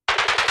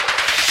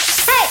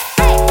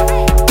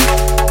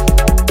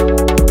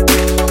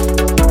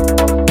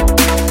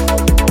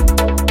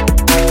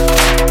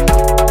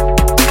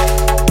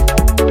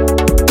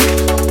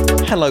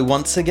Hello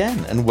once again,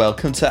 and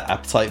welcome to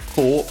Appetite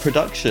for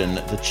Production,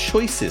 the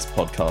choicest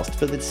podcast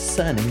for the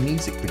discerning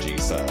music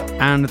producer.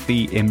 And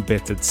the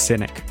embittered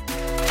cynic.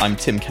 I'm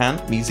Tim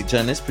Cant, music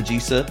journalist,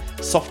 producer,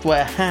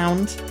 software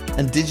hound,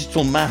 and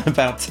digital man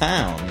about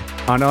town.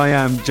 And I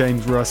am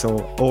James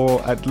Russell,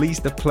 or at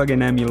least a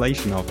plug-in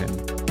emulation of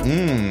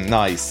him.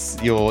 Nice.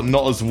 You're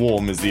not as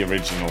warm as the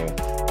original,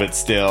 but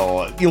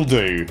still, you'll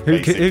do, Who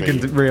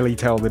can really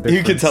tell the difference?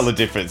 Who can tell the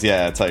difference?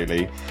 Yeah,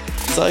 totally.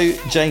 So,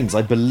 James,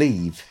 I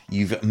believe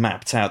you've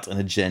mapped out an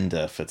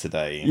agenda for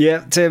today.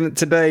 Yeah, Tim,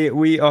 today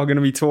we are going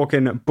to be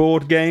talking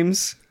board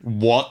games.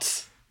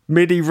 What?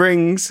 MIDI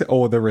rings,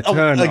 or the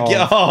return of...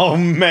 Oh,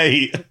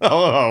 mate.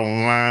 Oh,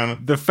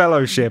 man. The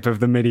fellowship of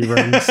the MIDI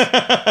rings.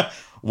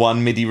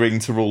 One MIDI ring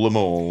to rule them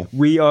all.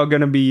 We are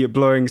going to be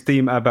blowing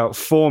steam about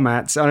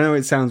formats. I know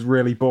it sounds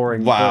really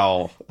boring.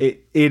 Wow. But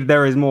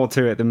there is more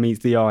to it than meets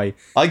the eye.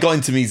 I got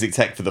into music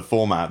tech for the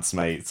formats,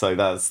 mate, so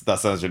that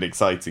sounds really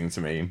exciting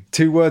to me.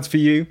 2 words for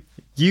you.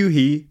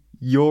 Yuhi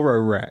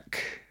Eurorec.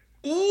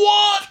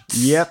 What?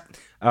 Yep.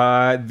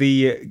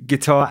 The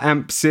guitar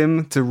amp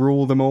sim to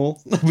rule them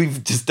all.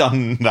 We've just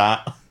done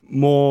that.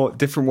 More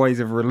different ways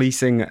of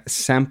releasing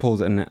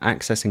samples and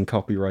accessing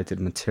copyrighted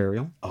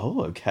material.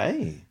 Oh,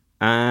 okay.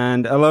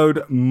 And a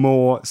load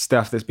more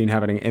stuff that's been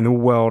happening in the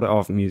world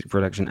of music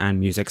production and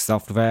music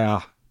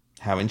software.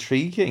 How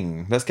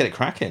intriguing. Let's get it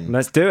cracking.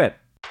 Let's do it.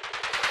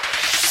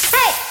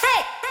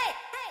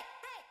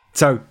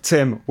 So,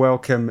 Tim,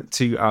 welcome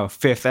to our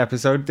 5th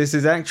episode. This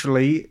is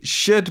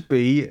should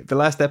be the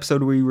last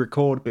episode we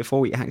record before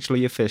we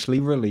actually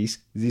officially release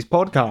this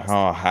podcast.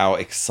 Oh, how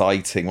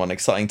exciting. What an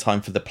exciting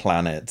time for the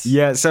planet.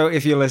 Yeah, so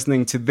if you're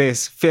listening to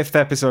this 5th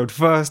episode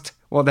first,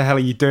 what the hell are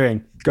you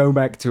doing? Go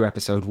back to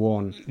episode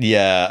 1.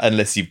 Yeah,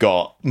 unless you've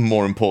got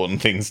more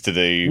important things to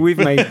do.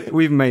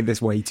 We've made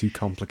this way too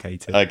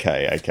complicated.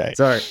 Okay.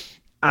 So,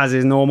 as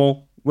is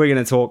normal, we're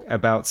going to talk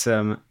about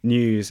some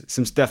news,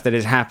 some stuff that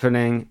is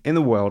happening in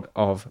the world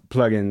of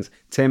plugins.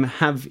 Tim,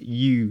 have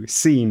you?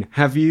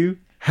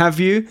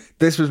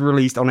 This was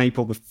released on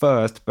April the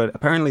 1st, but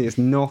apparently it's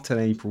not an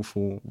April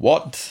Fool.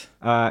 What?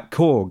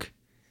 Korg.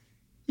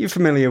 You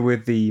familiar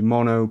with the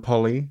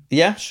Monopoly?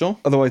 Yeah, sure.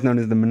 Otherwise known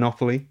as the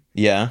Monopoly.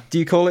 Yeah. Do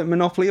you call it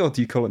Monopoly or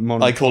do you call it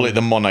Monopoly? I call it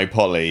the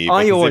Monopoly.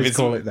 I always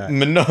call it that.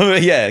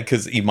 Yeah,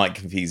 because you might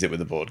confuse it with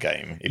a board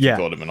game if you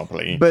call it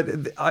Monopoly.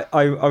 But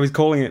I was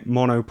calling it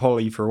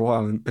Monopoly for a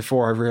while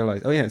before I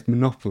realised, it's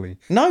Monopoly.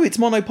 No, it's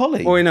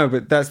Monopoly. Oh, I know,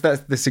 but that's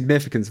the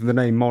significance of the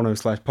name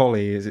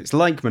Mono/Poly is it's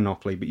like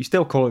Monopoly, but you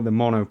still call it the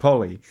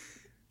Monopoly.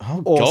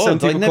 Oh, or God, some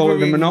people I never call it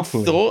the even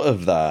Monopoly. thought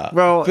of that.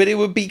 Well, but it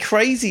would be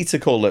crazy to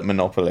call it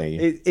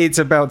Monopoly. It's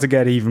about to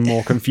get even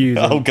more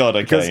confusing. Oh, God,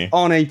 okay. Because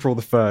on April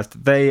the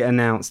 1st, they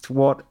announced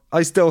what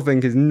I still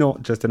think is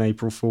not just an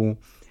April Fool.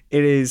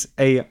 It is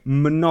a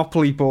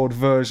Monopoly board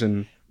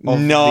version of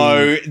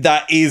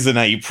that is an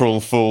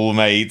April Fool,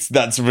 mate.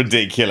 That's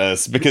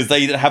ridiculous. Because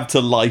they have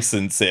to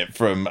license it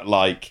from,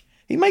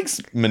 he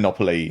makes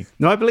Monopoly.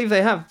 No, I believe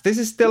they have. This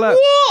is still out.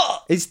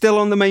 What? It's still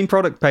on the main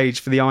product page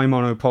for the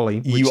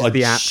iMonopoly, which You is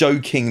the app.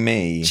 joking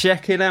me.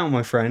 Check it out,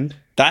 my friend.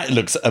 That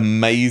looks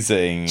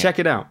amazing. Check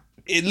it out.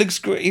 It looks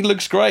great. It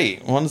looks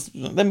great.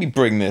 Let me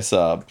bring this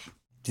up.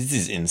 This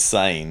is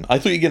insane. I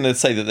thought you were going to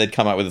say that they'd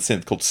come out with a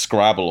synth called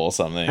Scrabble or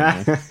something.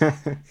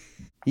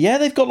 Yeah,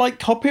 they've got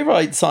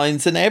copyright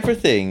signs and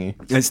everything.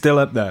 It's still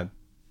up there.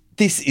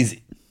 This is...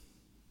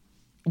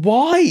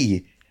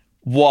 Why?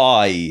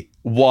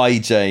 Why,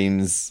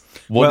 James?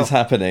 What is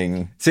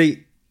happening?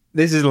 See,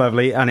 this is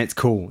lovely and it's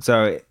cool.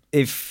 So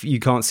if you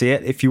can't see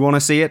it, if you want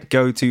to see it,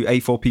 go to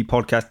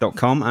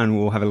a4ppodcast.com and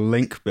we'll have a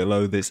link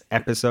below this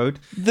episode.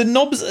 The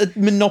knobs are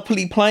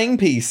Monopoly playing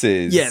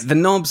pieces. Yeah, the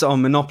knobs are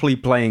Monopoly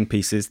playing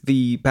pieces.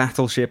 The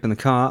battleship and the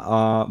car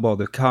are... Well,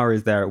 the car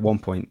is there at one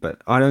point,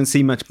 but I don't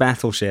see much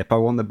battleship. I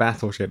want the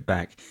battleship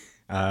back.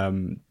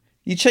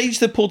 You changed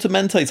the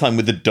portamento time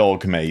with the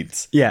dog,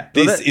 mate. Yeah.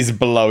 This is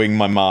blowing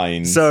my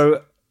mind.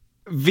 So...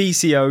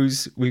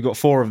 VCOs, we've got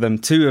 4 of them.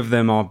 2 of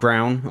them are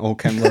brown, or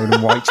Kent Road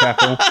and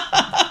Whitechapel.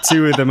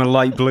 2 of them are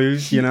light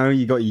blues. You got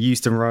your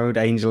Euston Road,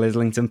 Angel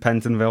Islington,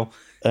 Pentonville.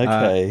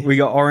 Okay. We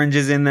got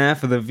oranges in there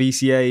for the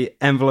VCA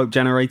envelope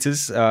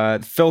generators.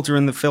 The filter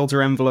and the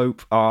filter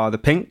envelope are the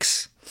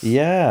pinks.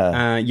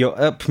 Yeah. Your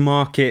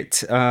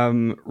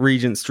upmarket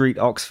Regent Street,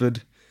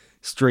 Oxford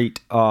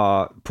Street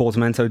are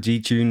Portamento,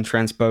 G-Tune,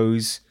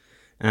 Transpose.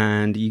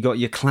 And you got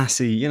your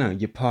classy,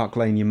 your Park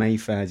Lane, your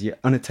Mayfairs, your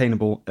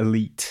unattainable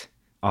elite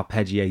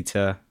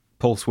arpeggiator,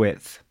 pulse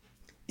width.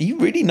 You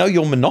really know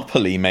your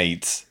Monopoly,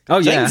 mate. Oh,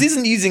 yeah. James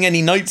isn't using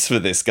any notes for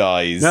this,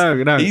 guys.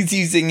 No. He's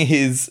using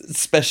his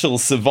special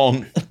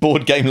savant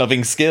board game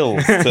loving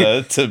skills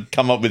to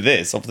come up with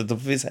this off the top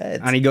of his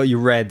head. And he got your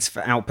reds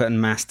for output and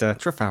master,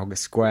 Trafalgar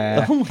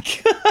Square. Oh, my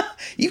God.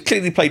 You've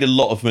clearly played a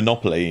lot of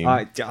Monopoly.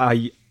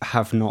 I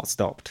have not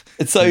stopped.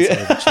 So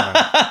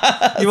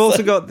you've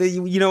also got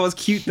what's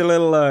cute, the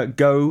little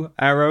go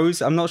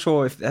arrows. I'm not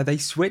sure are they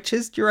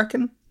switches, do you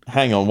reckon?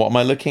 Hang on, what am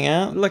I looking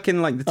at?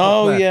 Looking like the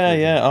top left.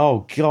 Yeah.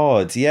 Oh,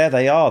 God. Yeah,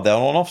 they are. They're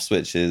on-off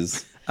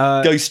switches.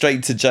 Go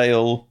straight to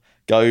jail.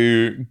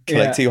 Go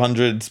collect Yeah.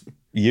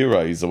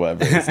 €200 or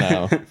whatever it is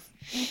now.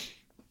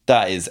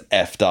 That is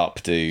effed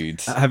up,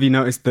 dude. Have you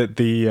noticed that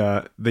the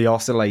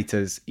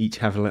oscillators each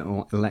have a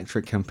little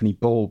electric company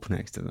bulb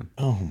next to them?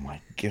 Oh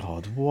my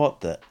god,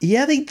 what the...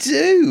 Yeah, they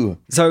do!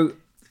 So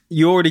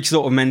you already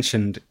sort of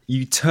mentioned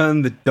you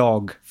turn the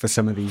dog for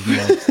some of these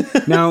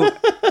mods. Now,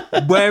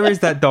 where is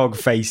that dog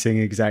facing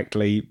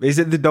exactly? Is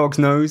it the dog's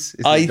nose? Is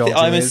it the dog's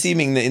I'm ears?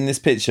 assuming that in this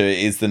picture it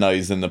is the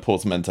nose and the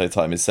portamento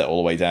time is set all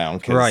the way down.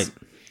 'Cause Right.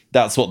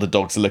 that's what the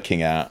dog's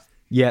looking at.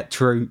 Yeah,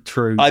 true.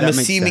 I'm That makes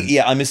assuming, sense.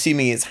 yeah, I'm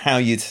assuming it's how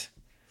you'd.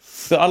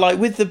 But I like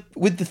with the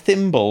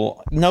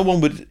thimble. No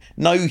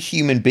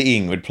human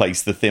being would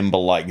place the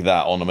thimble like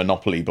that on a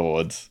Monopoly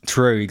board.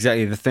 True,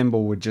 exactly. The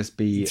thimble would just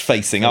be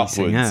Facing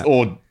upwards up.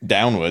 or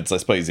downwards, I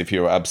suppose, if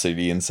you're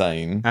absolutely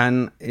insane.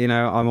 And,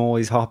 I'm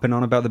always harping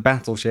on about the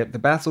battleship. The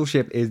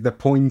battleship is the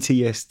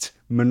pointiest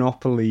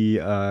Monopoly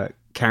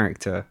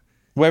character.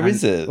 Where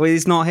is it? Well,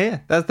 it's not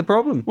here. That's the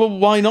problem. Well,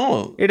 why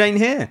not? It ain't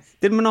here.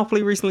 Did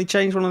Monopoly recently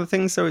change one of the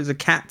things so it's a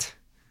cat?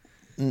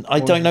 I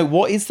don't know.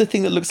 What is the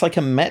thing that looks like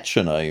a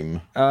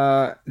metronome?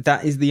 That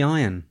is the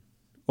iron.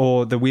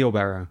 Or the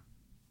wheelbarrow.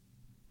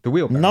 The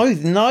wheelbarrow.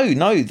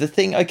 No. The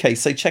thing. Okay,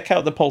 so check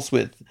out the pulse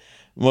width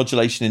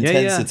modulation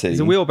intensity. Yeah.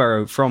 It's a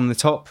wheelbarrow from the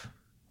top.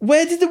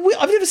 Where did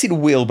I've never seen a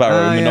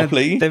wheelbarrow in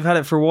Monopoly. Yeah, they've had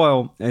it for a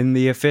while in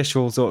the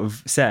official sort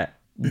of set.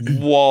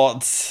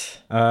 What?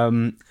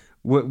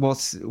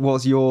 What's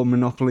your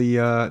Monopoly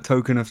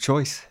token of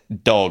choice?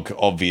 Dog,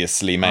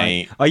 obviously,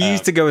 mate. I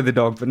used to go with the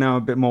dog, but now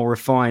I'm a bit more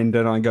refined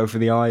and I go for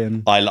the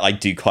iron. I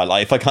do quite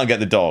like. If I can't get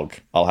the dog,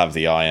 I'll have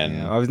the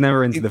iron. I was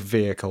never into the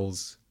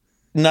vehicles.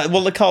 No,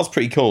 well, the car's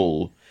pretty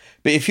cool.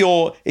 But if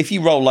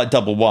you roll like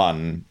double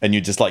one and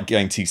you're just like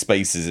going 2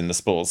 spaces in the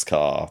sports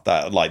car,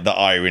 that like the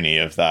irony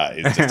of that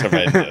is just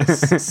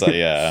horrendous. So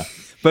yeah.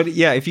 But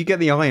yeah, if you get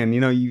the iron,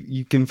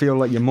 you can feel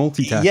like you're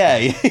multitasking. Yeah,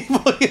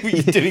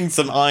 you're doing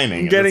some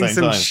ironing. Getting at the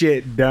same some time.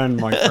 shit done,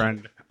 my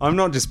friend. I'm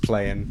not just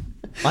playing.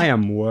 I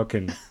am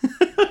working.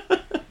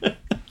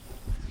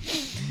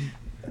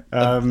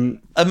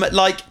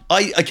 What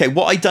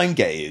I don't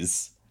get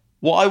is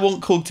what I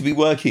want Korg to be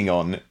working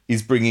on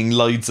is bringing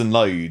loads and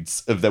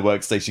loads of their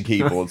workstation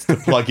keyboards to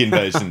plug-in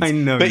versions. I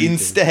know but you do.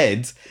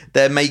 instead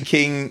they're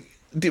making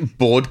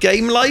board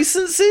game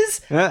licenses.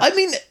 Yeah. I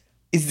mean,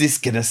 is this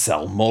gonna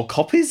sell more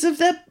copies of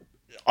their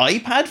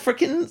iPad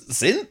freaking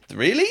synth?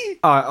 Really?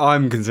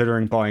 I'm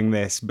considering buying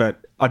this,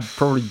 but I'd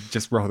probably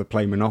just rather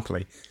play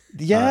Monopoly.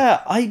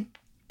 Yeah, I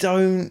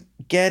don't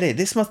get it.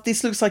 This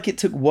looks like it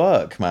took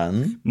work,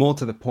 man. More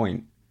to the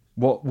point,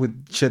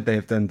 should they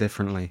have done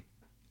differently?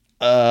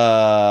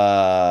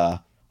 Oh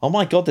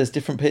my god, there's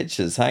different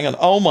pictures. Hang on.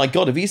 Oh my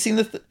god, have you seen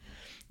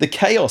the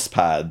Chaos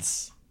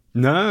pads?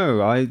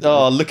 No,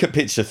 Oh, look at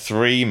picture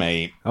 3,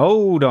 mate.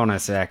 Hold on a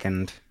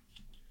second.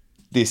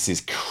 This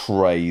is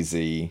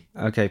crazy.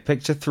 Okay,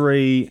 picture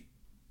 3.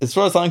 As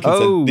far as I'm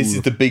concerned, Oh. this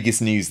is the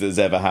biggest news that's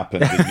ever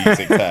happened in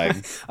music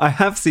tag. I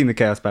have seen the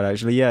Chaos Pad,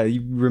 actually. Yeah,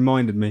 you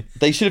reminded me.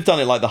 They should have done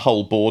it like the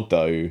whole board,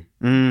 though.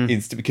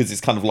 Mm. Because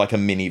it's kind of like a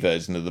mini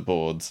version of the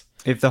board.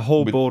 If the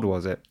whole board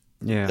was it.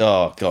 Yeah.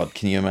 Oh, God,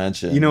 can you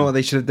imagine? You know what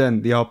they should have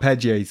done? The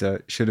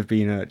arpeggiator should have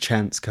been a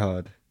chance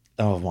card.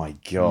 Oh, my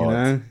God. You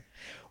know?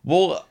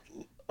 Well,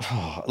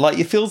 like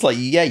it feels like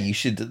you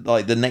should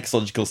like the next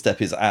logical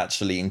step is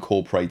actually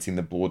incorporating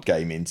the board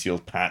game into your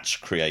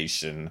patch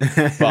creation.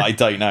 But I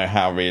don't know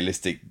how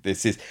realistic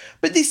this is.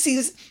 But this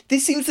seems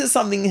that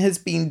something has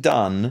been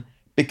done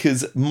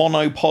because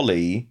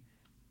Monopoly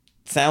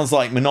sounds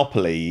like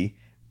Monopoly.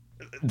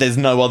 There's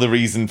no other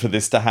reason for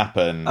this to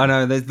happen. I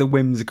know, there's the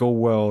whimsical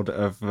world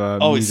of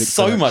music it's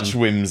so production. much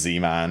whimsy,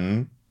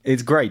 man.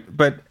 It's great,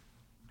 but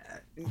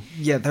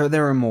yeah,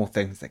 there are more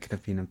things that could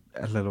have been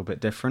a little bit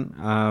different.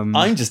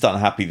 I'm just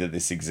unhappy that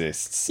this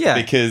exists. Yeah.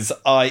 Because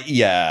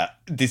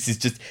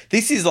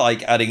this is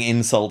like adding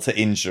insult to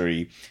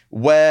injury.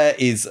 Where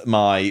is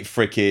my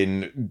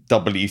freaking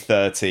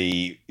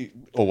W30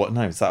 or what?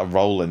 No, is that a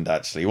Roland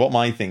actually? What am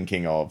I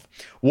thinking of?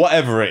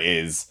 Whatever it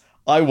is,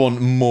 I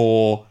want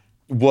more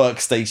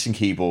workstation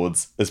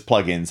keyboards as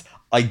plugins.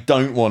 I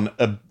don't want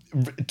a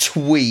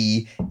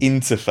twee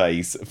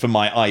interface for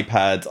my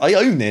iPad. I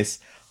own this.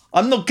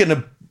 I'm not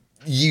gonna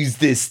use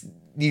this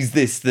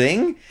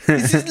thing.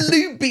 This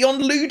is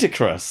beyond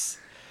ludicrous.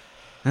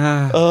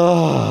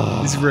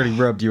 This really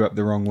rubbed you up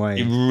the wrong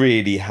way. It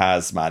really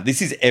has, man. This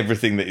is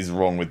everything that is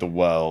wrong with the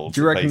world.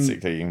 Do you reckon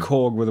basically?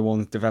 Korg were the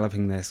ones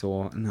developing this,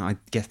 or no? I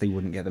guess they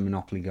wouldn't get the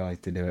Monopoly guys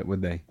to do it,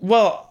 would they?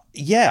 Well,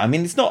 yeah. I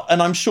mean, it's not,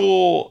 and I'm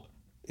sure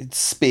it's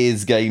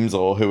Spears Games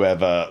or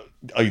whoever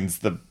owns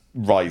the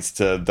rights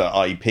to the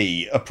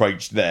IP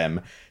approached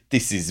them.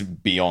 This is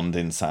beyond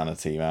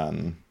insanity,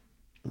 man.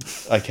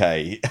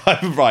 Okay,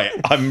 right.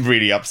 I'm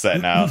really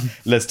upset now.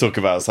 Let's talk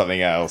about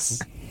something else.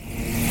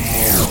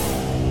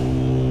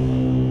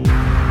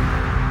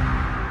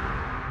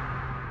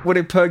 Would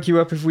it perk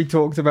you up if we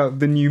talked about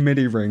the new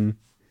MIDI ring?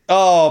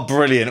 Oh,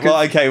 brilliant.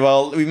 Well, okay,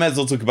 well, we may as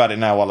well talk about it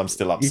now while I'm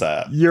still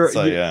upset.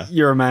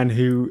 You're a man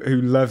who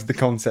loves the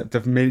concept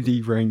of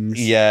MIDI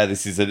rings. Yeah,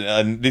 this is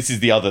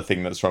the other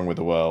thing that's wrong with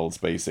the world,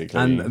 basically.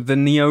 And the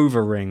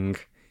Neova ring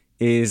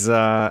is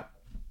it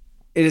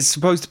is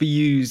supposed to be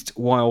used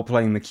while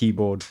playing the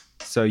keyboard.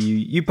 So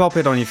you pop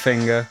it on your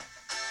finger,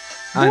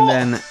 and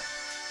then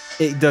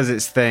it does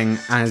its thing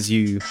as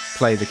you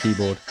play the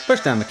keyboard.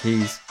 Push down the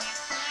keys.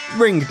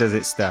 Ring does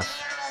its stuff.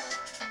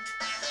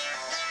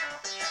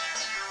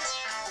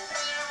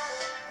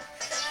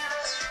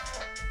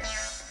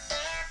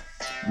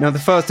 Now, the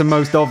first and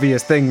most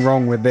obvious thing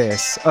wrong with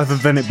this, other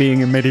than it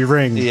being a MIDI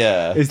ring,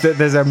 is that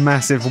there's a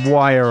massive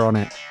wire on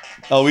it.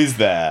 Oh, is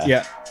there?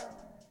 Yeah.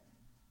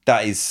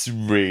 That is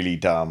really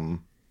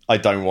dumb. I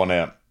don't want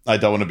it. I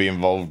don't want to be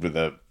involved with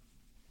it.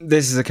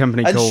 This is a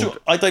company called... Sure,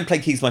 I don't play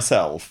keys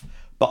myself,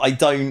 but I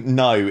don't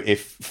know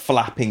if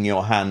flapping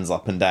your hands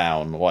up and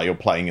down while you're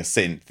playing a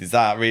synth, is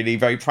that really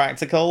very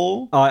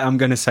practical? I'm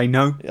going to say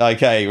no.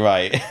 Okay,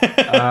 right.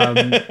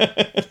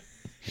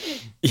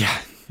 Yeah.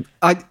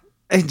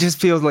 It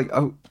just feels like,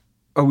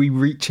 are we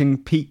reaching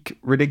peak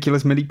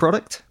ridiculous MIDI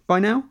product by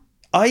now?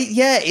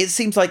 It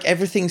seems like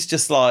everything's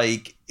just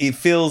like, it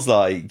feels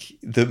like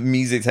the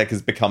music tech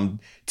has become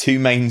too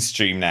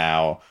mainstream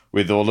now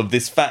with all of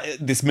this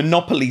this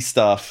Monopoly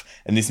stuff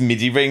and this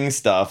MIDI ring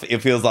stuff.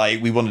 It feels like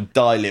we want to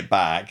dial it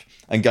back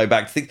and go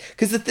back to things.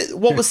 Because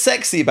what was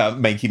sexy about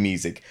making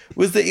music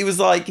was that it was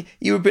like,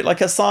 you were a bit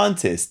like a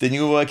scientist and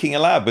you were working in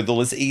a lab with all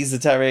this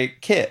esoteric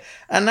kit.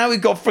 And now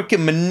we've got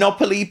freaking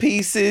Monopoly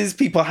pieces,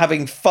 people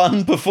having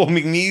fun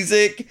performing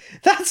music.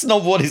 That's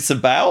not what it's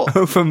about.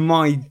 Over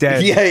my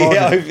dead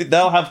body.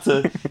 They'll have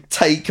to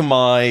take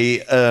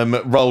my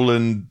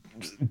Roland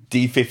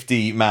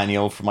D50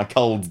 manual from my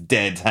cold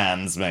dead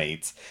hands,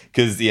 mate.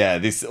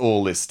 Because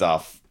all this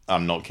stuff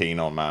I'm not keen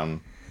on,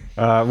 man.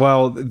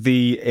 Well,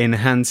 the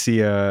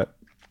Enhancia...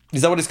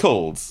 Is that what it's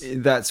called?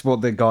 That's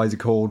what the guys are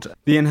called.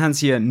 The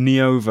Enhancia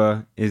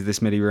Neova is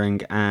this MIDI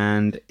ring,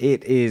 and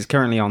it is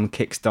currently on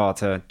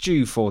Kickstarter,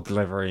 due for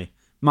delivery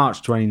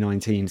March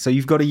 2019. So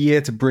you've got a year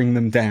to bring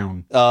them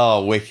down.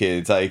 Oh,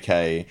 wicked.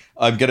 Okay.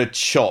 I'm going to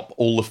chop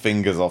all the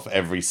fingers off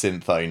every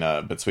synth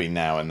owner between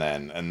now and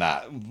then, and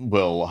that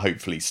will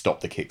hopefully stop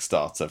the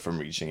Kickstarter from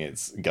reaching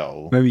its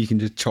goal. Maybe you can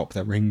just chop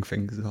their ring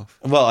fingers off.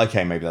 Well,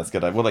 okay, maybe that's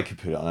good. Well, I could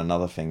put it on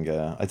another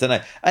finger. I don't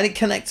know. And it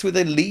connects with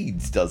the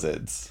leads, does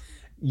it?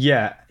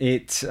 Yeah,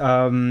 it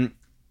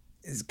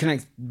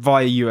connects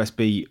via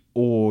USB,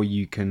 or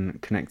you can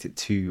connect it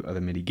to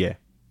other MIDI gear.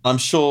 I'm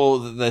sure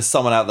that there's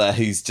someone out there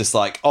who's just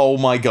like, oh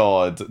my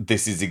god,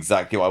 this is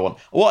exactly what I want.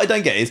 What I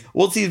don't get is,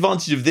 what's the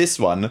advantage of this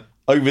one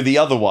over the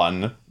other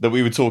one that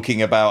we were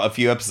talking about a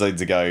few episodes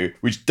ago,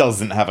 which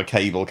doesn't have a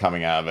cable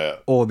coming out of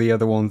it? Or the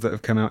other ones that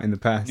have come out in the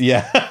past.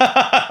 Yeah.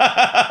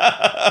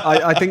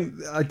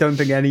 I don't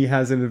think any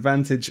has an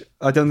advantage.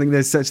 I don't think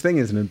there's such thing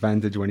as an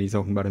advantage when you're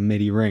talking about a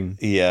MIDI ring.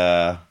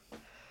 Yeah.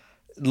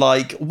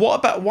 Like,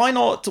 why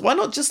not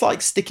just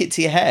like stick it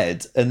to your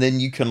head and then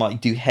you can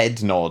like do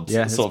head nods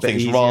sort of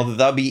things easier.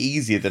 That'd be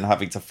easier than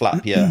having to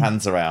flap your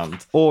hands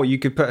around. Or you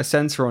could put a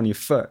sensor on your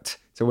foot.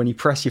 So when you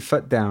press your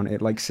foot down,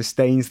 it like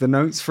sustains the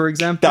notes, for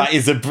example. That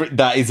is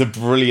a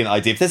brilliant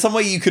idea. If there's some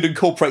way you could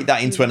incorporate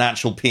that into an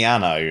actual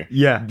piano,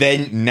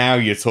 then now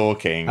you're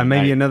talking. And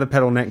maybe another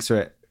pedal next to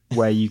it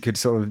where you could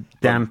sort of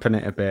dampen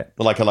it a bit.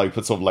 Like a low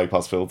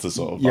pass filter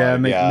sort of. Yeah,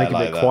 make it a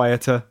bit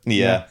quieter.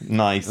 Yeah,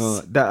 nice.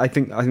 I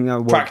think that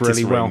would work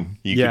really well.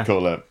 You could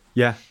call it.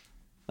 Yeah.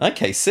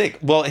 Okay, sick.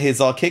 Well,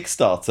 here's our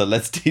Kickstarter.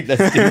 Let's do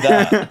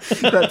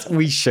that.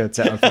 We should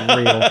set up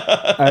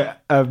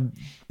a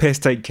piss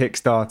take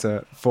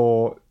Kickstarter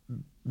for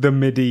the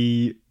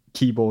MIDI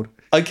keyboard.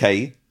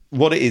 Okay,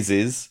 what it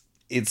is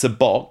it's a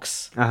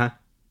box.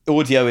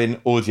 Audio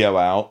in, audio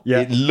out. Yeah.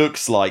 It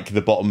looks like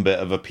the bottom bit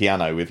of a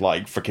piano with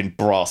like freaking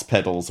brass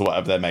pedals or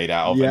whatever they're made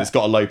out of. Yeah. And it's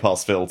got a low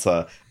pass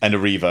filter and a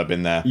reverb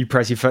in there. You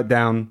press your foot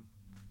down.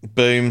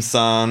 Boom,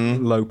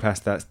 son. Low pass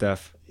that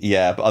stuff.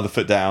 Yeah, but other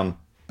foot down.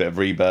 Bit of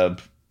reverb.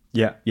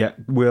 Yeah.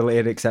 Will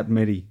it accept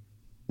MIDI?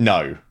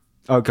 No.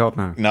 Oh, God,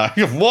 no. No.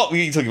 What were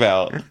you talking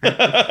about?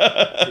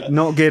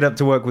 Not geared up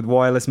to work with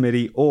wireless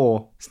MIDI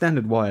or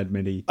standard wired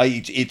MIDI.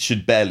 It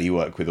should barely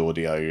work with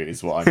audio,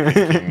 is what I'm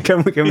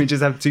thinking. Can we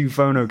just have two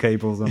phono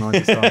cables on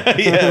either side?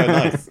 Yeah,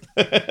 nice.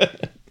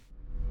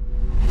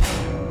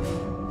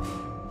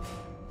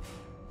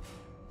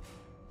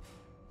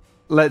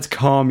 Let's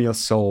calm your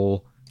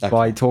soul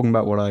by talking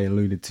about what I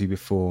alluded to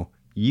before.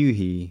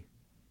 Yuhi,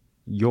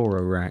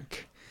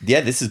 Eurorack.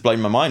 Yeah, this has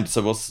blown my mind.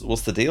 So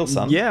what's the deal,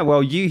 son? Yeah,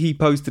 well, Yuhi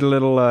posted a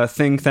little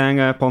thing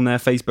up on their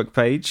Facebook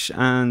page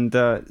and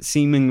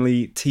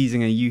seemingly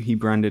teasing a Yuhi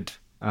branded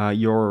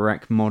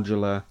Eurorack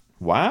modular.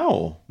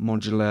 Wow.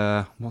 What's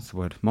the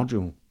word?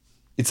 Module.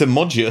 It's a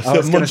module.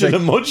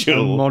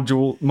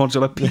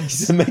 Modular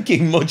piece. They're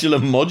making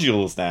modular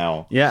modules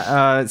now.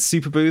 Yeah,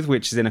 Super Booth,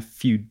 which is in a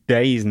few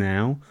days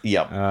now.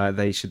 Yep.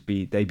 They should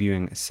be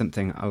debuting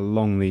something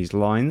along these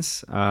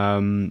lines.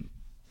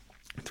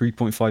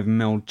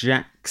 3.5mm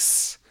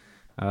jacks,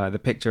 The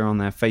picture on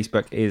their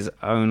Facebook is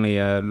only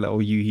a little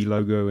Yuhi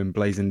logo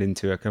emblazoned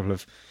into a couple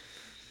of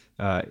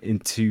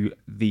into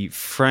the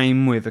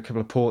frame with a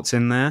couple of ports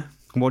in there.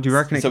 What do you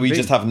reckon it So could we be?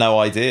 just have no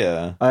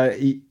idea.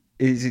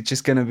 Is it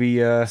just going to be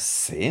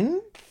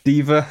Synth?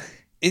 Diva?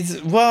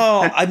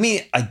 I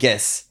mean, I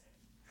guess.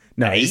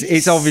 No,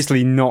 it's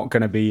obviously not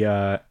going to be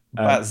a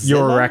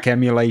Eurorack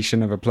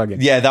emulation of a plugin.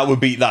 Yeah,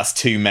 that's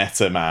too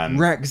meta, man.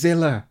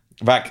 Rackzilla.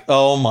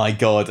 Oh my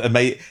god!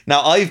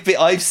 Now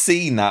I've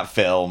seen that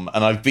film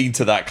and I've been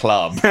to that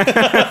club.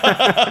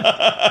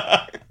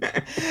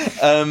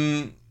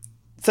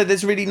 So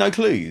there's really no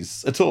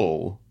clues at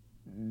all.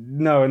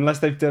 No, unless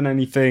they've done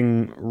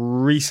anything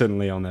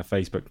recently on their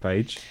Facebook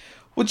page.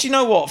 Well, do you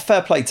know what?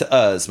 Fair play to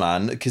Urs,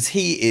 man, because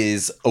he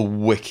is a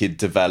wicked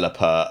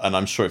developer, and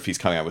I'm sure if he's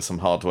coming out with some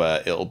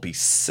hardware, it'll be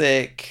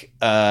sick.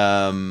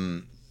 I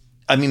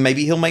mean,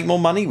 maybe he'll make more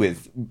money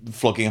with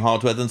flogging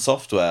hardware than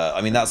software.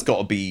 I mean, that's got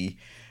to be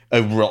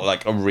a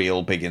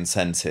real big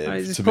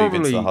incentive to move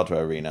into the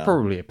hardware arena.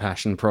 Probably a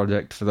passion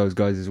project for those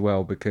guys as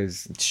well,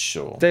 because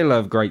sure, they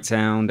love great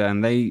sound,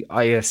 and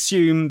I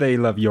assume they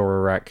love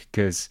Eurorack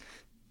because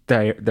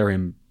they're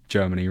in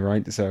Germany,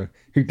 right? So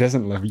who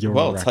doesn't love Eurorack?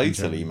 Well,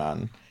 totally,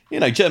 man. You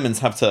know, Germans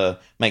have to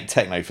make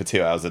techno for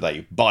 2 hours a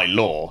day by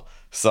law,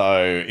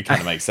 so it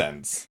kind of makes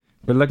sense.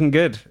 But looking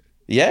good.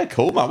 Yeah,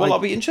 cool, man. Well, I'll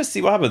be interested to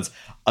see what happens.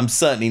 I'm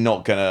certainly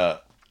not going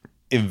to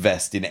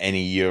invest in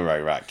any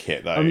Eurorack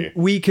kit, though.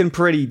 We can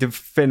pretty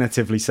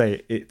definitively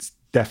say it's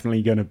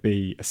definitely going to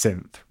be a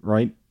synth,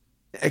 right?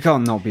 It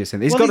can't not be a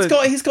synth.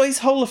 He's got his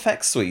whole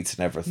effects suite and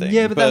everything.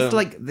 Yeah, but that's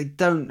like they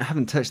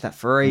haven't touched that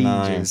for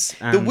ages.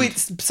 No.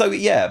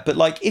 But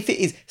like if it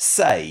is,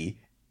 say,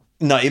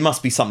 no, it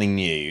must be something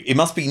new. It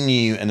must be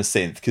new and a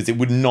synth, because it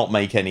would not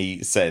make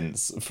any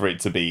sense for it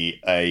to be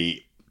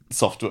a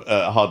software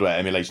hardware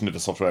emulation of a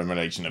software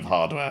emulation of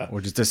hardware, or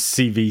just a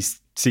CV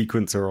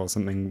sequencer or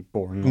something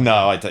boring. Like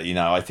no, I don't.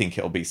 I think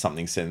it'll be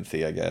something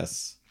synthy, I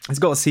guess. It's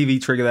got a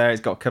CV trigger there.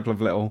 It's got a couple of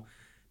little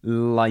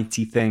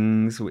lighty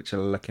things which are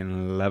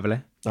looking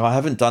lovely. Oh, I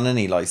haven't done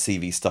any like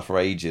CV stuff for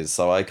ages,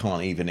 so I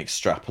can't even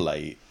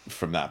extrapolate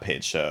from that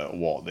picture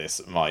what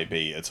this might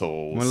be at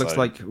all. Well, it looks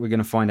like we're going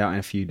to find out in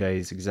a few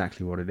days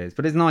exactly what it is.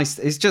 But it's nice.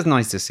 It's just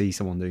nice to see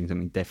someone doing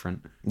something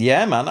different.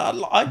 Yeah, man.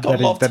 I've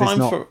got a lot of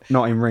time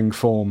not in ring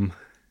form.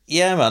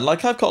 Yeah, man.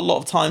 Like, I've got a lot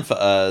of time for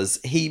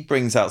Urs. He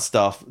brings out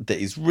stuff that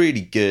is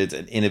really good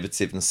and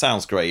innovative and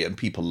sounds great, and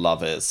people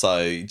love it.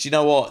 So, do you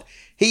know what?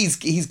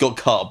 He's got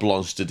carte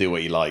blanche to do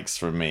what he likes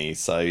from me.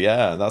 So,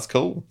 yeah, that's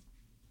cool.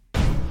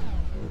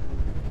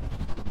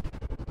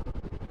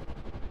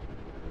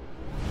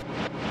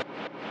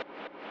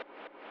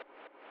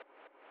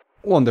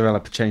 One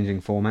developer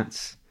changing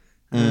formats.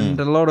 And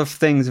a lot of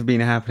things have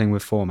been happening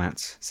with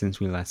formats since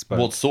we last spoke.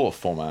 What sort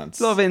of formats?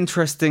 A lot of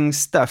interesting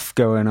stuff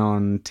going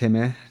on,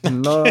 Timmy.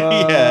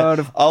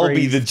 I'll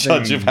be the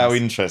judge of how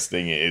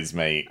interesting it is,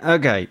 mate.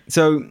 Okay,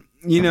 so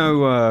you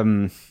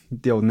know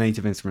the old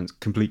Native Instruments,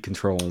 Complete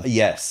Control,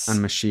 yes,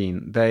 and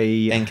Machine.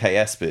 They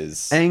NKS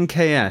biz.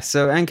 NKS.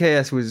 So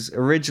NKS was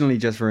originally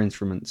just for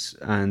instruments,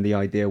 and the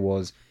idea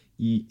was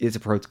it's a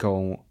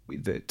protocol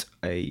that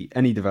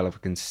any developer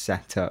can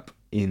set up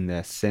in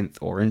their synth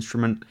or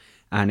instrument.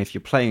 And if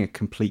you're playing a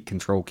Complete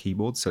Control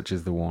keyboard, such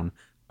as the one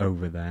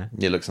over there,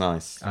 it looks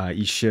nice.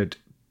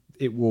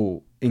 It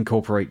will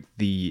incorporate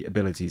the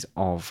abilities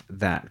of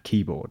that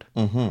keyboard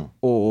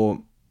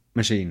or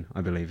Machine,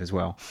 I believe, as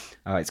well.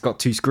 It's got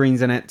 2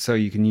 screens in it, so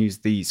you can use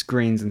the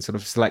screens and sort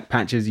of select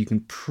patches. You can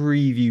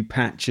preview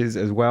patches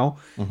as well,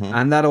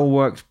 and that all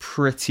worked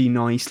pretty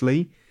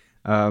nicely.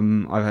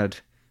 I've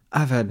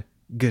had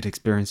good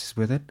experiences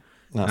with it.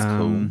 That's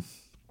cool.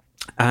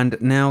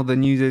 And now the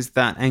news is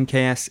that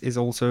NKS is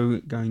also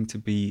going to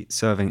be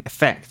serving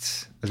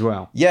effects as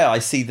well. Yeah, I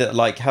see that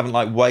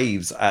haven't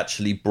Waves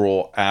actually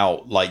brought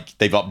out,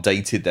 they've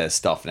updated their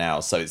stuff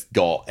now, so it's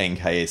got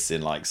NKS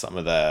in some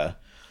of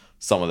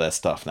their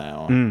stuff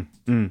now.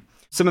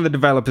 Some of the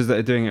developers that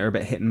are doing it are a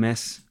bit hit and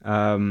miss.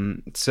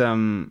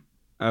 Some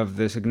of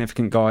the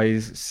significant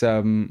guys,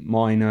 some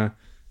minor.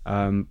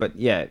 But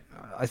yeah,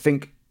 I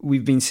think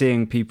we've been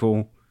seeing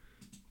people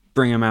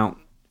bring them out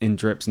in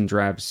drips and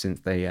drabs since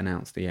they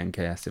announced the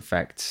NKS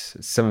effects.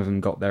 Some of them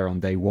got there on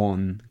day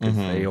one because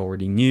they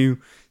already knew.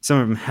 Some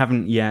of them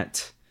haven't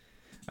yet.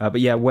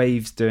 But yeah,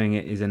 Waves doing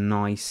it is a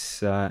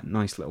nice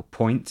little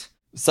point.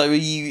 So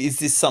is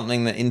this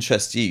something that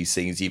interests you,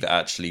 seeing as you've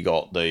actually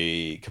got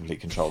the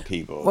Complete Control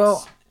keyboards?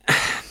 Well,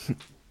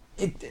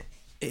 it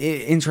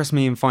interests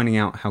me in finding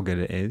out how good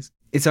it is.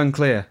 It's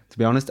unclear, to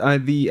be honest.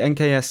 The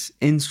NKS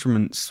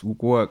instruments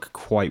work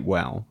quite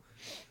well.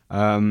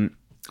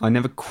 I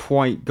never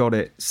quite got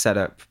it set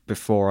up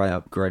before I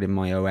upgraded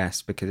my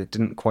OS because it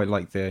didn't quite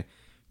like the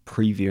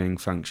previewing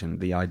function.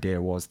 The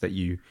idea was that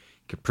you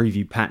could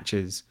preview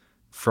patches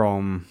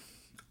from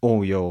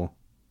all your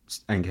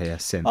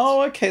NKS synths.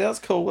 Oh, okay, that's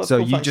cool. That's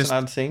cool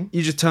functionality.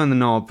 You just turn the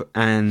knob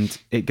and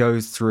it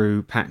goes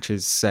through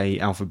patches, say,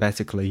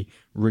 alphabetically,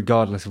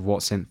 regardless of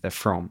what synth they're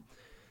from.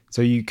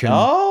 So you can...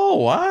 Oh,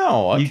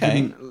 wow,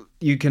 okay.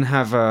 you can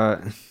have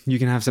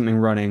something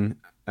running.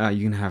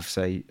 You can have,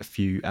 say, a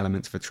few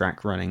elements of a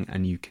track running,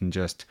 and you can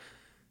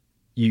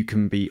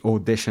be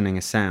auditioning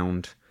a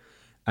sound,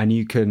 and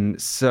you can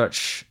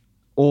search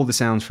all the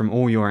sounds from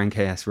all your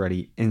NKS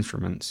ready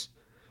instruments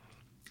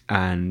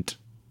and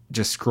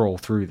just scroll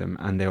through them,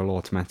 and they'll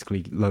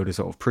automatically load a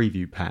sort of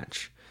preview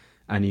patch,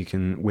 and you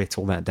can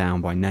whittle that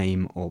down by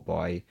name or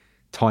by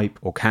type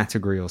or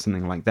category or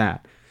something like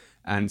that.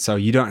 And so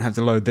you don't have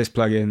to load this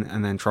plugin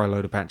and then try a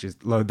load of patches,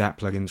 load that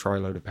plugin, try a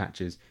load of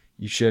patches.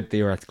 You should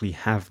theoretically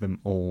have them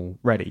all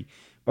ready.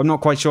 But I'm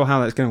not quite sure how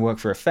that's going to work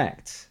for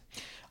effects.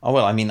 Oh,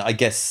 well, I mean, I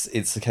guess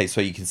it's the case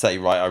where you can say,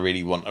 right, I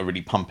really want a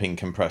really pumping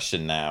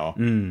compression now,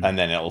 and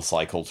then it'll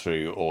cycle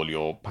through all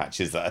your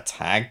patches that are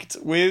tagged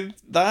with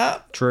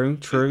that. True.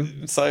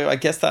 So I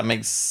guess that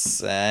makes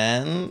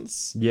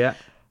sense. Yeah.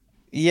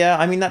 Yeah,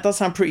 I mean, that does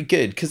sound pretty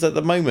good, because at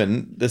the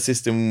moment, the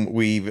system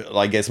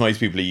I guess most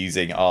people are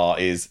using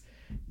is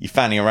you're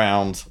fanning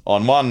around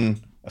on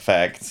one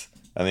effect,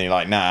 and then you're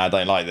like, nah, I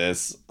don't like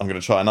this, I'm going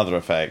to try another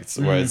effect.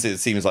 Whereas it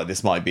seems like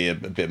this might be a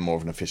bit more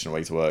of an efficient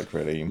way to work,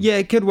 really. Yeah,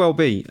 it could well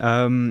be.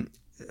 I'm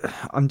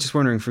just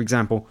wondering, for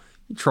example,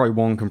 you try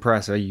one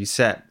compressor, you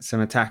set some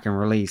attack and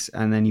release,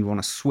 and then you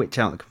want to switch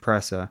out the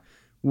compressor.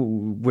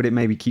 Would it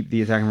maybe keep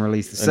the attack and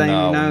release the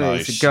same? No,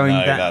 is it going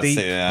that deep?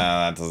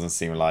 That doesn't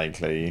seem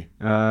likely.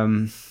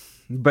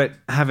 But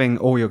having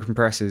all your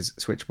compressors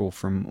switchable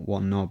from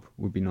one knob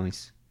would be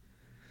nice.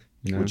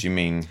 You know? What do you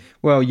mean?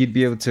 Well, you'd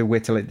be able to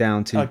whittle it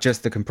down to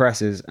just the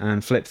compressors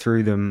and flip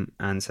through them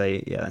and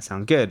say, yeah, that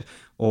sounds good.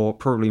 Or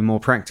probably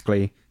more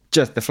practically,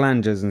 just the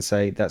flanges and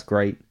say, that's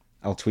great,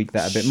 I'll tweak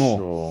that a bit more.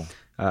 Sure.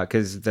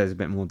 Because there's a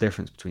bit more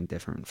difference between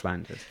different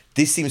flanges.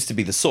 This seems to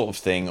be the sort of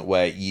thing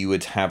where you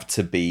would have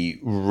to be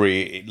where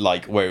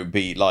it would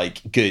be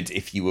good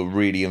if you were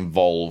really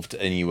involved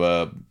and you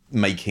were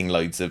making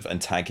loads of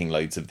and tagging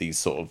loads of these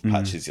sort of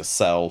patches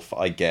yourself,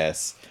 I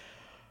guess.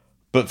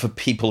 But for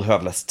people who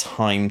have less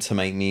time to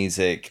make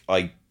music,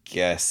 I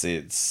guess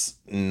it's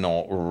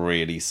not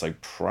really so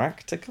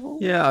practical.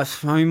 Yeah,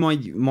 I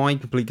mean, my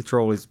complete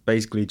control is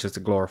basically just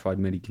a glorified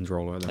MIDI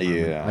controller at the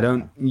moment. Yeah. I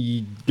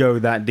don't go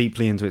that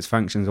deeply into its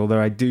functions,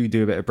 although I do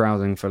a bit of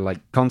browsing for like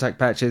contact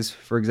patches,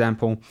 for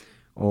example.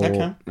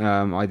 Or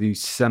I do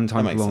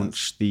sometimes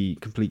launch the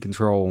complete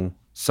control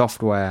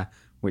software,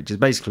 which is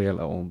basically a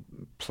little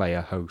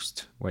player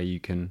host where you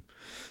can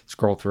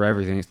scroll through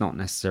everything. It's not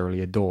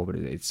necessarily a DAW, but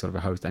it's sort of a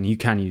host, and you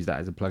can use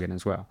that as a plugin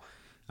as well.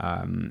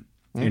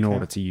 In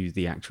order to use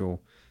the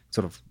actual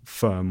sort of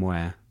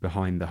firmware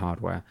behind the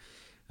hardware.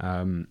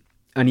 And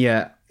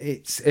yeah,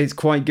 it's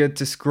quite good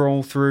to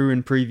scroll through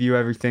and preview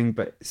everything,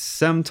 but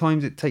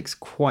sometimes it takes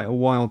quite a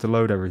while to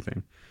load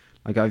everything.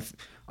 Like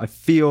I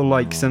feel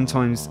like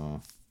sometimes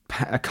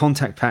a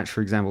contact patch,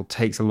 for example,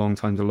 takes a long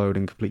time to load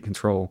in complete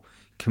control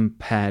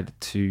compared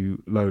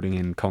to loading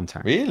in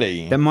contact.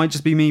 Really? That might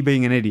just be me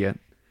being an idiot,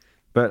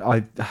 but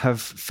I have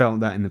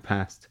felt that in the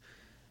past.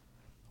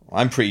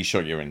 I'm pretty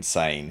sure you're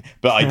insane,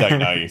 but I don't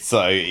know.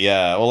 So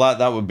yeah, well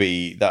that would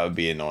be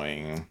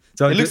annoying.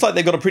 So it looks like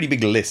they've got a pretty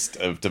big list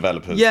of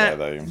developers there,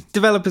 though.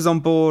 Developers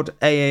on board.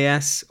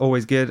 AAS,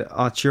 always good.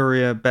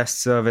 Arturia, best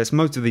service.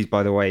 Most of these,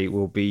 by the way,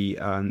 will be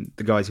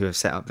the guys who have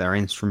set up their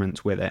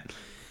instruments with it.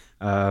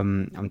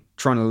 I'm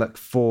trying to look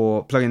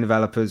for plugin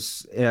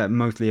developers,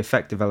 mostly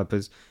effect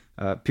developers.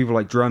 People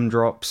like Drum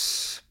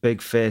Drops,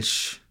 Big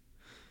Fish,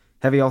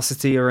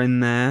 Heaviosity are in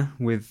there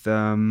with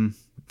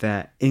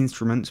their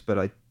instruments, but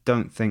I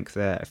don't think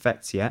they're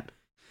effects yet.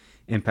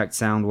 Impact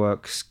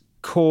Soundworks,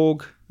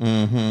 Korg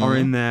are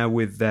in there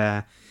with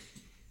their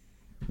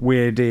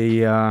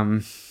weirdly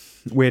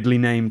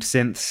named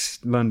synths,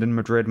 London,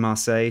 Madrid,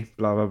 Marseille,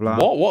 blah blah blah.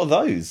 What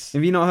are those?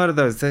 Have you not heard of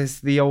those?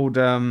 There's the old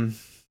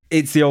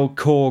it's the old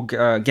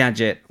Korg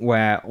gadget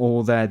where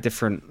all their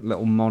different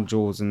little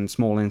modules and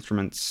small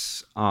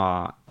instruments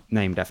are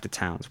named after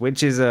towns,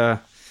 which is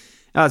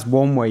that's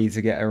one way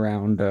to get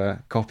around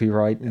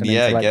copyright and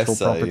intellectual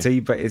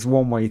property, but it's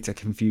one way to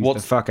confuse the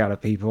fuck out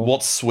of people.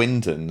 What's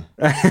Swindon?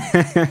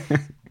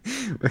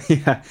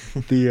 Yeah,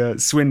 the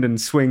Swindon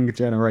Swing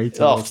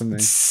Generator or something.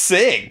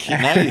 Sick!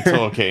 Now you're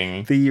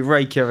talking. The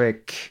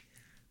Reykjavik...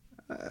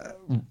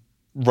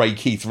 Ray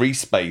Keith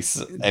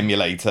Respace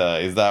emulator,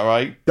 is that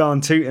right? Darn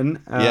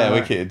tootin'. Yeah,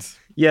 wicked.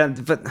 Yeah,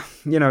 but,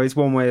 it's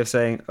one way of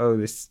saying,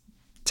 this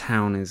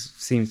town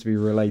seems to be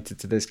related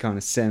to this kind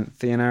of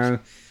synth,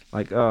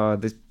 Like,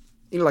 this,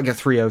 like a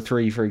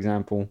 303, for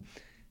examul.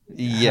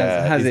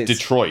 Yeah, has it's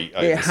Detroit.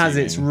 It has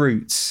its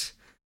roots.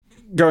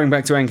 Going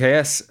back to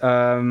NKS,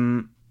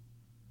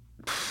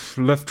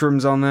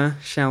 Luftrum's on there.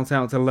 Shout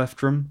out to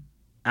Luftrum.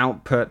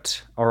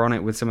 Output are on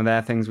it with some of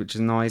their things, which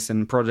is nice.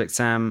 And Project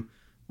Sam,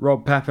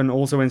 Rob Pappen,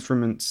 also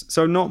instruments.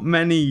 So not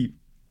many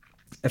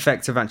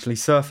effects have actually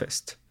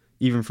surfaced,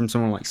 even from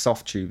someone like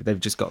Softtube. They've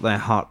just got their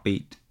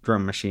Heartbeat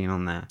drum machine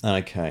on there.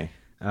 Okay.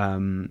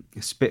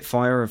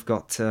 Spitfire have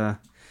got...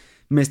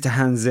 Mr.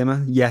 Hans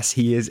Zimmer, yes,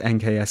 he is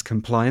NKS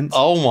compliant.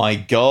 Oh my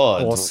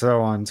god. Or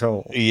so I'm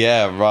told.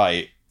 Yeah,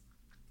 right.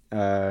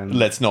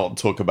 Let's not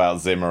talk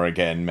about Zimmer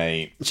again,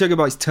 mate. Sugar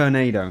Bites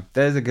Tornado.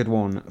 There's a good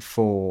one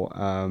for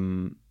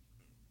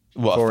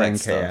Effect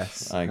NKS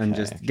stuff? Okay. and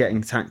just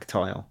getting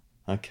tactile.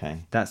 Okay.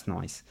 That's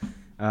nice.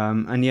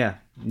 And yeah,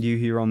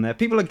 Yoo-Hoo on there.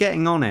 People are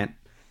getting on it.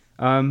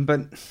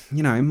 But,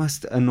 you know, it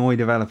must annoy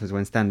developers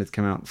when standards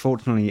come out.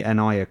 Fortunately,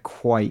 NI are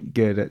quite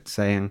good at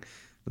saying,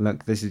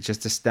 look, this is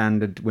just a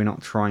standard. We're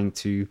not trying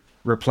to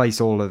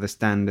replace all of the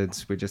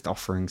standards. We're just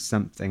offering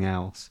something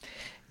else.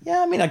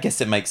 Yeah, I mean, I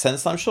guess it makes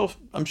sense. I'm sure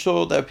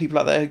there are people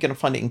out there who are going to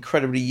find it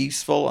incredibly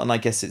useful, and I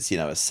guess it's, you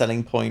know, a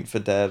selling point for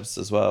devs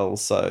as well.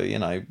 So, you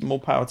know, more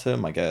power to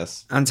them, I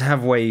guess. And to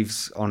have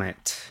waves on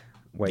it.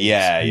 Waves.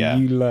 Yeah.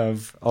 You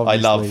love,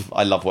 obviously.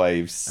 I love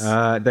waves.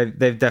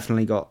 They've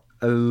definitely got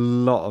a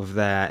lot of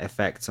their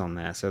effects on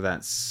there, so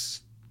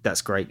that's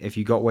great. If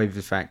you got wave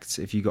effects,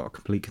 if you got a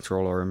complete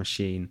controller or a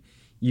machine,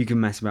 you can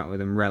mess about with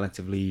them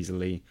relatively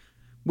easily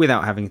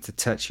without having to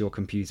touch your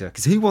computer.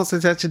 Because who wants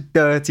to touch a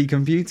dirty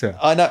computer?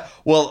 I know.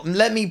 Well,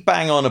 let me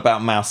bang on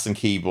about mouse and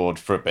keyboard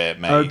for a bit,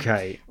 mate.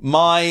 Okay.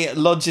 My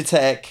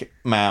Logitech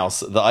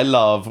mouse that I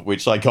love,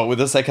 which I got with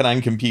a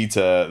second-hand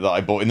computer that I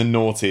bought in the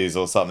noughties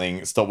or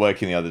something, stopped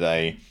working the other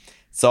day.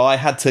 So I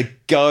had to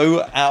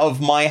go out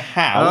of my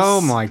house. Oh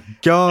my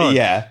God.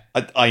 Yeah,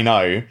 I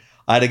know.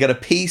 I had to go to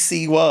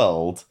PC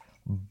World,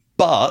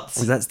 but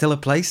Is that still a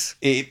place?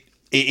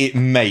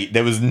 mate,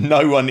 there was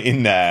no one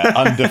in there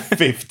under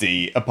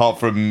 50 apart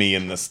from me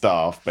and the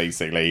staff,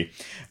 basically.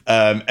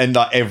 And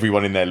like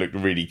everyone in there looked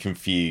really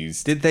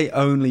confused.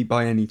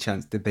 By any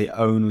chance, did they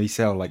only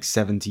sell like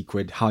 70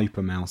 quid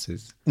hyper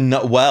mouses?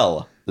 No,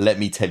 well, let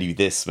me tell you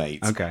this,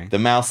 mate. Okay. The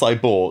mouse I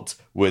bought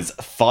was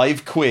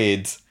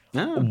 £5,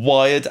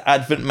 wired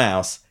Advent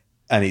mouse,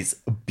 and it's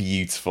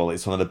beautiful.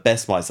 It's one of the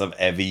best mice I've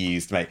ever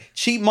used, mate.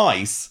 Cheap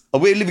mice.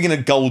 We're living in a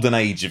golden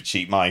age of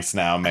cheap mice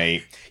now,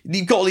 mate.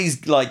 You've got all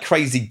these like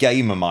crazy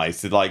gamer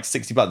mice with like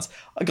 60 buttons.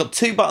 I've got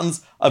 2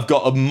 buttons. I've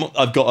got a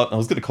I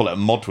was going to call it a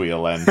mod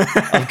wheel then.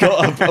 I've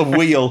got a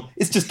wheel.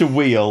 It's just a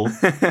wheel.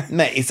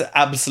 Mate, it's an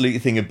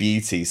absolute thing of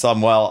beauty. So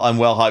I'm well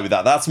hyped with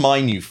that. That's my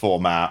new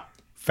format.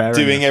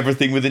 Doing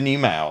everything with a new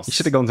mouse. You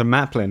should have gone to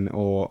Maplin,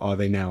 or are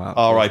they now out?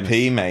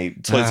 R.I.P.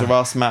 mate. Toys R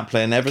Us,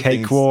 Maplin,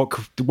 everything. Cakewalk,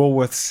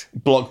 Woolworths,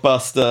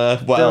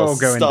 Blockbuster. What They're all else?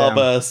 going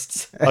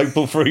Starburst,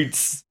 Opal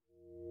Fruits.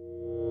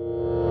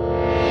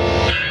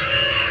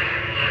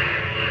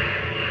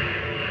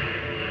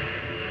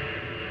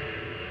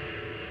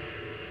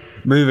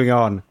 Moving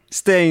on,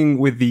 staying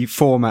with the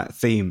format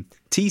theme.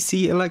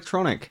 TC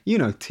Electronic. You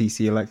know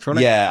TC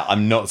Electronic. Yeah,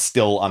 I'm not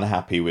still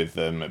unhappy with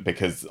them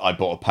because I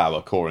bought a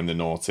power core in the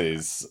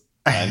noughties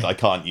and I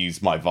can't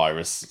use my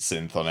virus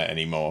synth on it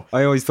anymore.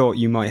 I always thought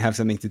you might have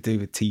something to do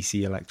with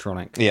TC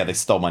Electronic. Yeah, they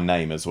stole my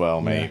name as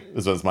well, mate,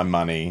 as well as my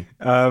money.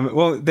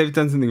 Well, they've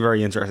done something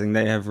very interesting.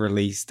 They have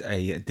released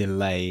a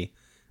delay.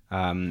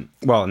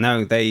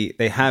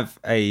 They have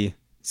a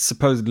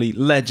supposedly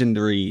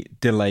legendary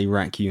delay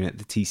rack unit,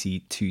 the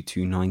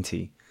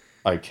TC2290.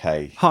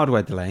 Okay.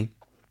 Hardware delay.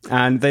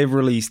 And they've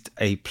released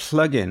a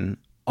plugin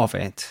of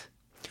it.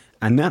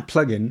 And that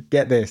plugin,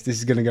 get this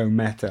is going to go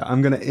meta.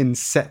 I'm going to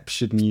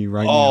inception you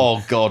right now.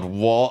 Oh, God,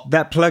 what?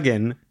 That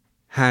plugin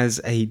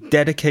has a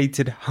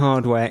dedicated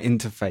hardware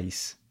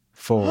interface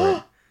for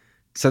it.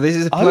 So this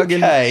is a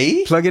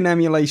plugin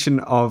emulation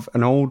of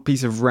an old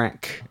piece of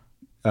rack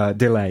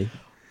delay,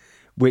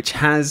 which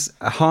has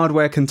a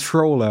hardware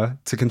controller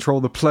to control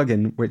the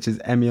plugin, which is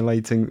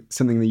emulating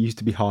something that used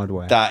to be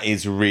hardware. That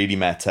is really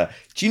meta.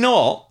 Do you know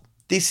what?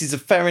 This is a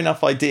fair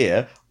enough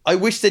idea. I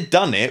wish they'd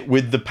done it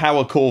with the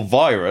Power Core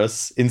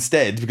virus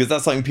instead, because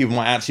that's something people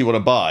might actually want to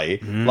buy.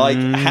 Like,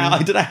 how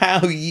I don't know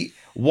how you...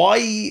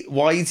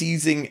 Why is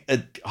using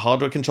a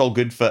hardware control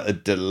good for a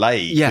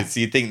delay? Yeah. Because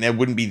you think there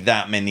wouldn't be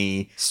that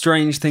many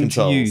strange thing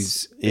controls. To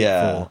use it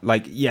for.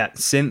 Like,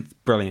 synth,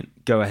 brilliant.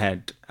 Go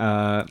ahead.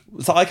 So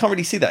I can't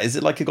really see that. Is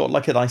it like it got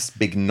like a nice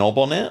big knob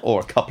on it, or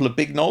a couple of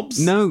big knobs?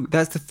 No,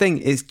 that's the thing.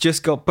 It's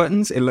just got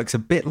buttons. It looks a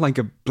bit like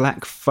a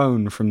black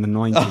phone from the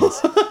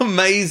 90s.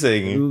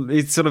 Amazing.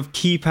 It's sort of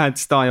keypad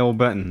style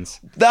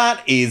buttons.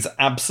 That is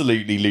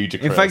absolutely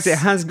ludicrous. In fact, it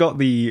has got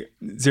the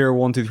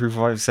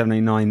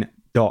 0123578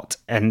 dot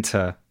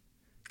enter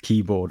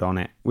keyboard on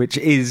it, which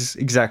is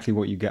exactly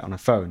what you get on a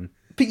phone.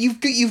 But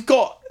you've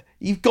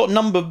got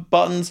number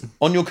buttons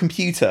on your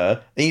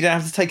computer, and you don't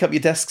have to take up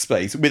your desk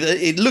space.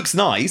 It looks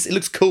nice, it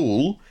looks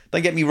cool.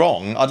 Don't get me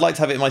wrong. I'd like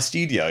to have it in my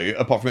studio,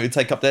 apart from it would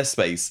take up desk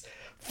space.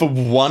 For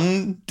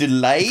one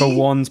delay? For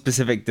one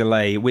specific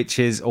delay, which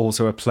is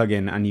also a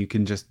plugin, and you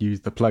can just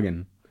use the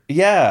plugin.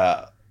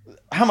 Yeah.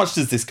 How much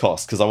does this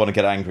cost? Because I want to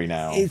get angry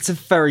now. It's a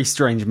very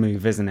strange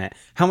move, isn't it?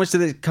 How much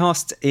does it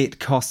cost? It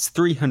costs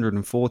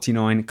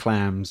 349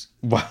 clams.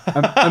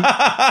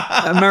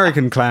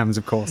 American clams,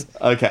 of course.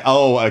 Okay.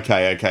 Oh,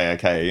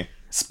 okay.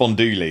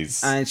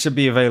 Spondoolies. And it should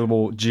be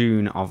available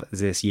June of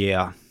this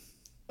year.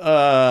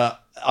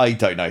 I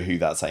don't know who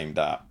that's aimed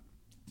at.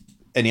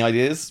 Any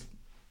ideas?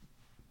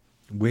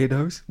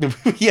 Weirdos?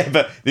 Yeah,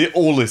 but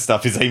all this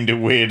stuff is aimed at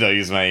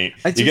weirdos, mate.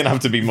 You're going to have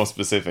to be more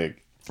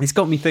specific. It's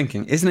got me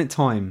thinking, isn't it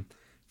time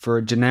for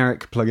a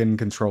generic plug-in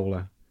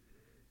controller?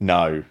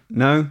 No.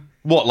 No?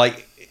 What,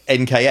 like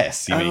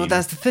NKS, you mean? Well,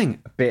 that's the thing.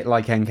 A bit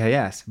like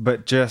NKS,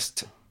 but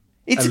just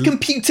It's a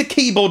computer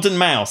keyboard and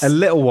mouse. a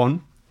little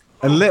one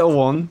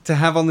to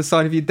have on the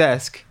side of your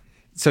desk.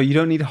 So you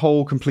don't need a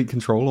whole complete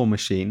controller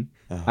machine.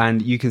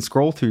 And you can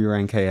scroll through your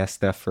NKS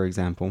stuff, for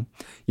example.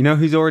 You know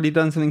who's already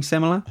done something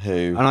similar? Who?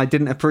 And I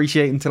didn't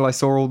appreciate until I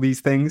saw all these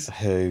things.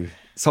 Who?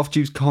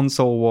 Softube's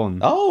Console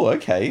 1. Oh,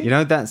 okay. You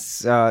know,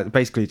 that's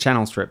basically a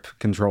channel strip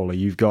controller.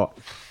 You've got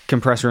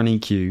compressor and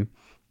EQ,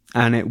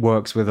 and it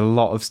works with a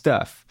lot of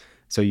stuff.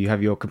 So you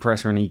have your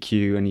compressor and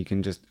EQ, and you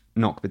can just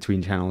knock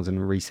between channels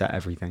and reset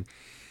everything.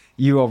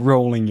 You are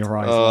rolling your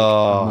eyes.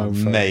 Oh, like a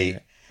mofo. mate.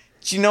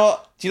 Do you know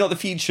what the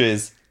future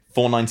is?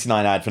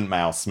 $4.99 Advent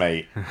mouse,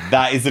 mate.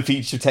 That is the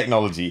future of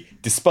technology.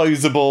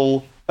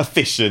 Disposable,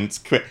 efficient,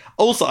 quick.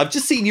 Also, I've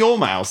just seen your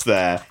mouse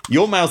there.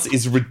 Your mouse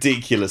is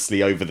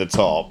ridiculously over the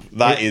top.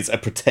 That is a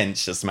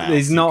pretentious mouse.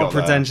 It's not you've a got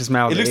pretentious there.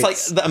 mouse. It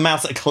looks like a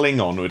mouse that a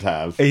Klingon would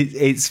have.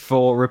 It's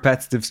for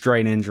repetitive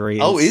strain injury.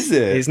 Oh, is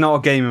it? It's not a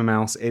gamer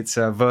mouse. It's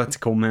a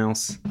vertical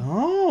mouse.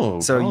 Oh,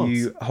 So God.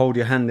 you hold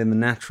your hand in the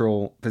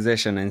natural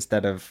position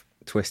instead of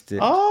twisted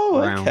Oh,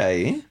 around.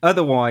 okay.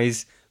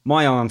 Otherwise,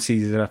 my arm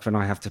seizes up and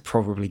I have to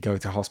probably go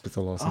to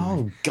hospital or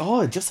something. Oh,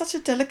 God, you're such a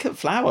delicate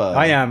flower.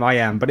 I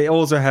am. But it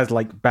also has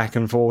like back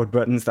and forward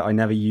buttons that I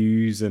never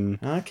use.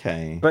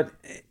 Okay. But,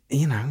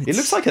 you know. It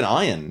looks like an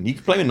iron. You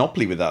could play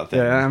Monopoly with that thing.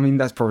 Yeah, I mean,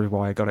 that's probably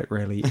why I got it,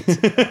 really.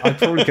 I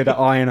probably could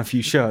iron a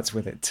few shirts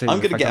with it, too. I'm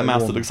going to if I get got a it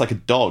mouse that warm. looks like a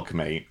dog,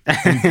 mate.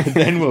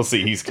 Then we'll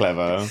see who's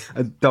clever.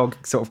 A dog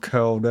sort of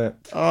curled up.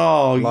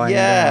 Oh, Lying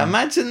yeah. down.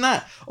 Imagine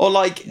that. Or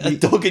like a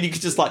dog and you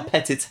could just like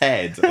pet its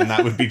head and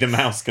that would be the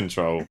mouse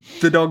control.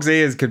 The dog's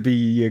ears could be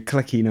your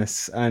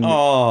clickiness, and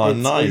Oh, its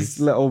nice.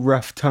 little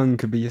rough tongue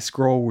could be your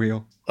scroll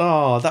wheel.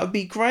 Oh, that would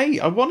be great.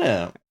 I want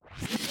it.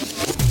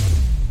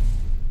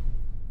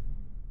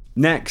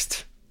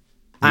 Next,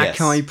 Yes.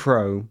 Akai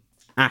Pro.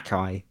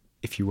 Akai,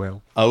 if you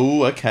will.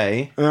 Oh,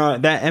 okay. Their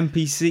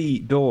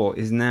MPC door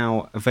is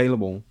now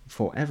available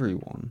for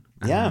everyone.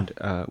 Yeah.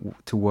 And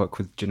to work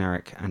with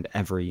generic and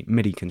every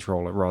MIDI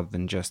controller rather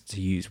than just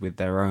to use with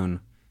their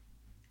own.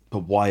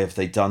 But why have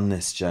they done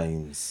this,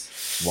 James?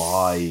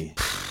 Why?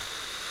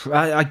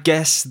 I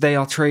guess they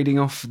are trading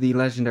off the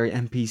legendary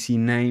MPC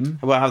name.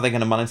 Well, how are they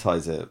going to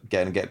monetize it?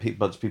 Get a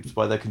bunch of people to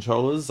buy their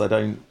controllers? I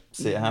don't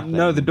see it happening.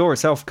 No, the door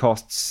itself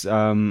costs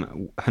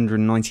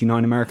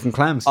 199 American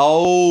clams.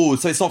 Oh,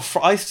 so it's not...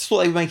 I just thought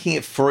they were making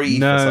it free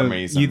for some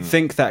reason. You'd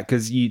think that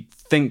because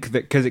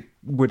it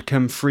would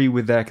come free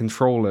with their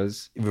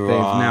controllers. They've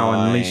now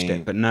unleashed Right.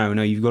 it, but no,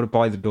 you've got to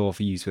buy the door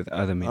for use with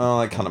other MIDI. Oh,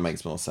 that kind of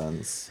makes more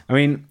sense. I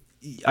mean,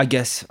 I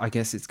guess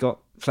it's got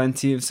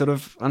plenty of sort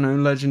of, I don't know,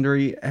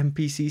 legendary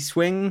MPC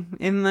swing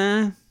in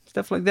there,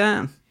 stuff like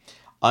that.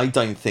 I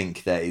don't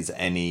think there is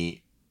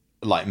any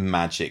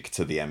magic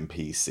to the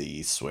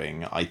MPC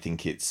swing. I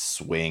think it's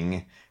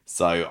swing.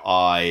 So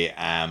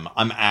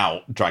I'm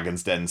out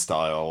Dragon's Den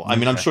style. I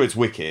mean, I'm sure it's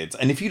wicked.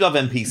 And if you love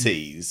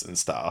NPCs and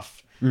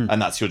stuff,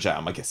 and that's your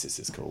jam, I guess this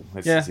is cool.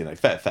 This is,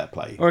 fair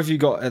play. Or if you've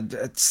got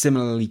a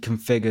similarly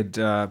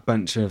configured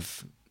bunch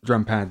of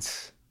drum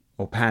pads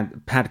or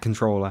pad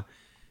controller,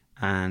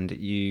 and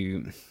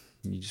you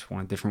just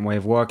want a different way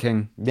of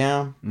working,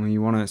 Yeah. or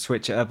you want to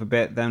switch it up a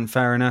bit, then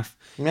fair enough.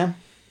 Yeah.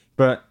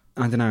 But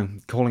I don't know,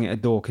 calling it a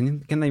door,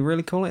 can they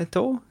really call it a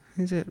door?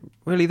 Is it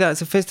really that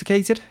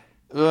sophisticated?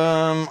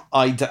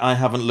 I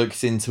haven't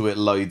looked into it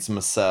loads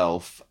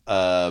myself.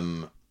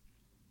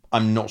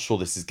 I'm not sure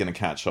this is going to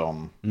catch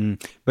on.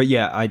 But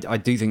yeah, I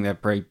do think they're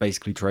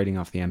basically trading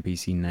off the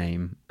NPC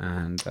name.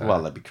 And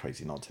Well, that'd be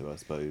crazy not to, I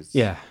suppose.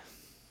 yeah.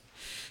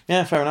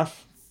 Yeah, fair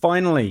enough.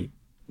 Finally,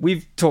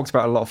 we've talked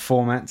about a lot of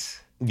formats.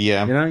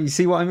 Yeah. You know, you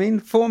see what I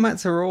mean?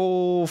 Formats are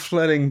all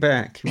flooding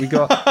back. We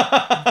got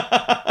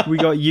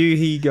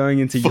Yuhi going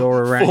into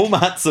Eurorack.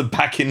 Formats are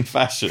back in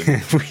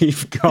fashion.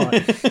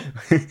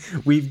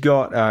 we've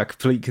got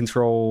Complete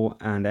Control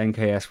and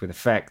NKS with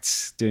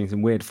effects doing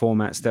some weird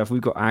format stuff.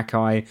 We've got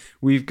Akai.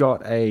 We've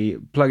got a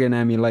plug-in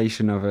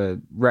emulation of a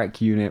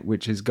rec unit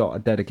which has got a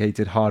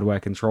dedicated hardware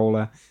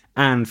controller.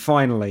 And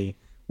finally,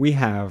 we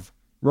have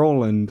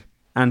Roland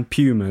and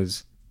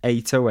Puma's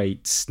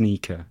 808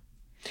 sneaker.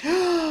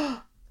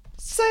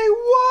 Say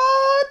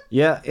what?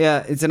 Yeah,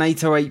 it's an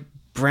 808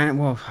 brand.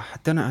 Well, I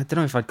don't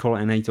know if I'd call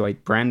it an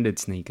 808 branded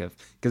sneaker,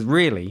 because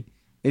really,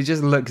 it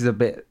just looks a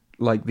bit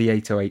like the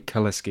 808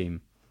 color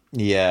scheme.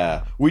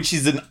 Yeah, which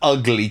is an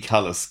ugly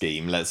colour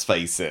scheme, let's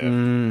face it.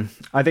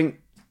 I think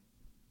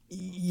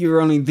these are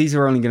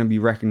only going to be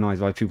recognized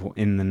by people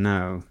in the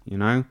know, you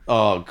know?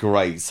 Oh,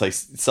 great. So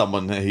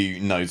someone who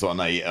knows what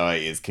an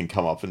 808 is can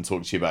come up and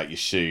talk to you about your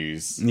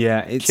shoes.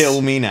 Yeah, it's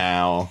Kill me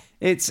now.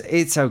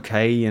 It's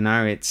okay, you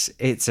know.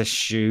 It's a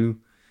shoe,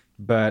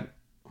 but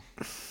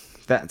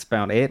that's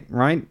about it,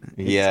 right?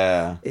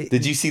 Yeah.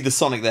 Did you see the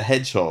Sonic the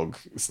Hedgehog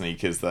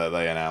sneakers that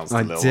they announced?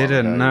 I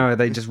didn't know. Are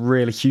they just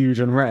really huge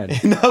and red?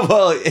 No,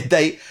 well,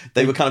 they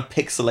were kind of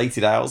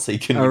pixelated out, so you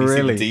couldn't really see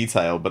really? the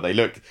detail, but they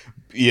look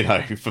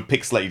for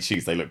pixelated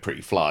shoes, they look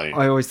pretty fly.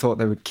 I always thought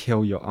they would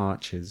kill your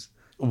arches.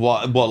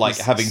 What, like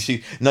having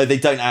shoes? No, they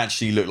don't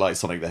actually look like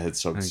Sonic the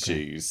Hedgehog's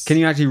shoes. Can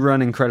you actually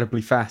run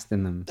incredibly fast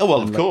in them? Oh,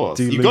 well, of course.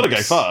 You've got to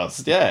go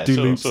fast. Yeah,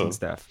 do loops and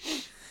stuff.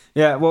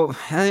 Yeah, well,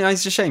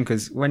 it's a shame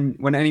because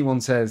when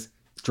anyone says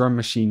drum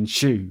machine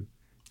shoe,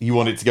 you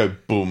want it to go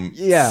boom.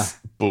 Yeah.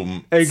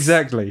 Boom.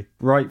 Exactly.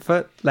 Right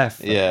foot, left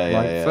foot. Yeah,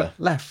 right foot,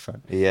 left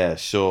foot. Yeah,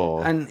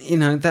 sure. And,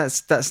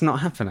 that's not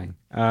happening.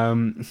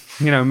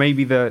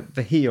 Maybe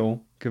the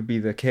heel could be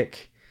the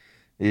kick.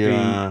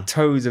 Yeah. The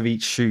toes of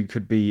each shoe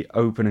could be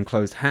open and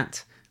closed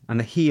hat. And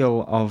the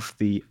heel of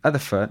the other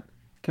foot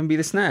can be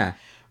the snare.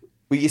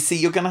 Well, you see,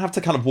 you're going to have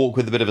to kind of walk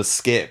with a bit of a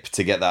skip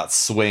to get that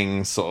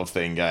swing sort of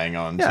thing going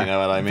on. Yeah, do you know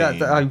what I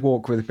mean? I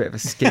walk with a bit of a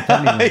skip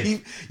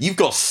anyway. You've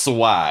got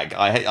swag.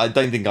 I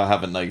don't think I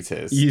haven't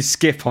noticed. You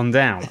skip on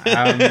down.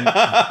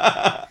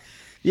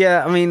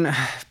 Yeah, I mean,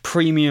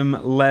 premium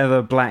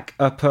leather black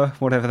upper,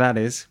 whatever that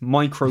is.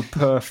 Micro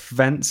perf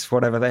vents,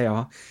 whatever they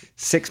are.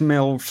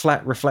 6mm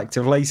flat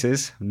reflective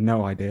laces.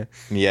 No idea.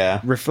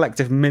 Yeah.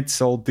 Reflective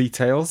midsole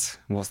details.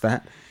 What's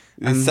that?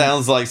 It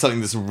sounds like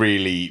something that's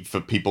really for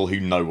people who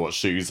know what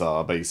shoes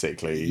are,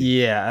 basically.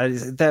 Yeah,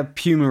 they're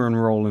Puma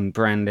and Roland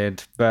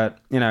branded, but,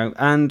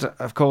 and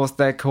of course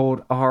they're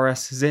called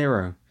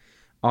RS0.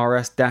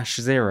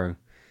 RS-0.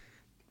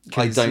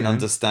 I don't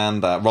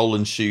understand that.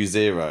 Roland Shoe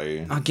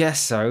Zero. I guess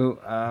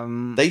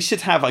so. They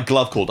should have a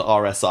glove called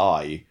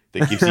RSI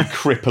that gives you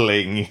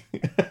crippling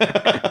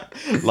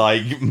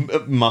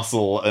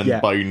muscle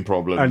and bone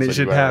problems. And it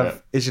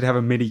should have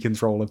a MIDI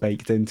controller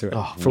baked into it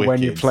for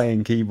when you're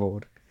playing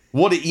keyboard.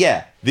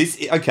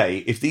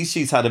 If these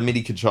shoes had a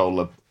MIDI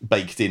controller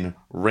baked in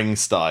ring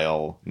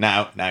style,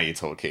 now you're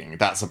talking.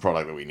 That's a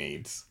product that we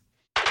need.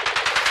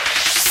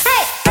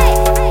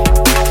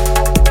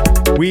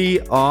 We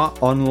are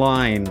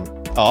online.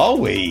 Are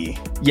we?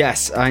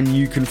 Yes, and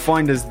you can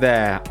find us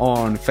there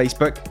on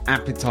Facebook,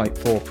 Appetite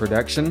for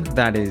Production.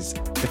 That is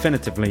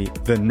definitively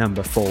the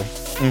number 4.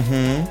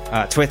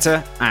 Mm-hmm.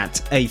 Twitter at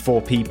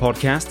A4P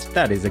Podcast.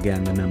 That is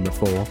again the number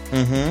 4.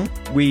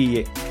 Mm-hmm.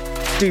 We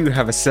do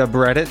have a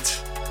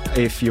subreddit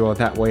if you're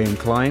that way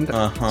inclined.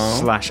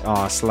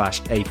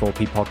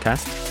 /r/A4P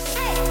Podcast.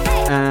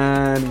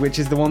 And which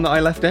is the one that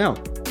I left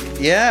out.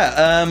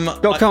 Yeah.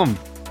 .com.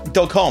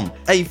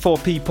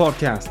 A4P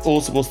Podcast.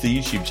 Also, what's the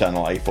YouTube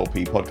channel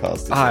A4P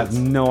Podcast? I have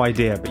no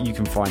idea, but you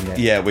can find it.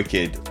 Yeah,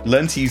 wicked.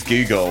 Learn to use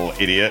Google,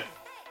 idiot.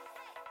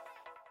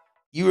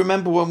 You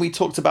remember when we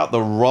talked about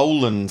the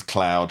Roland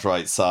Cloud,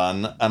 right,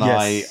 son? And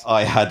yes.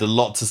 I had a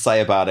lot to say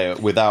about it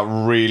without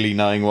really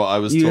knowing what I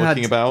was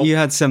talking about. You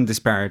had some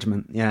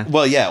disparagement, yeah.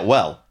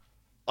 Well,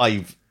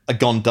 I've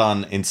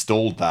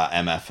installed that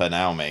MFA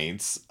now,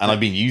 mates, and I've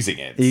been using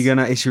it. Are you going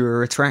to issue a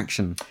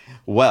retraction?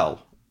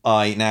 Well,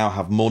 I now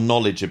have more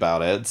knowledge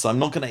about it, so I'm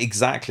not going to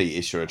exactly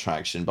issue a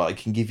retraction, but I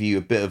can give you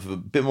a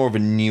bit more of a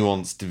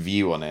nuanced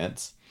view on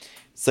it.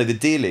 So the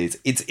deal is,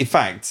 in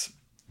fact,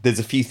 there's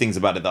a few things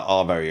about it that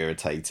are very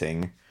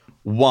irritating.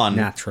 One,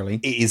 naturally,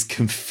 it is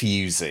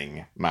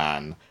confusing,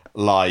 man.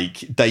 Like,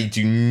 they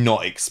do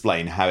not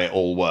explain how it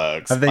all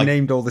works. Have they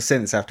named all the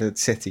synths after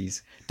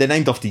cities? They're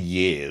named after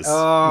years,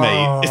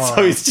 mate.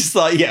 So it's just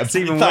like, yeah,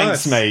 thanks,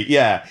 worse. Mate.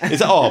 Yeah.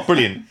 It's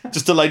brilliant.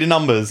 Just a load of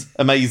numbers.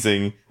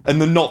 Amazing.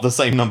 And they're not the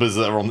same numbers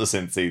that are on the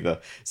synths either.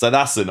 So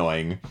that's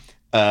annoying.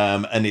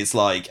 And it's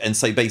like, and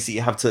so basically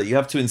you have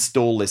to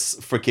install this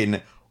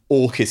freaking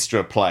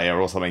orchestra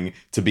player or something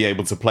to be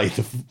able to play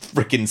the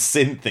freaking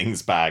synth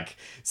things back.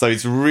 So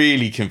it's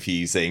really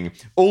confusing.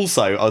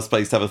 Also, I was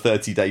supposed to have a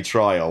 30-day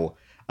trial,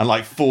 and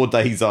like 4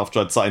 days after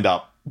I'd signed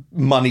up,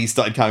 money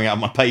started coming out of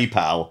my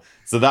PayPal.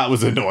 So that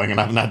was annoying, and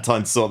I haven't had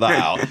time to sort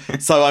that out.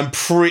 So I'm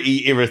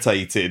pretty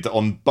irritated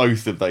on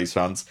both of those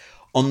fronts.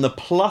 On the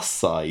plus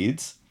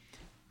side,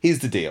 here's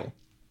the deal.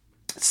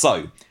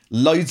 So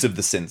loads of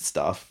the synth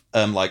stuff,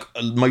 like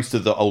most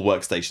of the old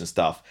workstation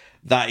stuff,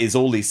 that is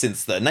all these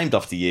synths that are named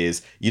after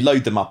years. You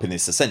load them up in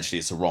this, essentially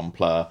it's a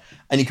rompler,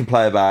 and you can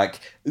play it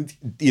back.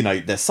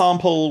 They're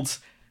sampled.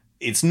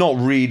 It's not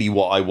really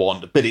what I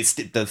want, but it's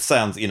the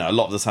sounds, a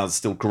lot of the sounds are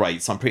still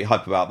great, so I'm pretty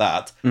hype about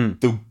that.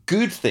 The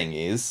good thing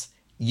is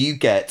you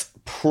get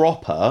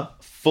proper,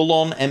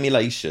 full-on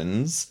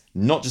emulations,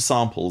 not just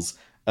samples,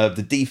 of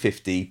the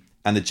D50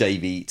 and the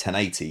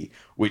JV1080,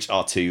 which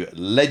are two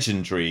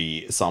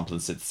legendary sample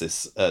and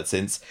synthesis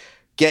synths.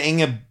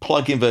 Getting a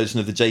plug-in version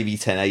of the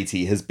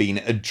JV1080 has been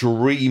a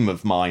dream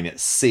of mine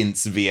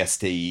since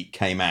VST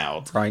came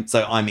out. Right.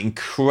 So I'm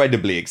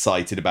incredibly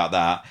excited about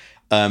that.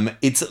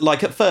 It's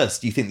like, at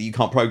first you think that you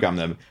can't program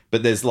them,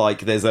 but there's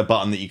a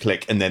button that you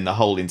click and then the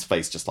whole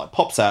interface just like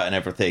pops out and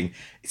everything.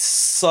 It's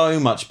so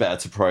much better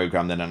to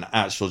program than an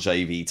actual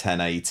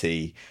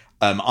JV1080.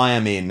 I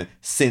am in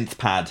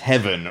synthpad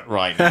heaven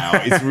right now.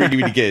 It's really,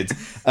 really good.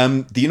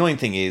 The annoying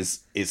thing is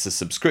it's a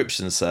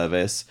subscription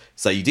service,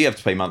 so you do have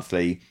to pay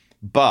monthly.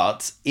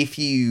 But if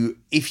you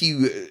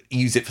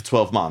use it for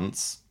 12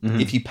 months,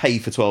 if you pay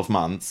for 12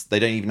 months, they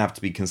don't even have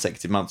to be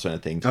consecutive months or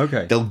anything.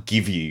 Okay. They'll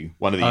give you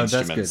one of the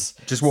instruments. That's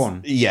good. Just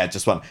one. Yeah,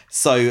 just one.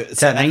 So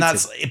and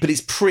but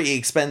it's pretty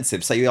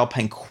expensive. So you are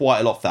paying quite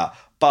a lot for that.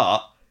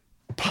 But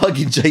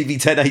plug-in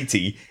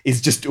JV1080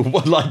 is just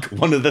like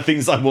one of the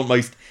things I want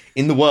most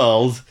in the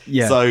world.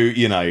 Yeah. So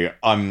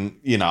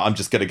I'm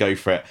just gonna go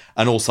for it.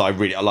 And also I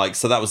really like.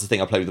 So that was the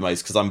thing I played with the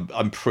most because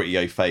I'm pretty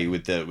au fait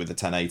with the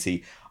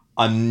 1080.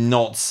 I'm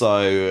not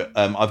so.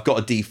 I've got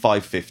a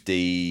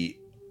D550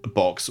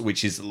 box,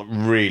 which is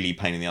really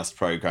pain in the ass to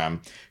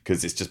program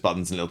because it's just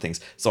buttons and little things.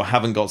 So I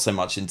haven't got so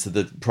much into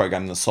the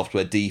programming the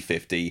software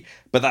D50,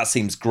 but that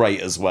seems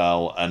great as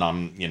well. And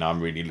I'm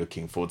really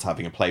looking forward to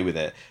having a play with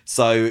it.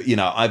 So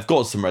I've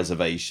got some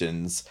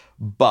reservations,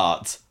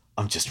 but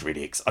I'm just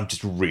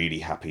really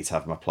happy to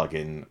have my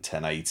plug-in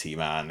 1080,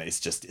 man.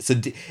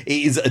 It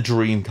is a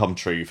dream come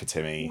true for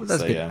Timmy. Well,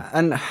 that's so good. yeah.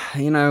 And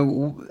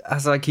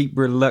as I keep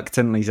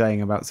reluctantly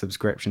saying about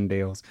subscription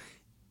deals,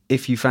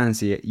 if you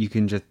fancy it, you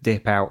can just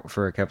dip out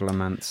for a couple of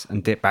months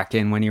and dip back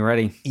in when you're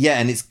ready. Yeah,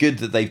 and it's good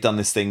that they've done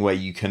this thing where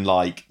you can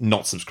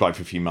not subscribe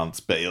for a few months,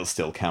 but it'll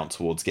still count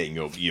towards getting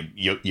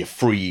your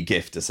free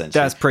gift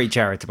essentially. That's pretty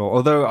charitable.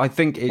 Although I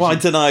think I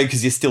don't know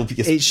because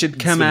it should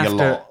come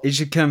after. It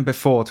should come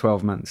before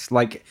 12 months.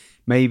 Like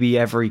maybe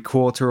every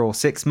quarter or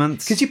 6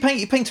 months. Because you're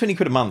paying £20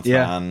 a month,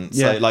 man.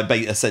 So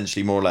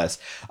essentially more or less.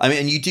 I mean,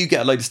 and you do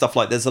get a load of stuff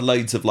there's a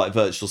loads of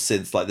virtual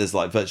synths, there's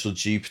virtual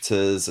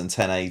Jupiters and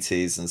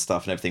 1080s and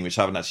stuff and everything, which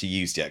I haven't actually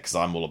used yet because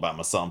I'm all about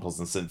my samples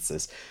and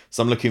synthesis.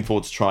 So I'm looking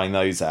forward to trying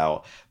those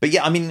out. But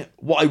yeah, I mean,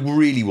 what I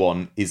really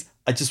want is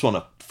I just want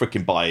to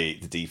freaking buy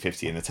the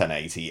D50 and the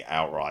 1080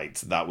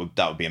 outright. That would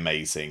be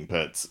amazing.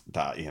 But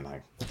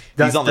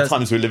these aren't the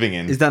times we're living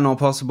in. Is that not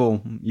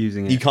possible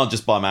using it? You can't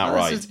just buy them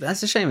outright.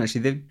 That's a shame,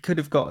 actually. They could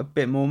have got a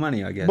bit more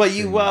money, I guess.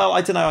 Well,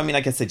 I don't know. I mean,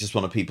 I guess they just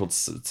wanted people to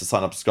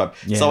sign up, subscribe.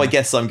 Yeah. So I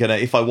guess I'm gonna,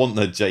 if I want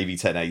the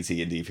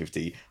JV1080 and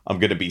D50, I'm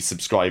gonna be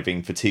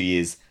subscribing for 2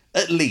 years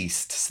at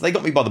least. So they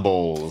got me by the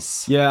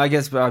balls. Yeah, I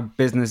guess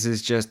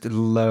businesses just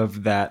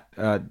love that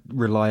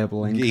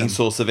reliable income.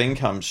 Source of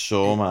income,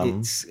 sure,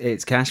 man.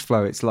 It's cash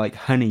flow. It's like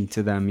honey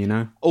to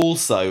them,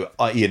 Also,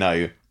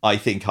 I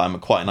think I'm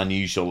quite an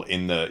unusual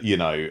in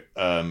the,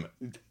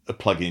 a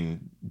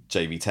plug-in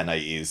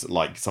JV1080 is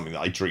like something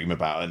that I dream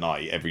about at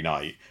night, every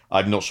night.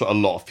 I'm not sure a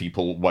lot of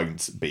people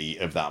won't be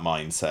of that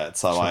mindset.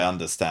 So sure. I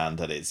understand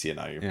that it's,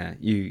 Yeah,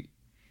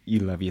 you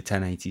love your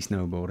 1080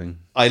 snowboarding.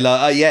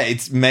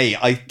 It's me.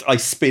 I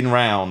spin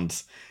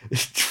round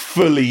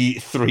fully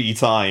 3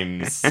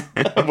 times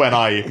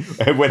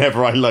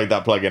whenever I load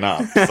that plugin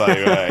up. So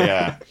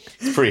yeah,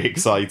 it's pretty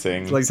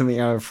exciting. It's like something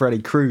out of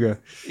Freddy Krueger.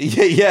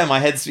 Yeah, my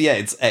head's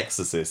it's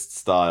Exorcist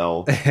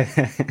style.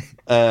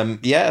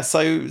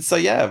 So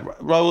yeah,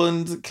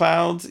 Roland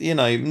Cloud,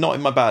 not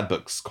in my bad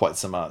books quite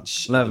so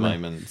much at the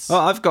moment. Well,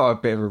 I've got a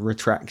bit of a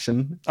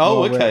retraction.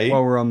 Okay.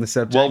 While we're on the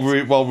subject,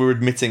 while we're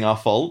admitting our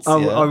faults.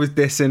 I was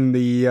dissing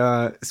the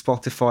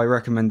Spotify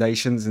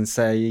recommendations and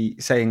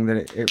saying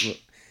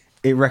that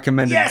it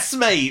recommended. Yes,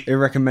 mate. It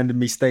recommended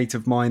me State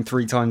of Mind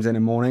 3 times in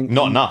the morning.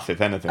 Not enough, if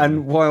anything.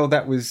 And while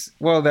that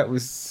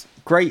was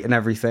great and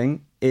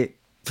everything, it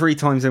 3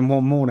 times in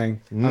one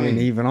morning. I mean,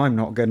 even I'm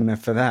not good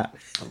enough for that.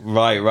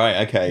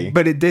 Right, okay.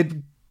 But it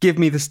did give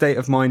me the State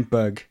of Mind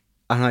bug,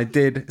 and I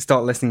did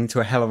start listening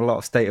to a hell of a lot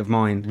of State of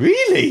Mind.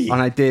 Really?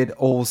 And I did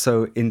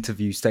also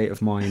interview State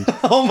of Mind.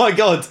 Oh my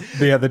god!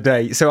 The other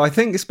day. So I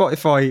think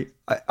Spotify,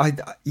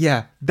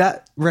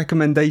 that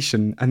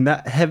recommendation and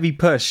that heavy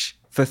push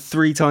for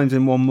 3 times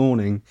in one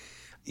morning.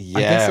 Yeah,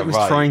 I guess it was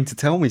trying to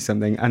tell me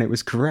something, and it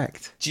was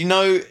correct. Do you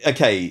know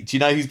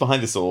who's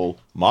behind this all?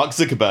 Mark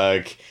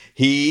Zuckerberg.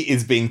 He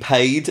is being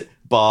paid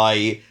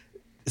by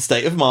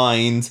State of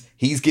Mind.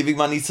 He's giving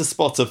money to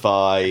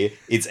Spotify.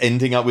 It's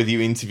ending up with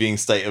you interviewing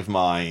State of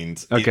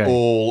Mind. Okay. It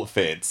all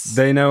fits.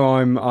 They know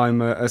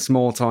I'm a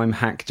small-time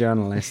hack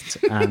journalist,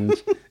 and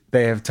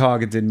they have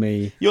targeted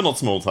me. You're not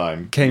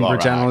small-time.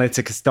 Cambridge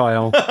Analytica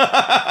style.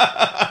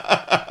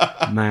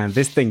 Man,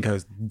 this thing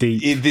goes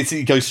deep.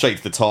 It goes straight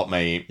to the top,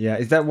 mate. Yeah,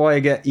 is that why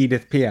I get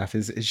Edith Piaf?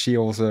 Is she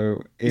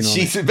also in on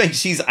it? Mate,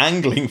 she's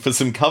angling for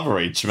some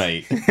coverage,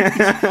 mate.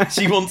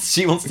 she wants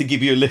to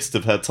give you a list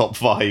of her top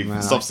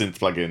 5 soft synth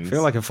plugins. I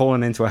feel like I've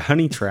fallen into a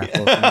honey trap or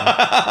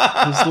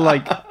something. It's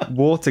like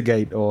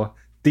Watergate or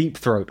Deep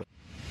Throat.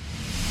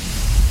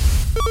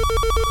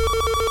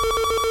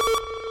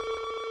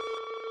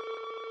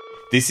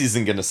 This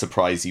isn't going to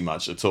surprise you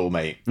much at all,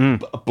 mate. I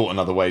bought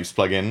another Waves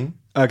plugin.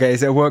 Okay,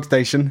 is it a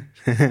workstation?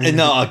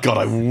 No, God,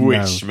 I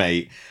wish,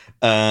 mate.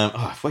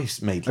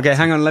 Waves made... Okay,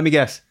 hang on, let me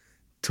guess.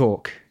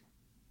 Talk.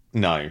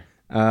 No.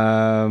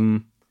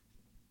 Not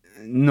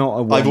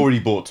a one... I've already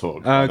bought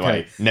Talk, by the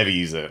way. Never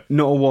use it.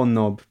 Not a one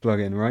knob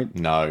plugin, right?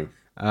 No.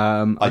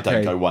 I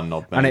don't go one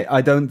knob, mate. And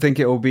I don't think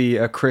it will be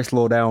a Chris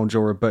Lord-Alge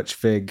or a Butch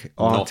Vig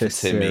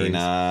artist Not for Timmy, series.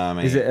 nah,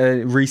 mate. Is it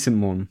a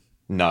recent one?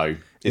 No.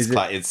 It's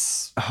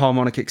a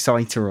harmonic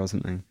exciter or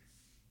something?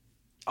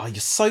 Oh, you're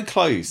so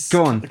close.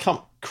 Go on.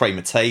 Come.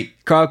 Kramer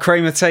tape.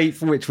 Kramer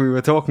tape, which we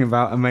were talking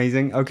about.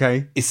 Amazing.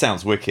 Okay. It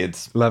sounds wicked.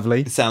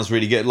 Lovely. It sounds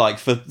really good. Like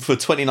for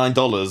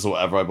 $29 or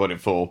whatever I bought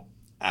it for,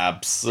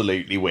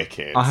 absolutely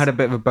wicked. I had a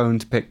bit of a bone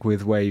to pick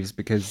with Waves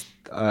because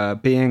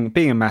being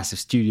a massive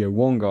Studio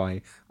One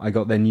guy, I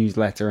got their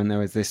newsletter and there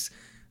was this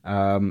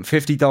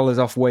 $50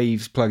 off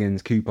Waves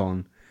plugins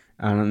coupon,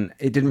 and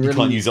it didn't really. You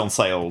can't use it on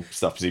sale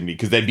stuff presumably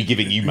because they'd be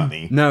giving you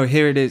money. No,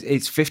 here it is.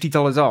 It's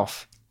 $50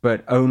 off,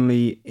 but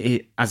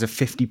only as a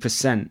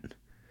 50%.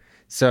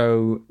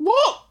 So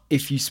What?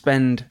 if you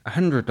spend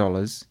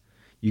 $100,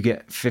 you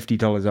get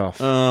 $50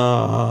 off.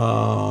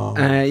 Oh.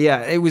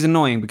 Yeah, it was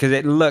annoying because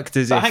it looked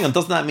as But if. hang on,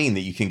 doesn't that mean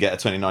that you can get a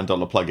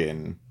 $29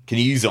 plugin? Can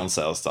you use it on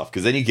sale stuff?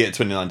 Because then you get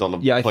a $29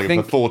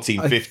 plugin for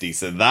 $14.50,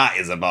 so that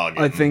is a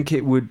bargain. I think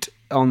it would,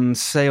 on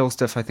sale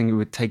stuff, I think it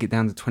would take it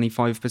down to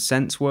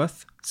 25%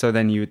 worth. So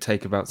then you would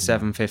take about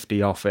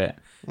 $7.50 off it,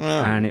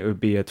 and it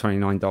would be a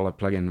 $29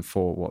 plugin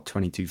for what,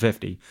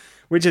 $22.50,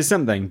 which is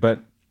something.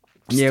 But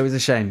yeah, it was a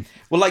shame.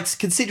 Well, like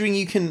considering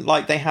you can,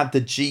 like they had the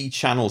G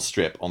channel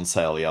strip on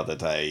sale the other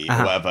day, or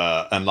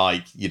whatever, and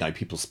like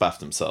people spaffed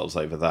themselves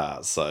over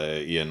that.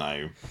 So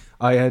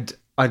I'd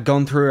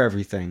gone through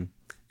everything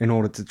in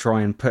order to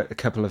try and put a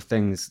couple of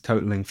things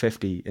totaling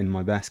 50 in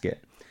my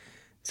basket.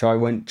 So I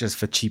went just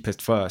for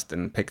cheapest first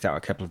and picked out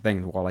a couple of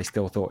things while I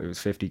still thought it was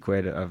 50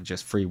 quid of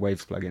just free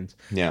Waves plugins.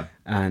 Yeah.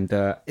 And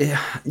I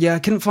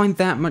couldn't find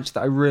that much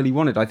that I really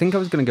wanted. I think I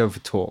was going to go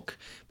for Talk.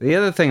 But the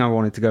other thing I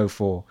wanted to go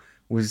for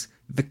was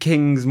the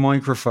King's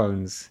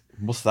microphones.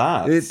 What's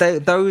that?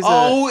 Those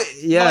are,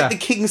 like the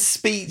King's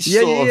Speech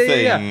sort of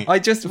thing. Yeah. I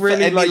just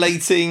really for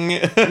emulating.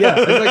 I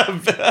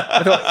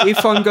thought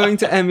if I'm going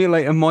to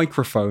emulate a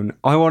microphone,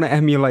 I want to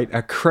emulate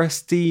a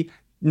crusty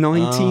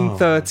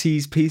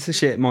 1930s piece of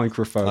shit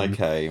microphone.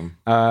 Okay.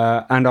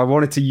 And I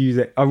wanted to use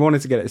it. I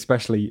wanted to get it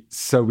especially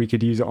so we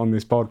could use it on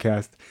this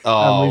podcast.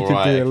 Oh, and we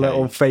could do a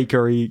little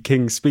fakery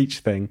King's Speech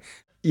thing.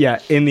 Yeah.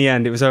 In the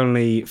end, it was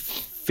only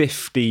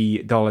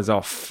 $50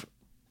 off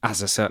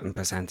as a certain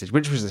percentage,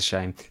 which was a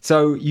shame.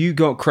 So you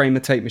got Kramer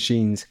tape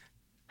machines.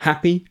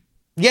 Happy?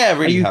 Yeah,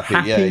 really Are you happy.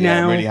 happy Yeah,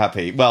 now? really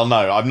happy. Well,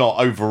 no, I'm not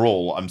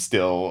overall. I'm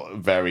still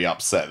very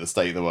upset at the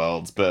state of the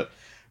world. But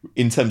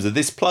in terms of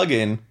this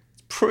plugin,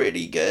 it's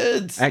pretty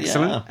good.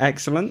 Excellent. Yeah.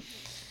 Excellent.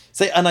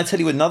 So, and I tell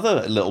you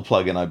another little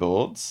plugin I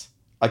bought.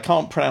 I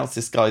can't pronounce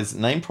this guy's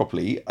name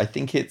properly. I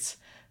think it's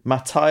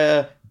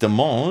Mathieu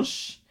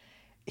Demange.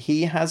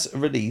 He has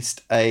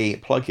released a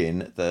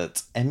plugin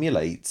that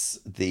emulates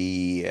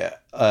the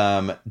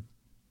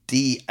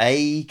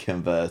DA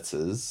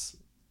converters,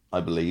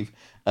 I believe,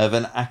 of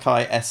an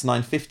Akai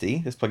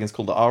S950. This plugin's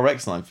called the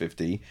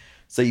RX950.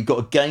 So you've got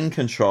a gain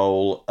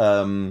control,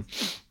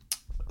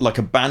 like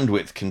a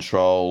bandwidth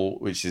control,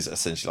 which is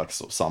essentially like a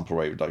sort of sample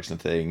rate reduction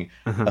thing,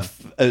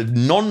 a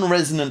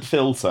non-resonant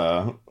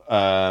filter,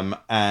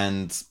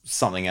 and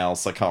something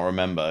else I can't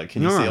remember.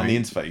 Can you see on the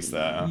interface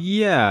there?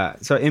 Yeah.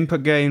 So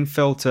input gain,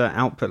 filter,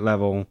 output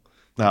level.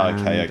 Oh,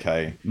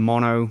 okay.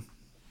 Mono.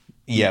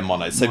 Yeah,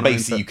 mono. So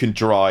basically you can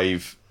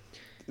drive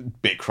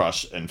bit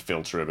crush and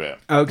filter a bit.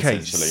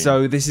 Okay.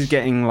 So this is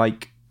getting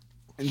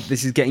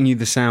you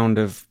the sound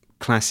of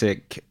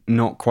classic,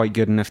 not quite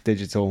good enough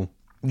digital.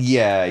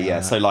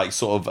 Yeah. So like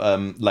sort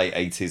of late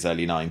 80s,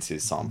 early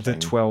 90s sampling.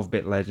 The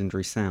 12-bit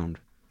legendary sound.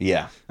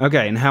 Yeah.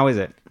 Okay, and how is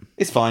it?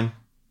 It's fine.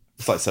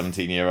 It's like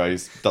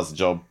 €17. Does the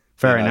job.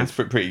 Fair enough.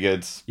 It's pretty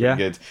good. Yeah.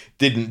 Pretty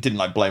good. Didn't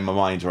like blow my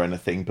mind or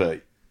anything,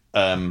 but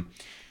I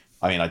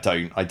mean, I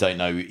don't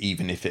know.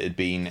 Even if it had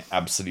been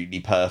absolutely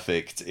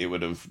perfect, it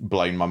would have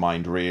blown my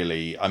mind.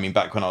 Really. I mean,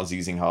 back when I was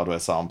using hardware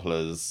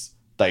samplers,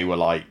 they were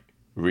like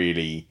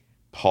really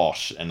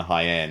posh and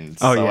high end.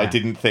 I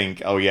didn't think,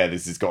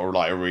 this has got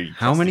like a really.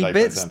 How many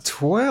bits?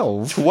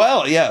 12.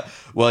 12. Yeah.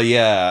 Well,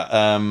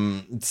 yeah.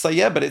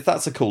 But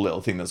that's a cool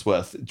little thing that's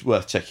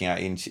worth checking out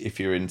if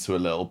you're into a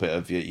little bit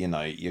of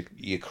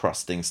you're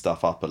crusting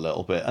stuff up a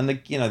little bit, and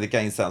the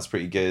gain sounds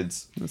pretty good.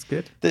 That's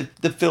good.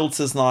 The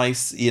filter's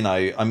nice.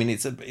 I mean,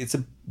 it's a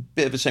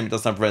bit of a shame it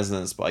doesn't have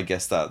resonance, but I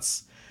guess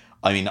that's.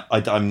 I mean,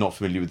 I'm not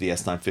familiar with the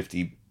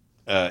S950.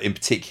 In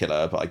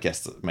particular, but I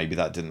guess that maybe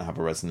that didn't have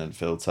a resonant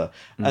filter.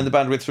 And the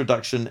bandwidth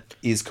reduction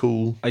is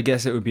cool. I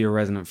guess it would be a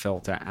resonant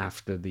filter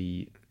after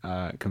the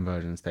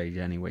conversion stage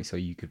anyway, so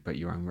you could put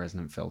your own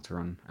resonant filter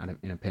on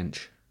in a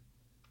pinch.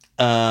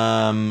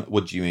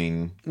 What do you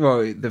mean?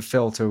 Well, the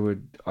filter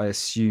would, I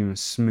assume,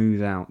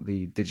 smooth out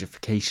the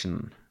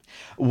digification.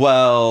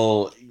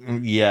 Well,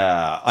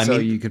 yeah. I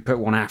mean, you could put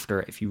one after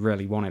it if you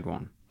really wanted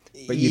one.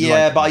 But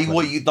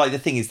the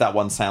thing is that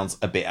one sounds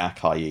a bit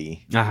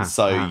Akai-y.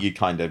 You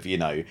kind of,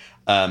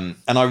 and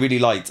I really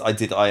liked, so I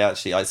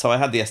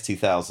had the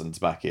S2000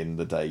 back in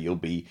the day. You'll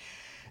be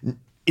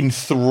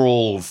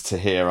enthralled to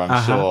hear,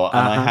 I'm sure.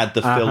 And I had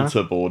the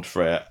filter board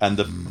for it, and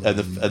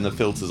the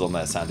filters on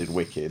there sounded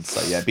wicked.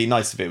 So yeah, it'd be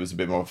nice if it was a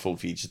bit more of a full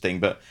feature thing,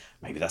 but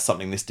maybe that's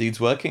something this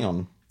dude's working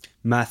on.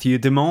 Mathieu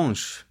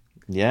Demange.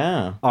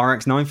 Yeah.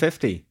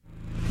 RX950.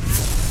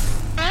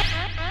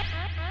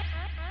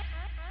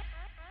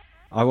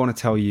 I want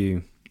to tell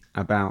you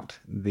about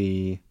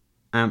the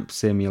amp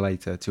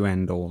simulator to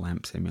end all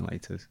amp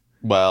simulators.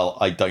 Well,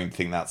 I don't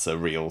think that's a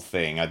real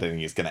thing. I don't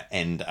think it's going to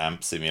end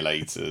amp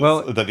simulators.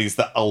 Well, that is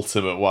the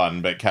ultimate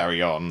one, but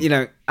carry on. You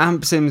know,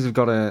 amp sims have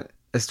got a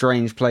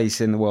strange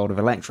place in the world of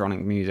electronic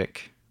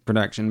music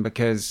production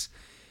because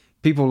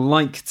people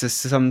like to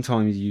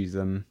sometimes use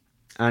them,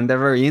 and they're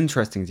very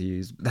interesting to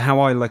use. How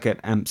I look at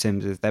amp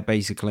sims is they're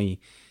basically,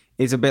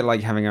 it's a bit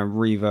like having a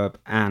reverb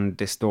and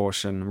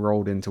distortion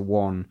rolled into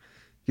one,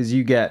 because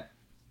you get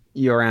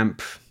your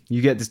amp,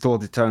 you get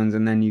distorted tones,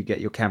 and then you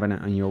get your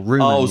cabinet and your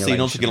room. Oh, so you're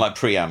not talking like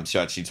preamps,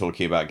 you're actually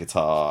talking about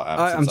guitar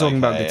amps. I'm talking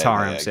about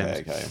guitar amp sims.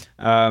 Okay.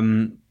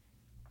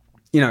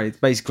 You know, it's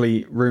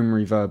basically room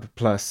reverb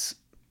plus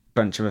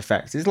bunch of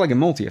effects. It's like a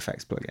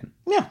multi-effects plugin.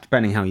 Yeah.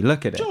 Depending how you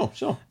look at it.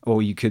 Sure.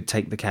 Or you could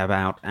take the cab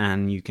out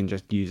and you can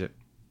just use it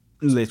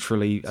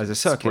literally as a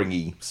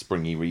circuit.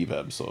 Springy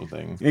reverb sort of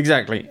thing.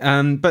 Exactly.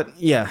 But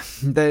yeah,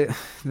 they're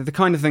the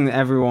kind of thing that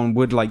everyone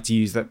would like to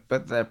use,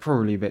 but they're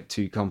probably a bit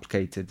too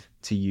complicated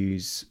to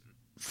use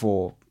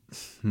for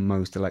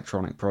most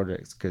electronic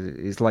projects, because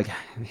it's like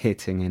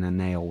hitting in a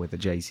nail with a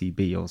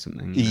JCB or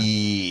something. You know?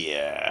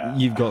 Yeah.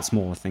 You've got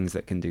smaller things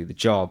that can do the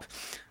job.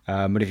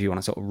 But if you want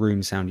a sort of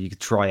room sound, you could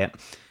try it.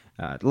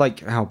 Like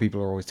how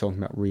people are always talking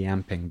about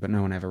reamping, but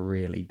no one ever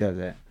really does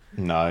it.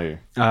 No.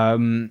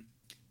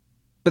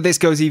 But this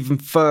goes even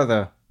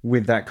further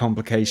with that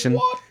complication.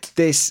 What?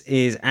 This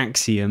is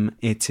Axiom.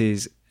 It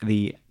is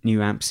the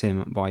new amp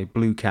sim by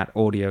Blue Cat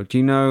Audio. Do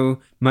you know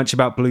much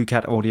about Blue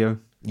Cat Audio?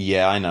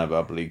 Yeah, I know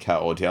about Blue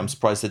Cat Audio. I'm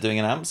surprised they're doing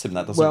an amp sim.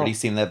 That doesn't really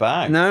seem their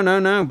bag.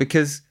 No,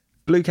 because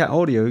Blue Cat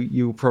Audio,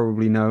 you'll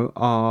probably know,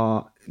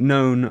 are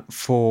known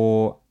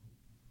for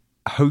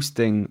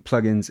hosting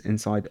plugins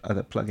inside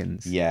other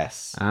plugins.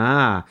 Yes.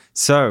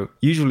 So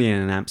usually in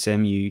an amp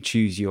sim, you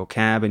choose your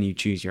cab and you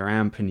choose your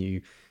amp and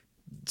you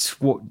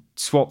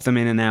swap them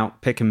in and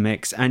out, pick and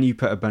mix, and you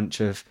put a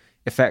bunch of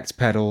effects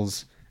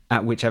pedals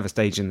at whichever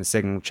stage in the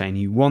signal chain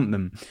you want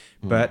them.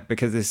 But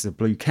because this is a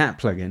Blue Cat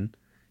plugin,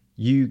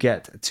 you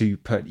get to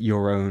put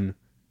your own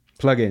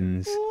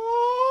plugins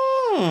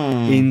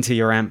into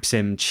your amp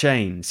sim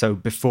chain. So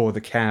before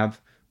the cab,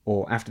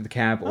 or after the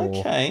cab,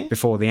 or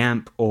before the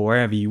amp, or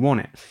wherever you want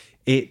it.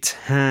 It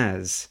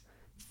has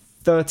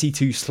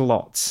 32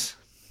 slots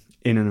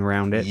in and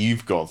around it.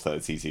 You've got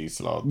 32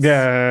 slots.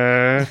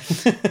 Yeah.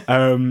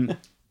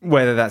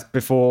 Whether that's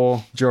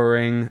before,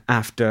 during,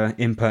 after,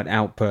 input,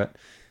 output,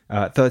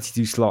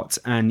 32 slots,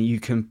 and you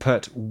can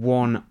put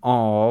one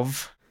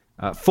of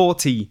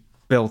 40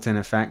 built-in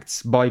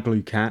effects by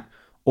Blue Cat,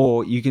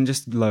 or you can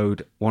just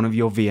load one of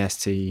your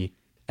VST,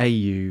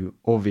 AU,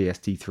 or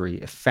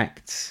VST3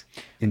 effects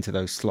into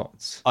those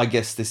slots. I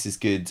guess this is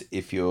good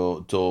if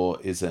your DAW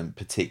isn't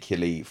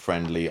particularly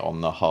friendly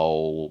on the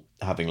whole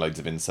having loads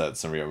of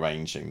inserts and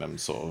rearranging them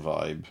sort of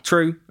vibe.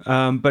 True,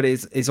 but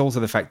it's also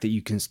the fact that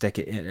you can stick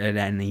it at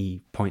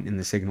any point in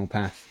the signal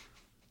path.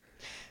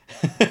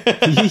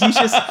 you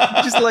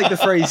just like the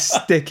phrase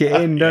 "stick it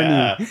in,"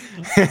 don't you?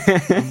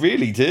 I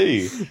really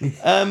do.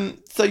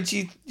 So do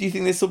you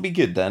think this will be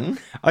good then?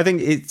 I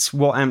think it's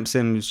what amp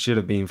sims should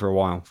have been for a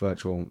while.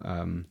 Virtual,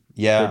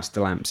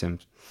 digital amp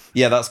sims.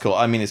 Yeah, that's cool.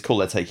 I mean, it's cool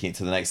they're taking it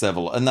to the next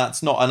level, and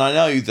that's not. And I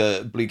know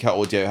that Blue Cat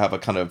Audio have a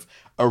kind of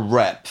a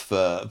rep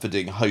for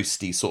doing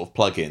hosty sort of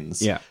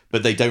plugins. Yeah,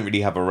 but they don't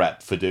really have a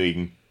rep for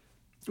doing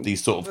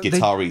these sort of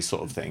guitar-y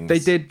sort of things. They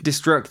did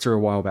Destructor a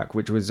while back,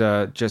 which was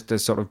just a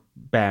sort of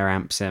bear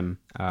amp sim,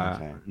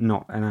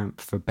 not an amp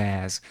for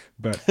bears.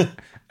 But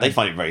they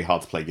find it very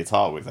hard to play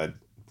guitar with their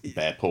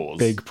bare paws.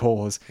 Big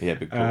paws. Yeah,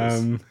 big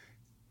paws.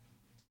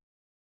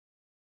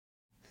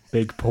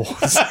 Big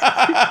paws.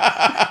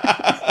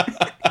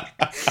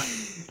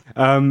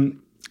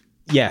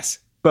 Yes,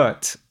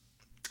 but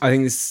I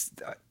think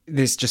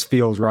this just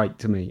feels right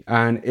to me,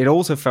 and it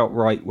also felt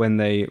right when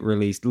they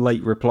released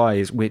Late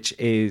Replies, which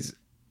is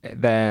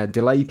their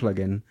delay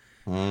plugin.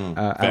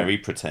 Very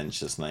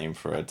pretentious name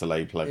for a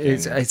delay plugin.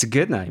 It's a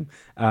good name,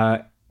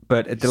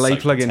 but a delay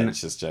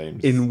plugin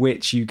James. In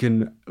which you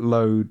can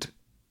load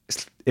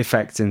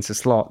effects into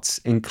slots,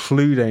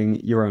 including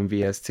your own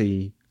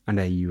VST and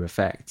AU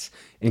effects,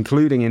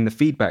 including in the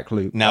feedback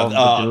loop of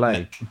the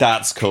delay.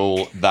 That's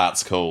cool.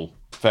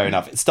 Fair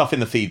enough. It's stuff in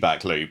the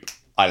feedback loop.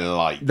 I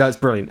like. That's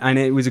brilliant, and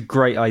it was a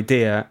great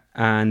idea.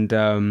 And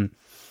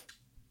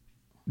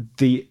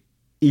the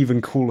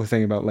even cooler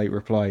thing about Late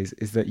Replies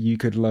is that you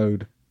could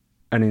load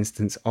an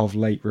instance of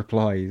Late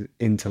Replies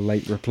into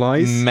Late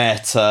Replies.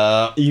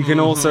 Meta. You can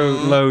also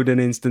load an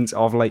instance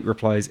of Late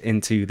Replies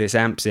into this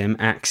amp sim,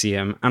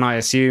 Axiom, and I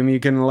assume you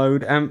can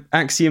load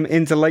Axiom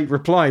into Late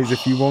Replies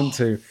if you want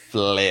to.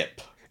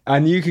 Flip.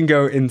 And you can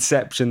go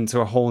Inception to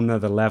a whole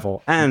nother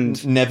level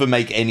and never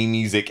make any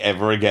music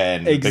ever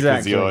again.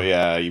 Exactly.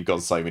 Because you've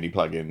got so many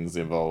plugins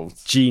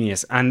involved.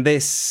 Genius. And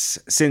this,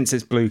 since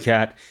it's Blue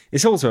Cat,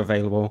 it's also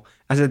available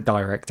as a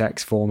DirectX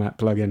format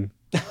plugin.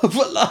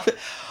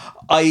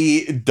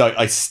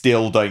 I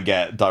still don't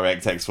get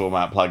DirectX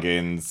format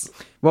plugins.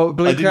 Well,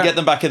 Blue I didn't Cat, get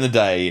them back in the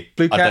day.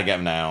 Blue I Cat- don't get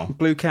them now.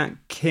 Blue Cat,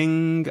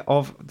 king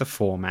of the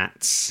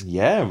formats.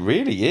 Yeah, it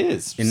really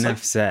is.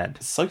 Enough said.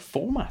 So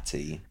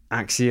formatty.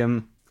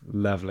 Axiom,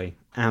 lovely.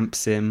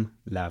 Ampsim,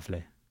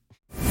 lovely.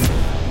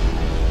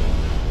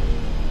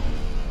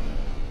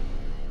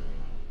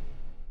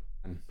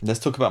 Let's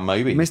talk about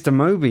Moby. Mr.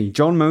 Moby,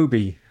 John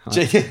Moby.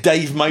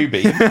 Dave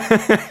Moby.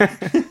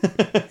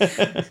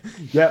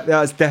 Yeah,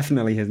 that's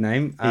definitely his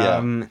name.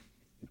 Yeah.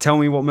 Tell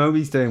me what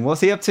Moby's doing.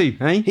 What's he up to,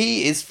 eh?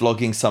 He is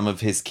flogging some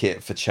of his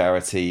kit for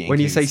charity. When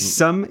you say including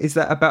some, is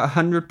that about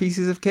 100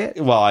 pieces of kit?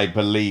 well, I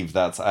believe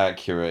that's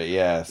accurate,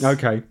 yes.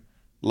 Okay.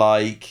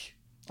 Like,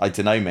 I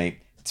don't know, mate.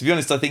 To be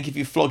honest, I think if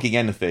you're flogging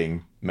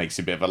anything, makes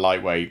you a bit of a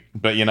lightweight.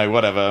 But,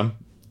 whatever.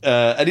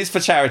 And it's for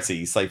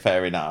charity, so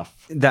fair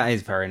enough. That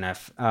is fair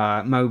enough.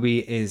 Moby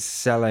is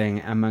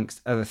selling,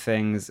 amongst other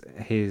things,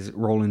 his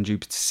Roland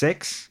Jupiter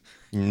 6,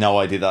 No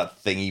idea that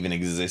thing even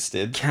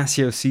existed.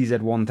 Casio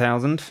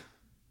CZ1000,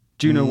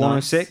 Juno Nice.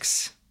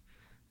 106,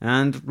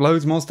 and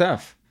loads more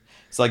stuff.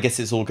 So I guess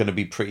it's all going to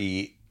be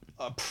pretty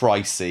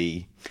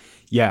pricey.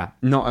 Yeah,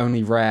 not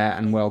only rare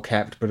and well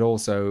kept, but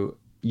also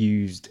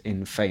used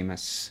in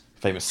famous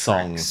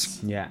Songs.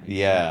 Yeah,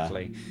 Yeah.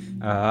 exactly.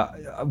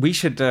 We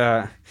should.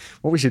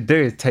 What we should do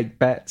is take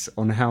bets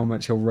on how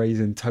much he'll raise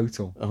in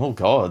total. Oh,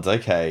 God,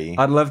 okay.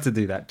 I'd love to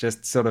do that.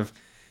 Just sort of.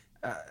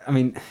 I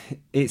mean,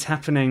 it's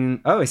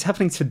happening. Oh, it's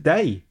happening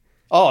today.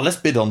 Oh, let's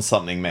bid on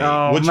something, mate.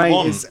 Oh, what do mate, you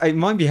want? it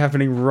might be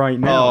happening right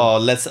now. Oh,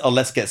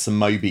 let's get some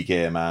Moby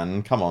gear,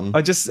 man. Come on.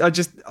 I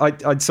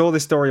saw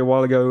this story a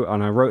while ago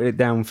and I wrote it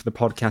down for the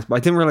podcast, but I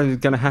didn't realize it was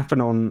going to happen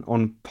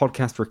on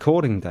podcast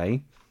recording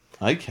day.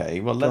 Okay,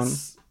 well,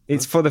 let's...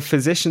 It's for the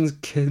Physicians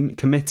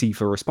Committee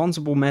for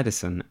Responsible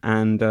Medicine,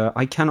 and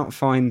I cannot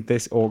find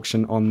this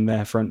auction on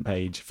their front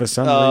page for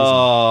some reason.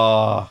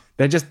 Oh,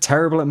 They're just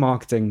terrible at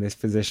marketing, this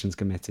Physicians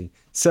Committee.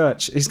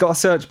 Search. It's got a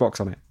search box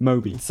on it.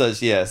 Moby. search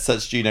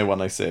Juno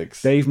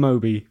 106. Dave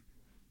Moby.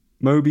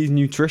 Moby's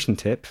nutrition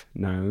tip.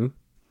 No.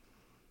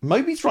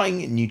 Moby's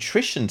writing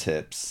nutrition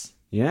tips.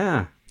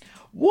 Yeah.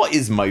 What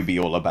is Moby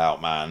all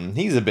about, man?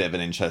 He's a bit of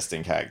an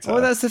interesting character.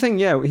 Well, that's the thing.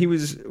 Yeah,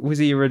 was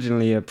he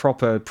originally a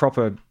proper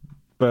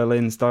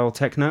Berlin style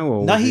techno,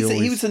 or No, was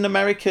he was an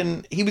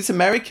American. He was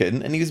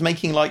American, and he was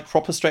making like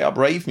proper straight up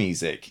rave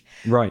music.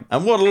 right?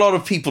 And what a lot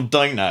of people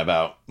don't know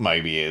about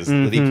Moby is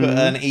that he put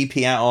an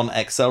EP out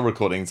on XL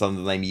Recordings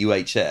under the name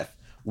UHF,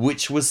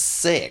 which was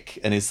sick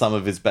and is some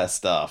of his best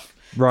stuff.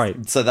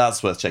 Right. So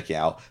that's worth checking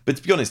out. But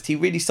to be honest, he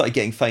really started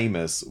getting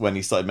famous when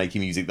he started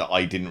making music that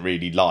I didn't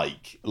really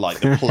like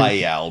the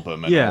Play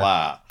album and all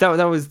that.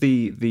 That was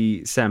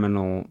the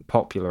seminal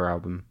popular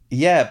album.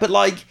 Yeah, but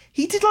like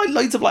he did like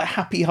loads of like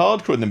happy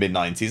hardcore in the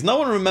mid-90s. No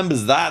one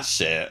remembers that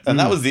shit. And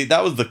that was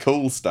the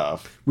cool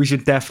stuff. We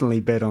should definitely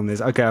bid on this.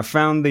 Okay, I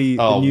found the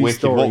Oh, news wicked.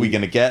 story. What are we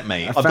going to get,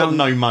 mate? I've got found-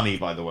 no money,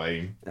 by the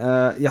way.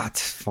 Yeah,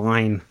 it's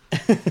fine.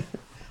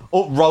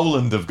 Or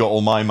Roland have got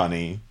all my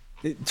money.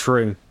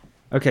 True.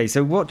 Okay,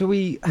 so what do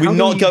we... We're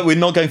not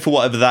going for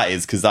whatever that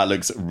is because that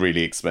looks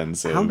really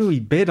expensive. How do we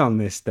bid on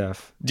this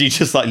stuff? Do you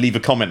just like leave a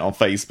comment on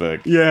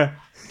Facebook? Yeah.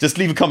 Just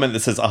leave a comment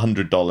that says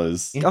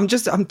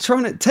 $100. I'm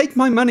trying to take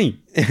my money.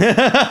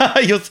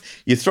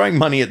 You're throwing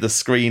money at the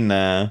screen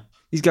there.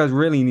 These guys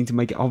really need to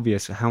make it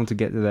obvious how to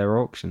get to their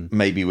auction.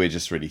 Maybe we're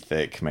just really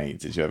thick, mate.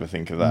 Did you ever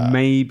think of that?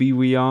 Maybe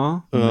we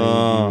are.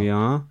 Maybe we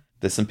are.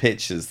 There's some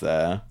pictures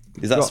there.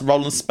 Is that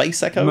Roland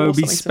Space Echo? Moby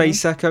or something?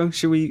 Space Echo.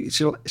 Should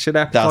That's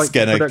Appetite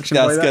gonna production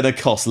buy that? gonna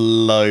cost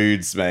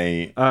loads,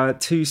 mate.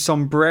 2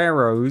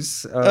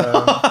 sombreros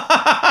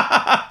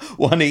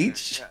One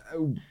each.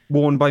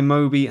 worn by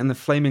Moby and the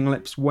Flaming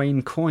Lips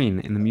Wayne Coyne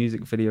in the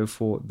music video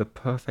for The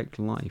Perfect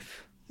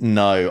Life.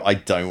 No, I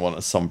don't want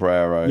a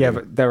sombrero. Yeah,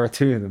 but there are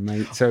 2 of them,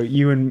 mate. So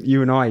you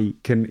and I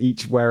can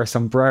each wear a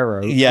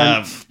sombrero. Yeah,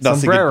 And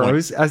that's a good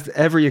sombreros, as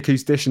every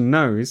acoustician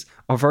knows,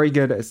 are very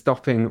good at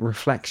stopping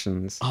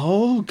reflections.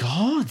 Oh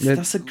God,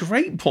 that's a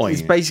great point.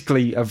 It's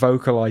basically a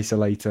vocal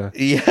isolator.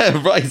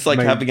 Yeah, right. It's like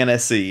Mate. having an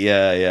SE.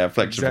 Yeah,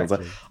 reflection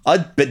filter. Exactly.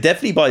 I'd but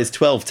definitely buy his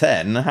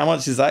 1210. How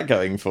much is that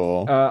going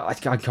for? I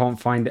can't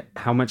find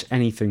how much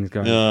anything's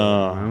going for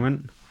at the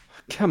moment.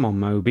 Come on,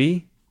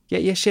 Moby,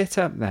 get your shit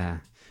up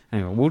there.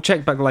 Anyway, we'll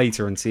check back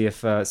later and see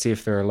if there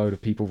are a load of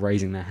people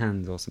raising their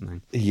hands or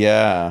something.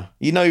 Yeah,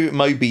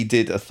 Moby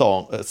did a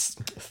thong. A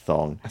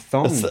thong.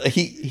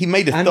 He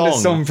made a And thong. a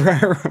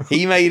sombrero.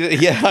 He made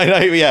it. Yeah, I know.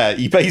 Yeah,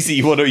 you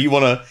basically want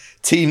to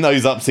team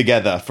those up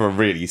together for a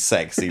really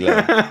sexy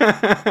look.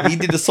 He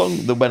did a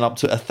song that went up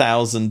to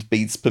 1,000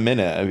 beats per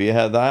minute. Have you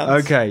heard that?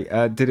 Okay,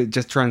 did it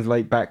just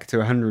translate back to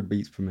 100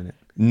 beats per minute?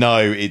 No,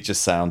 it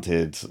just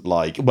sounded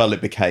like. Well, it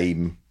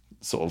became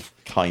sort of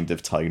kind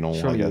of tonal.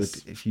 Surely I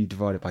guess. if you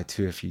divide it by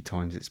 2 a few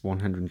times, it's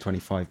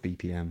 125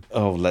 BPM.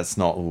 Oh, let's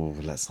not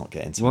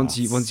get into Once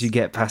maths. you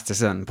get past a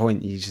certain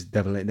point, you just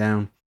double it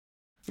down.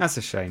 That's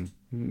a shame.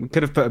 We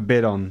could have put a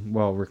bid on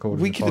while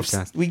recording the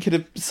podcast. We could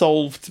have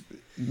solved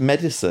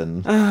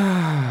medicine.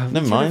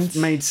 Never mind.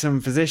 Made some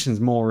physicians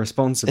more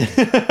responsible.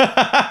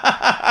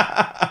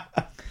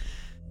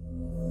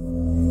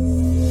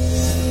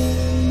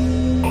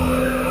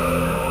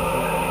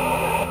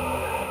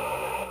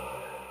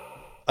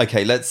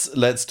 Okay,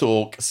 let's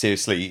talk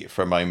seriously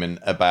for a moment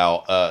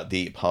about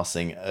the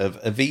passing of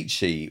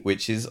Avicii,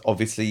 which is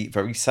obviously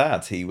very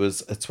sad. He was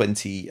a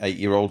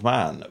 28-year-old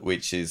man,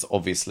 which is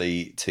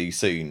obviously too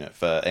soon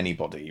for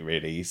anybody,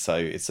 really. So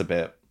it's a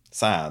bit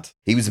sad.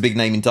 He was a big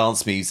name in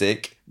dance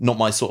music, not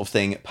my sort of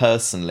thing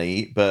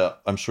personally,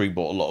 but I'm sure he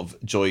brought a lot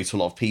of joy to a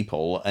lot of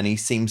people, and he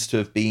seems to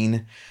have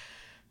been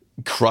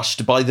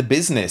crushed by the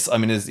business. I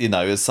mean, as you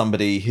know, as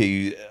somebody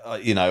who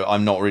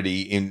I'm not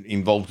really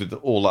involved with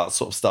all that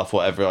sort of stuff,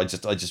 whatever. I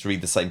just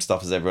read the same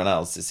stuff as everyone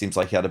else. It seems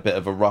like he had a bit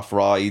of a rough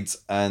ride,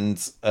 and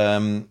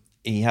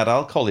he had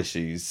alcohol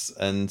issues,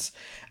 and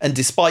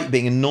despite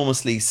being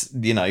enormously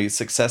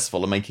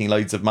successful and making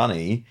loads of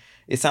money,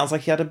 it sounds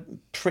like he had a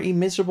pretty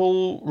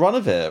miserable run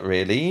of it,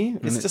 really.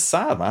 It's just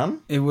sad,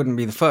 man. It wouldn't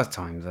be the first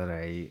time that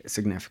a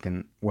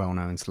significant,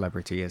 well-known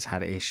celebrity has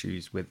had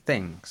issues with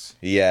things.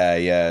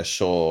 Yeah,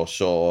 sure.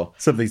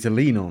 Something to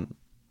lean on.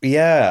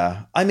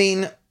 Yeah. I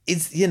mean,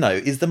 is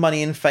the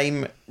money and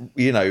fame,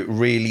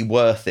 really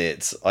worth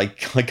it? I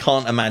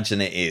can't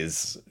imagine it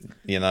is,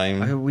 We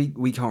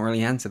can't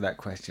really answer that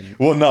question.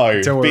 Well, no.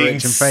 Until we're being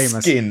rich and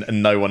famous. Skin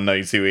and no one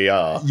knows who we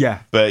are.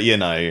 Yeah. But,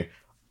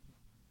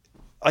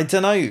 I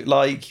don't know,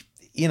 like,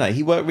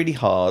 he worked really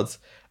hard.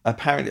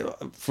 Apparently,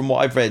 from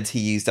what I've read, he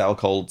used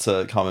alcohol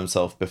to calm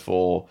himself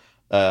before,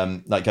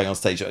 like, going on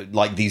stage,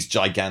 like these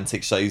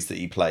gigantic shows that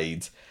he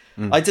played.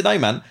 I don't know,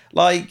 man.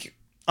 Like,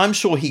 I'm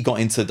sure he got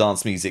into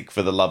dance music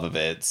for the love of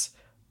it.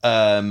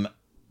 I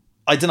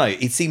don't know.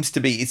 It seems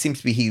to be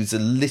he was a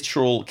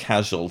literal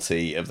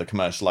casualty of the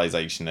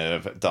commercialization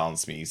of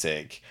dance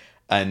music,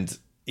 and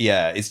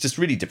yeah, it's just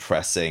really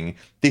depressing.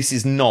 This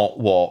is not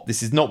what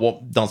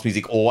dance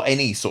music or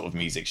any sort of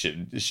music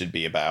should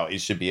be about.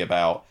 It should be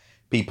about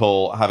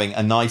people having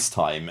a nice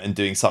time and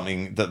doing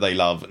something that they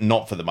love,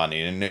 not for the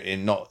money, and it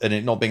not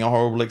being a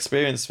horrible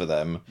experience for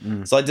them.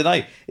 So I don't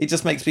know. It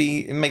just makes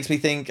me think. It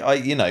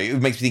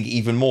makes me think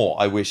even more.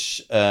 I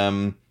wish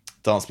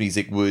dance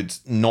music would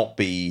not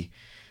be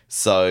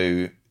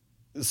so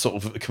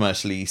sort of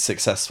commercially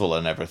successful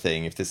and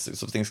everything, if this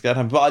sort of thing's going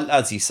to happen. But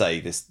as you say,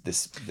 this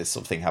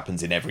sort of thing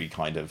happens in every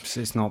kind of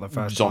it's not the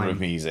first genre time.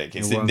 of music.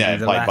 It's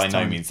by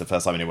no means the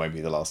first time, and it won't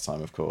be the last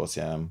time, of course.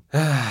 Yeah.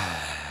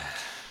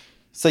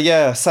 So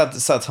yeah, sad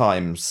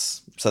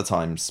times.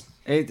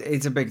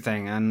 It's a big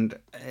thing, and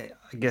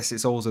I guess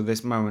it's also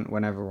this moment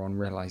when everyone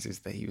realizes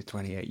that he was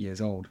 28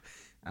 years old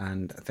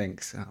and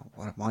thinks, oh,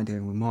 what am I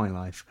doing with my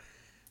life?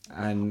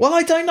 And well,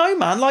 I don't know,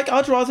 man. Like,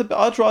 I'd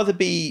rather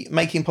be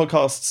making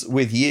podcasts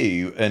with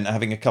you and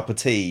having a cup of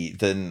tea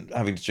than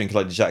having to drink a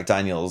load of Jack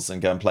Daniels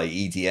and go and play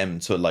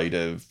EDM to a load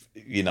of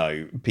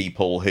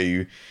people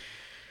who,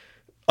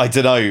 I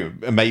don't know,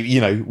 maybe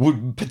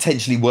would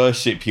potentially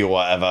worship you or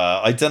whatever.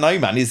 I don't know,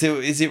 man. Is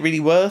it really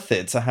worth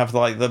it to have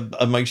like the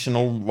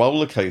emotional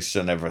roller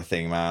coaster and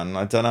everything, man?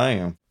 I don't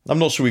know. I'm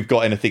not sure we've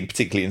got anything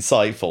particularly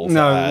insightful.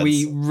 No,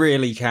 we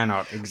really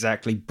cannot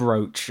exactly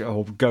broach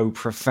or go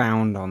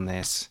profound on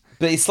this.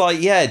 But it's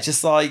like, yeah,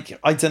 just like,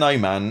 I don't know,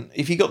 man.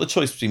 If you got the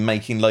choice between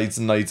making loads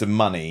and loads of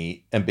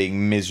money and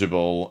being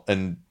miserable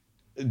and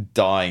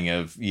dying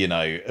of,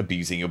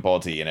 abusing your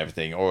body and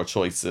everything, or a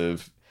choice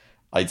of,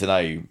 I don't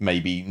know,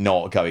 maybe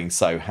not going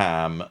so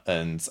ham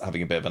and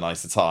having a bit of a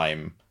nicer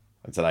time,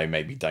 I don't know,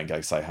 maybe don't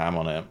go so ham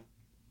on it.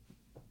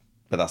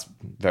 But that's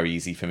very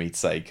easy for me to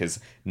say because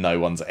no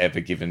one's ever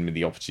given me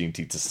the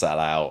opportunity to sell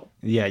out.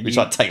 Yeah, which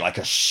I'd take like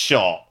a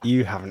shot.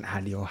 You haven't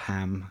had your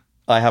ham.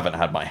 I haven't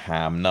had my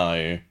ham,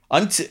 no.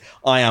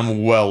 I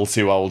am well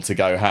too old to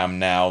go ham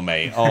now,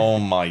 mate. Oh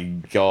my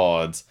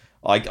God.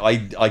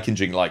 I can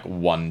drink like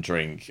one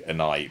drink a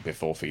night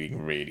before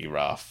feeling really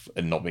rough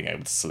and not being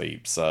able to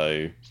sleep.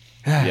 So,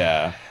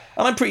 yeah.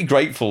 And I'm pretty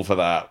grateful for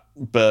that.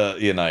 But,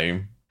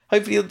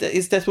 hopefully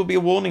his death will be a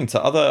warning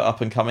to other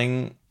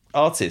up-and-coming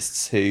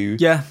artists who...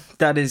 Yeah,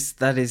 that is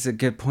a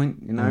good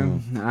point,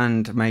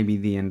 and maybe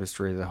the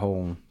industry as a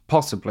whole,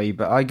 possibly,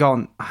 but I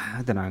don't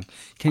know.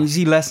 Can you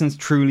see lessons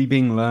truly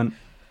being learned?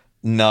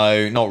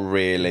 No, not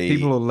really.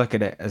 People will look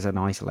at it as an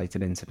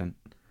isolated incident.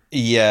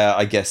 Yeah,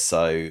 I guess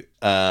so.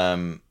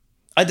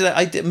 I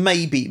don't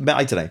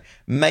know.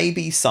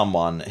 Maybe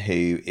someone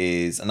who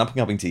is an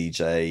up-and-coming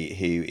DJ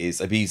who is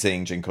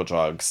abusing drink or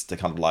drugs to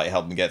kind of like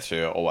help them get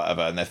through it or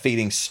whatever, and they're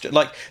feeling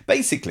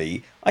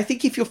basically, I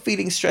think if you're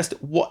feeling stressed,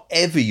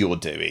 whatever you're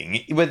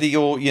doing, whether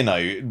you're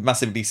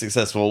massively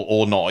successful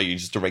or not, or you're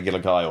just a regular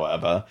guy or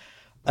whatever.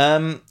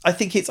 I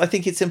think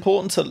it's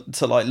important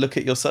to like look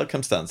at your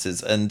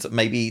circumstances and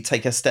maybe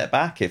take a step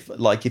back if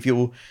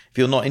you're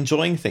not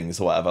enjoying things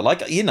or whatever.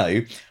 Like,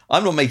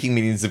 I'm not making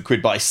millions of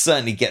quid, but I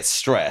certainly get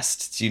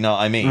stressed. Do you know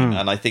what I mean?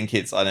 And I think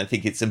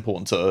it's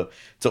important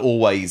to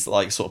always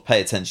like sort of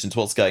pay attention to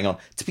what's going on,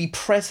 to be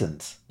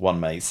present, one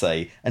may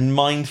say, and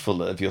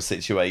mindful of your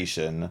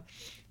situation.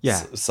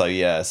 Yeah. So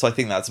I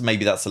think that's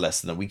a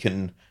lesson that we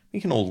can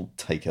all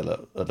take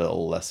a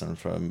little lesson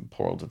from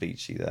poor old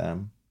Avicii there.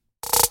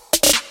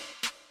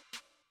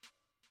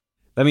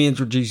 Let me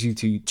introduce you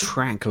to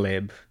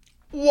TrackLib.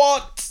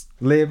 What?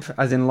 Lib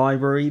as in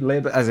library,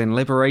 lib as in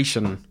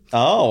liberation.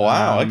 Oh,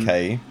 wow,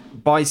 okay.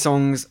 Buy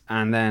songs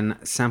and then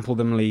sample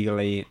them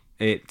legally.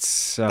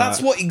 It's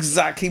That's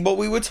exactly what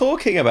we were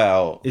talking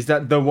about. Is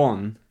that the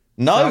one?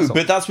 No,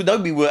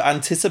 but we were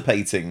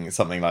anticipating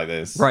something like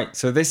this. Right,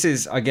 so this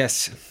is, I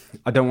guess,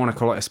 I don't want to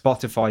call it a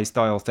Spotify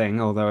style thing,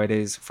 although it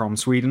is from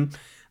Sweden.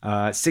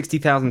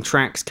 60,000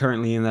 tracks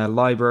currently in their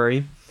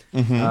library.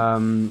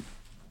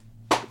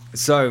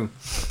 So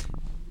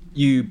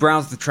you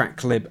browse the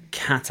Tracklib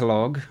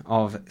catalog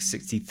of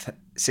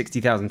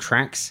 60,000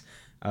 tracks.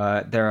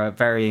 There are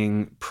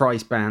varying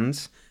price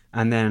bands.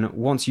 And then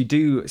once you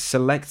do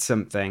select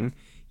something,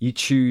 you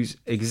choose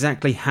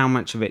exactly how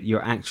much of it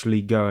you're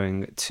actually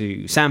going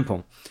to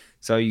sample.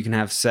 So you can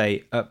have,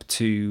 say, up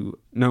to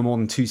no more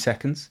than 2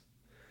 seconds.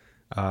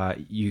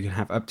 You can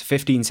have up to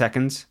 15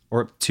 seconds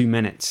or up to 2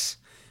 minutes.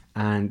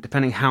 And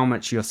depending how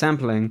much you're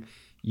sampling,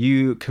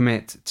 you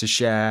commit to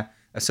share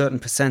a certain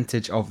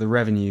percentage of the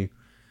revenue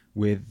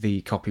with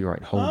the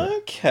copyright holder.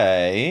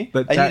 Okay.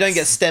 And you don't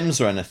get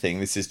stems or anything.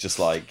 This is just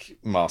like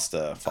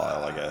master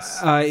file, I guess.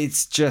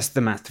 It's just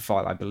the master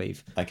file, I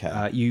believe.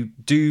 Okay. You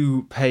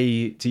do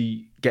pay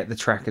to get the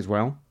track as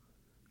well.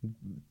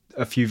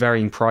 A few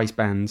varying price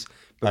bands.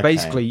 But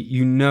basically,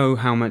 you know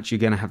how much you're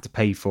going to have to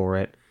pay for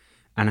it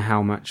and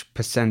how much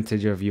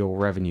percentage of your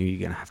revenue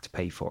you're going to have to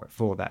pay for it,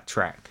 for that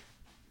track.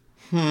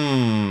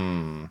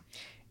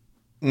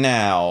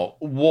 Now,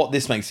 what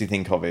this makes me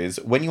think of is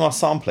when you are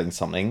sampling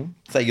something,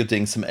 say you're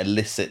doing some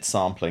illicit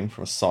sampling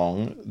from a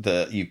song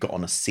that you've got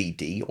on a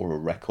CD or a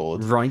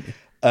record. Right.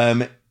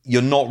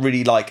 You're not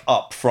really like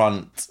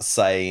upfront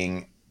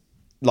saying,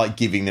 like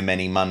giving them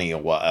any money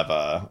or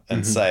whatever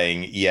and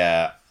saying,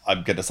 yeah,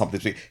 I'm going to sample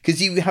this.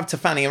 Because you have to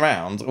fanny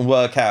around and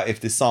work out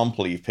if this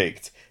sample you've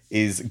picked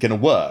is going to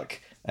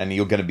work. And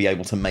you're going to be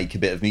able to make a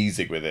bit of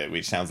music with it,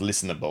 which sounds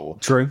listenable.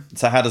 True.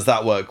 So how does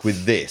that work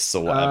with this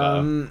or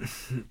whatever?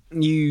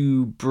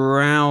 You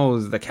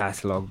browse the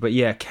catalogue, but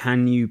yeah,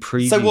 can you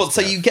preview So what?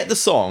 stuff? So you get the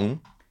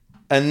song,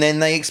 and then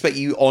they expect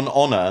you on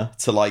honour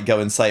to like go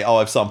and say, "Oh,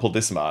 I've sampled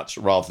this much,"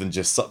 rather than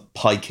just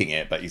piking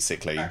it,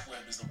 basically.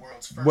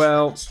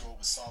 Well,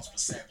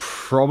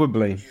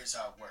 probably.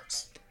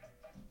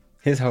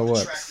 Here's how it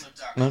works.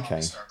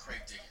 Okay.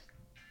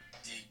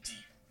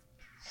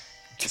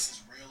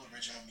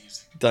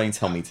 Don't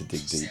tell me to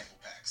dig deep.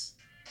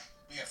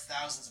 We have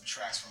thousands of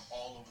tracks from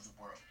all over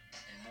the world,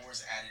 and more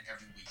is added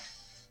every week.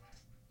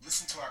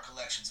 Listen to our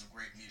collections of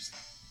great music,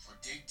 or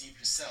dig deep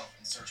yourself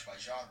and search by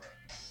genre.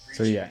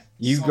 So yeah,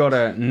 you've got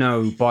to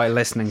know by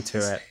listening to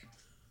it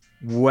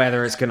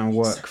whether it's going to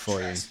work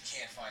for you.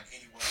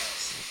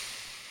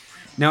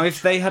 Now,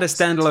 if they had a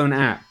standalone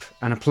app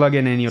and a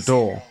plugin in your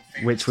door,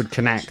 which would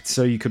connect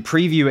so you could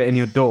preview it in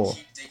your door,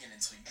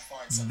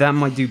 that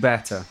might do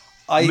better.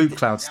 Loop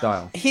Cloud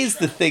style. Here's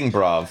the thing,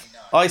 bruv.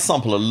 I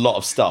sample a lot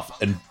of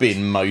stuff and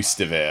bin most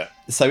of it.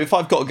 So if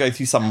I've got to go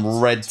through some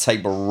red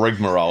tape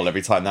rigmarole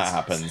every time that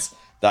happens,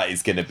 that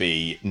is going to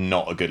be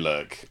not a good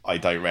look, I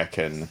don't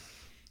reckon.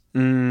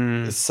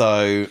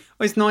 So...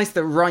 Well, it's nice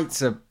that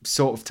rights are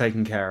sort of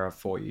taken care of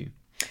for you.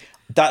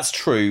 That's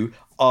true.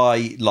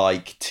 I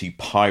like to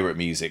pirate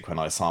music when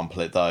I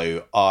sample it,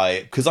 though.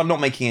 Because I'm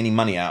not making any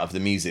money out of the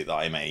music that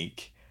I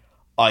make.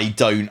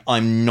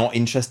 I'm not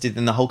interested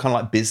in the whole kind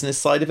of like business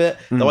side of it.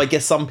 Though I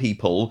guess some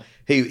people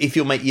who, if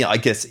you're making, I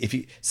guess if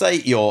you say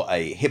you're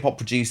a hip hop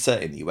producer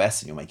in the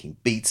US and you're making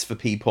beats for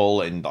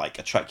people and like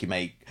a track you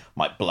make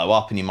might blow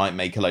up and you might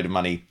make a load of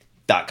money,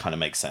 that kind of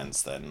makes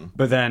sense then.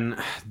 But then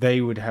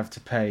they would have to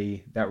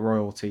pay that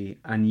royalty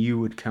and you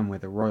would come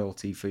with a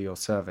royalty for your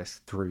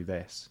service through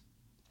this.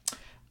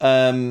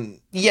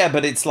 Yeah,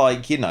 but it's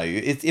like,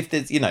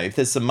 if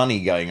there's some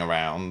money going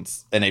around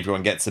and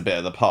everyone gets a bit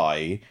of the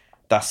pie,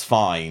 that's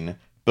fine.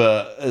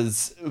 But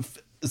as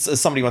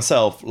somebody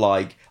myself,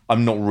 like,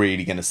 I'm not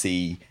really going to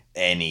see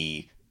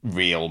any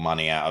real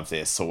money out of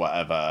this or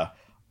whatever.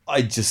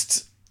 It's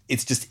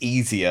just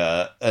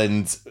easier.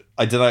 And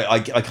I don't know, I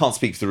can't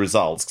speak for the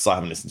results because I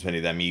haven't listened to any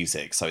of their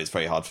music. So it's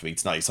very hard for me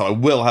to know. So I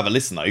will have a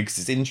listen though, because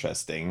it's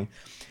interesting.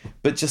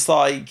 But just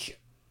like,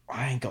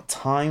 I ain't got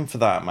time for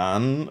that,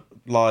 man.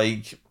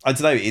 Like, I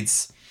don't know,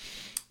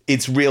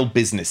 it's real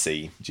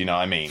businessy. Do you know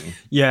what I mean?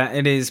 Yeah,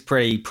 it is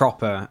pretty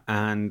proper,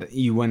 and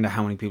you wonder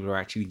how many people are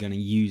actually going to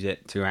use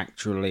it to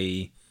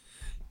actually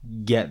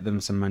get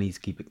them some money to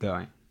keep it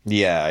going.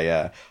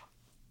 Yeah.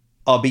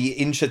 I'll be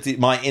interested.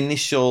 My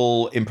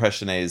initial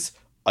impression is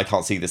I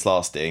can't see this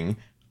lasting,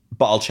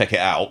 but I'll check it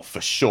out for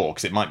sure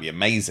because it might be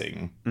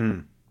amazing.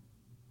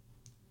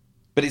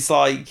 But it's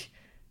like,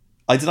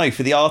 I don't know,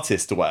 for the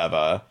artist or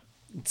whatever,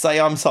 say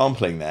I'm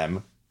sampling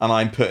them and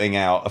I'm putting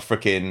out a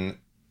freaking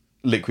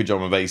liquid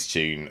drum and bass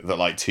tune that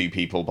like 2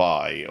 people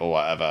buy or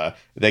whatever,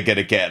 they're going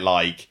to get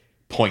like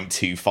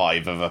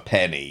 0.25 of a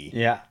penny.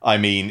 Yeah. I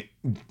mean,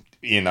 do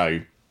you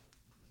know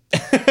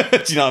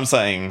what I'm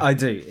saying? I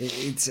do.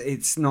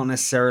 It's not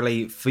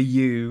necessarily for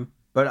you,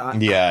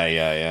 but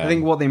Yeah. I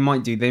think what they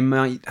might do, they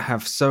might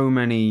have so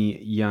many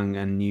young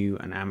and new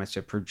and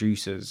amateur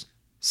producers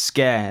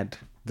scared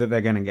that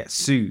they're going to get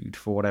sued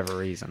for whatever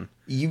reason.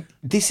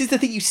 This is the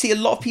thing, you see a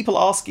lot of people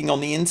asking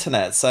on the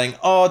internet saying,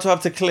 "Oh, do I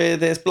have to clear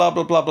this, blah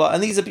blah blah blah,"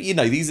 and these are not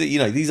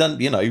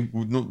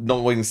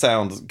wanting to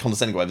sound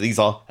condescending or whatever, these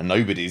are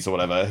nobodies or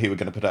whatever who are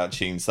going to put out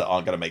tunes that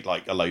aren't going to make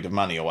like a load of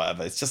money or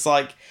whatever. It's just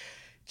like,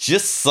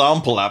 just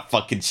sample that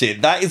fucking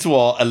shit. That is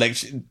what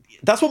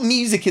that's what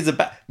music is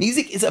about.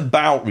 Music is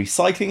about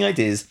recycling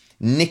ideas,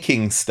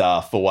 nicking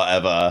stuff or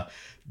whatever.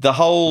 The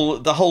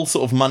whole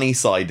sort of money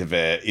side of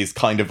it is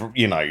kind of,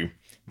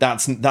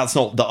 that's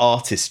not the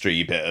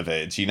artistry bit of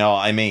it. Do you know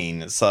what I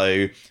mean?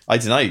 So I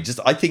don't know.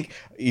 I think,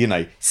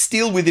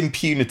 steal with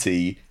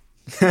impunity.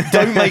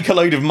 Don't make a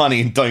load of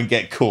money and don't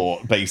get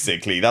caught.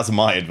 Basically, that's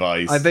my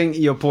advice. I think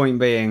your point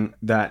being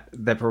that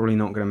they're probably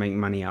not going to make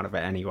money out of it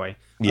anyway.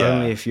 Yeah.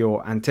 Only if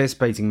you're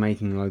anticipating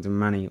making loads of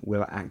money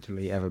will it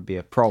actually ever be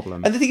a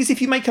problem. And the thing is,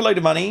 if you make a load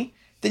of money,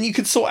 then you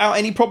could sort out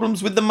any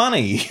problems with the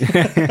money.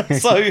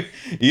 So,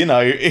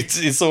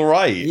 it's all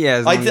right.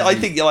 Yeah,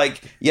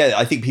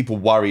 I think people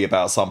worry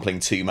about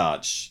sampling too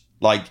much.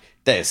 Like,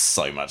 there's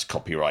so much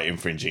copyright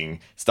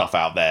infringing stuff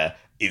out there.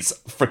 It's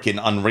freaking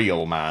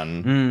unreal,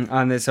 man.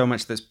 And there's so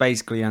much that's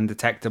basically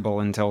undetectable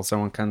until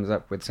someone comes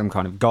up with some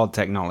kind of god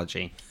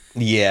technology.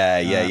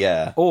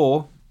 Yeah.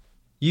 Or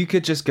you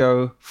could just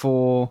go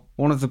for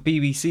one of the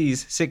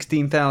BBC's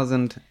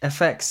 16,000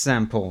 FX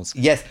samples.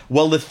 Yes.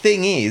 Well, the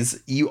thing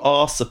is, you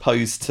are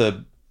supposed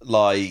to,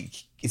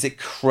 is it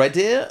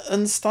credit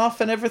and stuff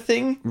and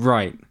everything?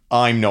 Right.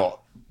 I'm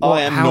not.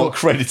 I am not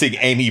crediting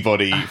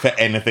anybody for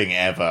anything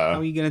ever. How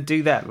are you going to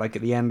do that? Like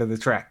at the end of the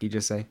track, you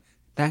just say,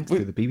 "Thanks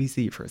to the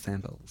BBC for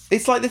samples."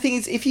 It's like, the thing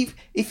is, if you've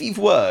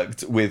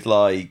worked with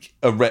I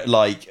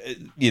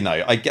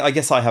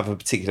guess I have a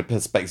particular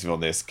perspective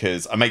on this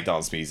because I make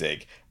dance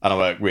music and I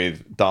work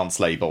with dance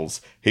labels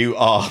who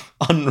are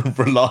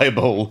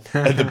unreliable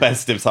at the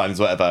best of times,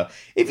 whatever.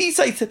 If you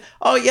say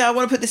 "Oh yeah, I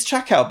want to put this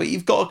track out," but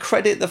you've got to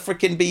credit the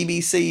freaking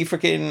BBC,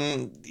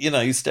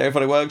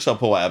 Stereophonic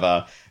Workshop or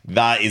whatever,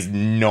 that is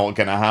not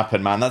going to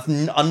happen, man. That's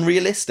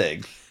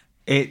unrealistic.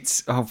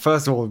 It's,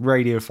 first of all,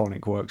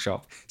 Radiophonic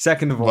Workshop.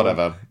 Second of all,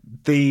 whatever.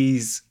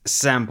 These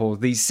samples,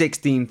 these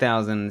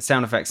 16,000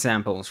 sound effects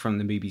samples from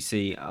the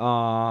BBC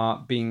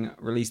are being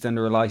released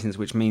under a license,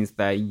 which means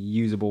they're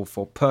usable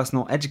for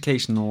personal,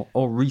 educational,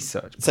 or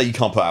research. So you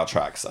can't put out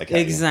tracks,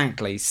 okay?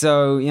 Exactly.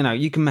 So,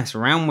 you can mess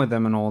around with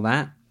them and all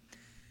that.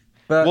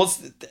 But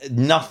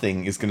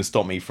nothing is going to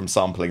stop me from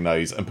sampling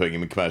those and putting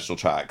them in commercial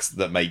tracks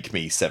that make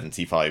me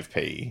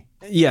 75p.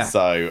 Yeah.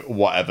 So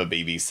whatever,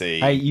 BBC.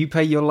 Hey, you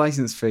pay your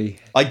license fee.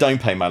 I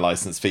don't pay my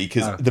license fee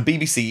because the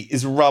BBC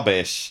is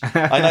rubbish.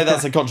 I know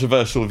that's a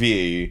controversial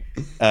view,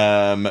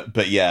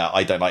 but yeah,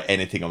 I don't like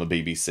anything on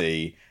the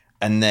BBC.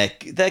 And their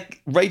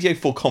Radio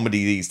 4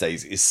 comedy these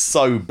days is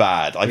so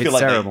bad. I feel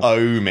like terrible. They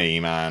owe me,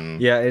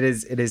 man. Yeah, it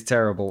is. It is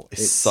terrible.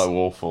 It's so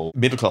awful.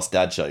 Middle class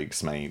dad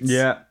jokes, mate.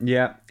 Yeah.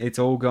 It's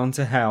all gone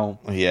to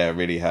hell. Yeah, it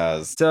really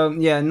has. So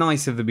yeah,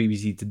 nice of the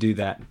BBC to do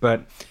that,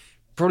 but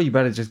probably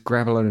better just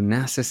grab a load of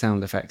NASA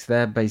sound effects.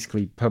 They're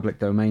basically public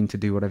domain to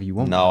do whatever you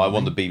want. No, I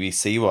want the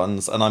BBC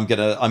ones, and I'm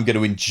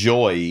gonna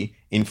enjoy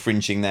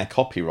infringing their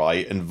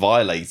copyright and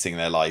violating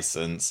their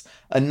license,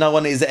 and no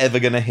one is ever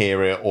gonna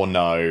hear it or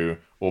know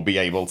or be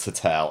able to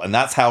tell. And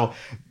that's how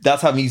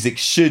music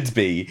should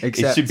be. It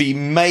should be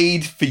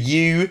made for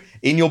you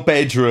in your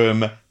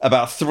bedroom.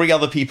 About 3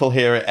 other people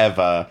hear it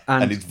ever,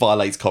 and it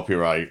violates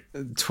copyright.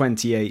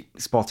 28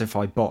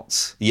 Spotify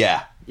bots.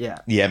 Yeah. Yeah,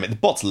 the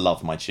bots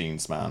love my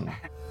tunes, man.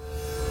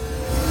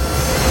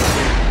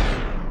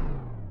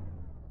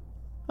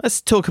 Let's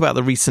talk about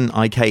the recent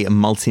IK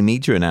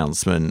multimedia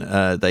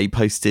announcement. They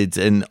posted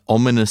an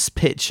ominous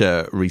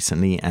picture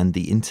recently, and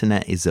the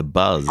internet is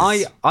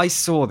abuzz. I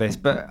saw this,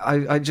 but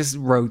I just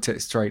wrote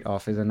it straight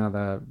off as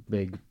another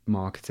big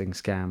marketing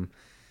scam.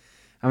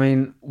 I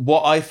mean,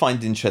 what I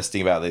find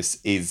interesting about this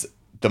is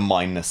the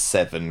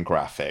 -7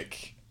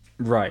 graphic.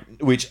 Right.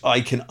 Which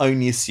I can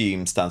only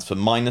assume stands for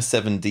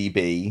 -7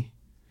 dB.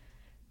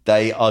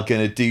 They are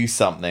going to do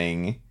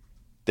something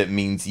that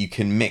means you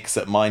can mix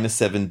at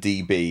 -7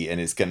 dB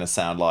and it's going to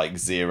sound like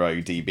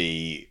 0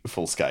 dB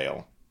full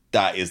scale.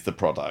 That is the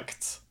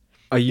product.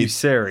 Are you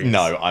serious?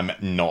 No, I'm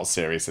not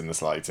serious in the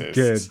slightest.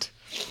 Good.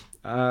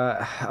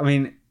 I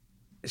mean,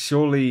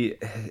 surely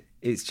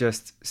it's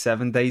just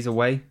 7 days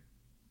away.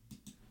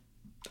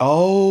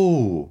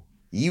 Oh,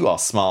 you are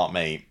smart,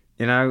 mate.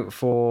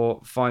 For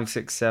 5,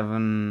 6,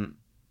 7.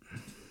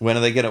 When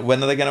are they gonna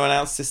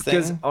announce this thing?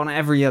 Because on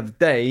every other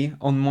day,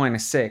 on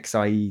 -6,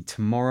 i.e.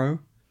 tomorrow,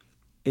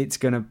 it's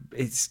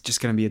just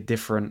gonna be a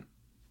different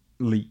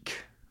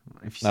leak.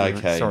 If you see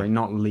okay. Sorry,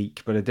 not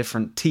leak, but a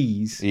different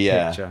tease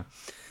picture.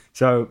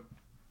 So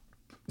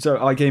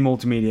IK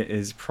Multimedia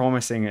is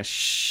promising a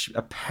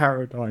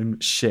paradigm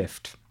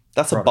shift.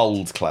 That's a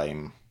bold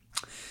claim.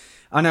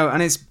 I know,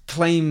 and it's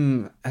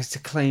a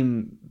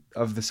claim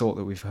of the sort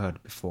that we've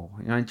heard before.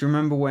 Do you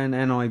remember when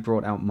NI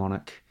brought out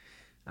Monarch?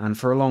 And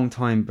for a long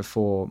time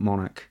before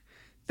Monarch,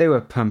 they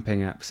were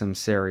pumping up some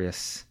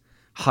serious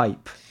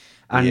hype.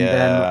 And Yeah.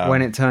 then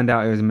when it turned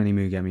out it was a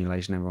Mini-Moog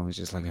emulation, everyone was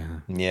just like,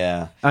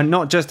 Yeah. And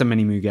not just a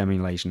Mini-Moog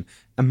emulation,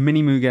 a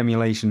Mini-Moog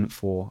emulation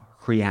for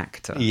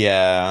Reactor.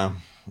 Yeah.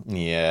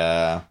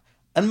 Yeah.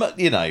 And,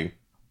 you know,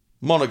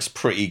 Monarch's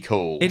pretty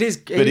cool. It is-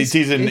 But it's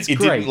it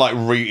great. didn't, like,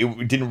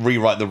 it didn't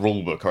rewrite the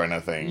rule book or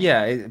anything.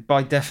 Yeah,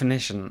 by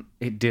definition,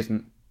 it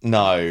didn't.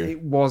 No.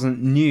 It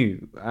wasn't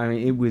new. I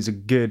mean, it was a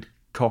good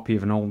copy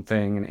of an old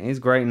thing, and it is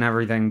great and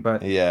everything,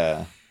 but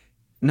Yeah.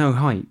 no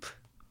hype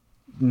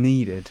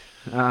needed.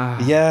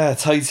 Yeah,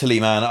 totally,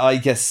 man. I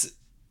guess,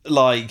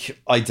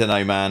 like, I don't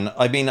know, man.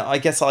 I mean, I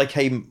guess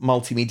IK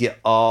Multimedia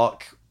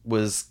Arc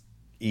was,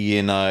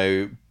 you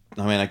know,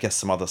 I mean, I guess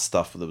some other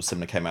stuff that was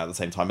similar came out at the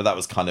same time, but that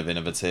was kind of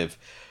innovative.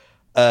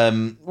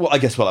 Well, I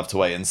guess we'll have to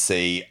wait and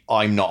see.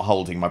 I'm not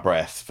holding my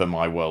breath for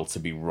my world to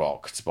be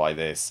rocked by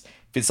this.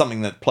 If it's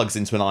something that plugs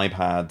into an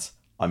iPad,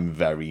 I'm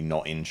very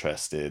not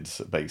interested,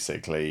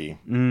 basically.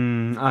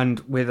 And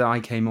with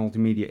IK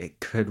Multimedia, it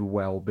could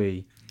well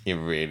be. It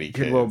really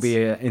Could well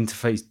be an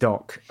interface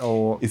dock,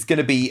 or It's going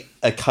to be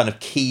a kind of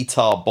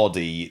keytar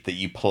body that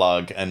you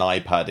plug an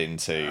iPad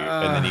into,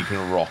 and then you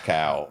can rock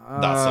out.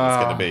 That's what it's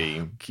going to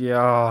be.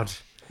 God.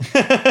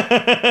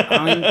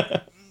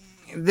 I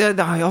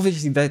mean,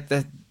 obviously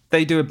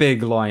they do a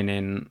big line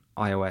in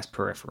iOS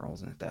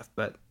peripherals and stuff,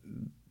 but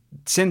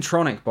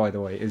Syntronic, by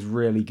the way, is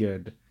really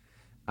good.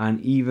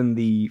 And even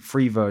the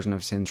free version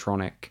of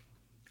Syntronic,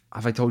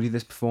 have I told you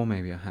this before?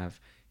 Maybe I have.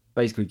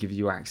 Basically gives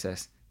you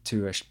access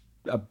to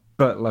a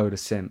buttload of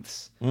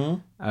synths.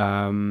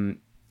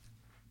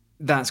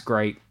 That's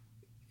great.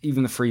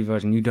 Even the free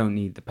version, you don't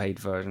need the paid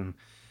version.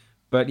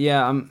 But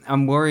yeah,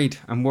 I'm worried.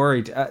 So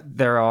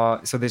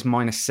this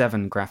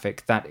 -7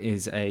 graphic, that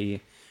is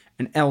an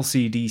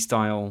LCD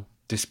style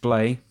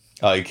display.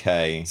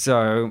 Okay.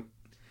 So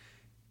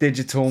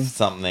digital,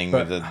 Something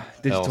but with a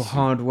digital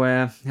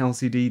hardware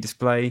LCD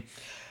display.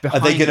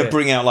 Are they going to Behind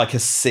bring out like a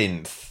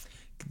synth?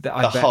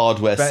 I bet-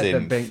 hardware bet they're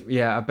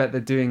synth? I bet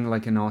they're doing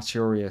like an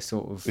Arturia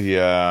sort of.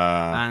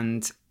 Yeah.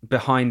 And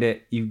behind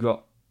it, you've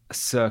got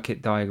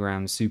circuit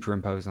diagrams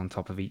superimposed on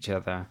top of each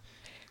other.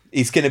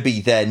 It's going to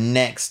be their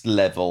next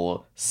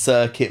level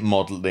circuit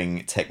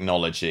modeling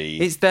technology.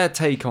 It's their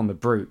take on the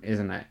Brute,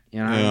 isn't it?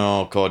 You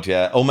know? Oh, God,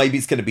 yeah. Or maybe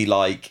it's going to be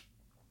like,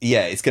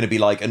 it's going to be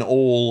like an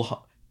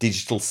all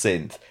digital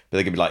synth, but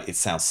they're going to be like, it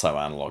sounds so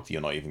analog that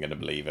you're not even going to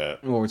believe it.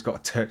 Or it's got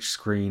a touch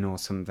screen or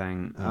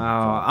something.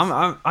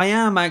 I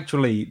am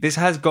actually. This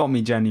has got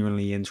me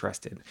genuinely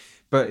interested.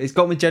 But it's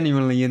got me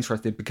genuinely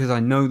interested because I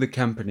know the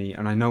company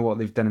and I know what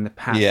they've done in the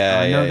past.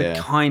 Yeah, and I know yeah. the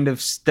kind of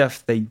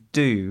stuff they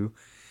do.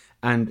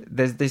 And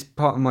there's this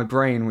part of my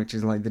brain, which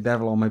is like the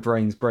devil on my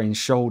brain's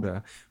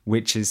shoulder,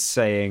 which is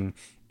saying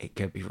it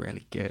could be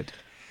really good.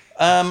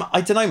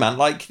 I don't know, man.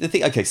 Like, the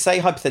thing, okay, say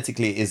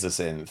hypothetically it is a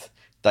synth.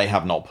 They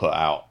have not put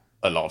out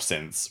a lot of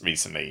synths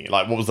recently.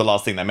 Like, what was the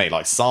last thing they made?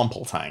 Like,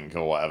 Sample Tank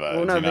or whatever.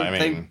 Well, no, do you know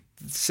what I mean?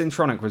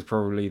 Syntronic was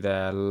probably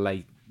their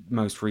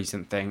most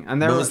recent thing. And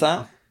When was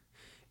that?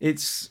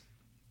 It's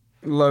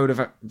a load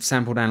of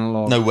sampled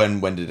analog. No,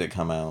 when did it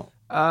come out?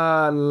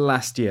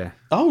 Last year.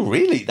 Oh,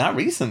 really? That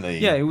recently?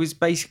 Yeah, it was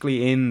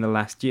basically in the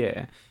last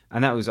year.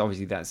 And that was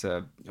obviously, that's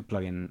a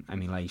plug-in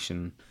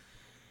emulation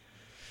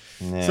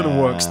sort of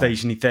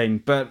workstation-y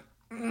thing. But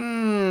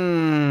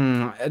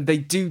they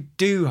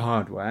do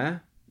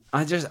hardware.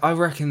 I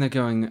reckon they're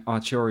going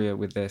Arturia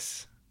with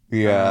this.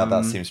 Yeah,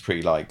 that seems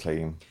pretty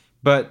likely.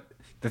 But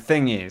the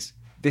thing is,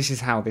 this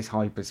is how this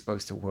hype is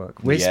supposed to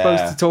work. We're Yeah.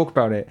 supposed to talk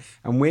about it,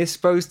 and we're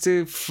supposed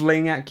to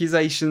fling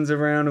accusations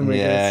around, and we're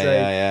going to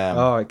say,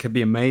 oh, it could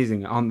be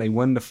amazing. Aren't they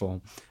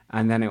wonderful?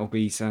 And then it'll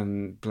be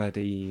some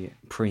bloody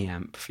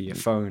preamp for your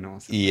phone or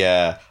something.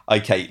 Yeah.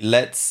 Okay,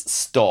 let's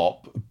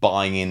stop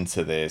buying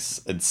into this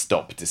and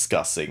stop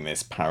discussing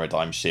this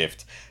paradigm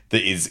shift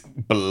that is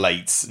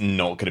blate's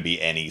not going to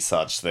be any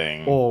such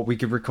thing. Or we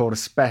could record a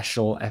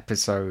special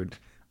episode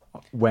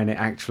when it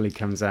actually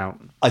comes out.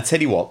 I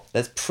tell you what,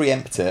 let's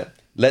preempt it.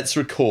 Let's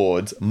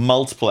record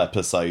multiple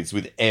episodes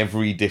with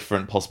every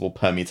different possible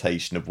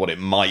permutation of what it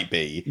might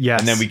be.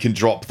 Yes. And then we can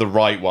drop the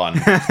right one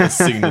as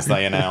soon as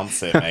they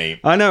announce it,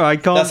 mate. I know, I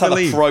can't That's how the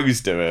believe pros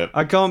do it.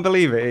 I can't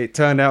believe it. It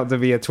turned out to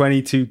be a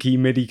 22-key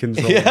MIDI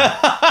controller.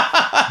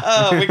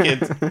 Oh,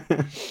 wicked.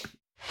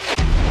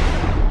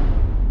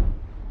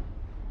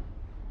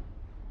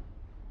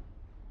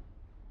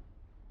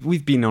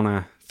 We've been on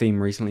a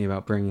theme recently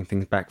about bringing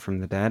things back from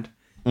the dead.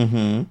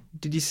 Mm-hmm.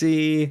 Did you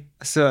see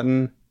a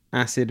certain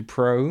Acid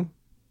Pro?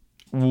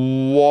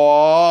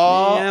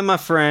 What? Yeah, my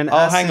friend. Oh,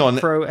 Acid hang on.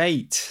 Pro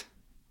 8.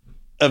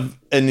 And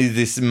is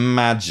this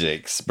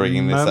Magix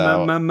bringing this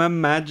out?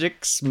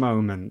 Magix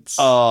moments.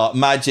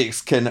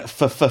 Magix can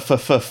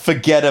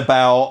forget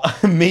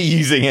about me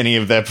using any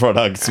of their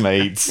products,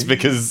 mates,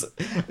 because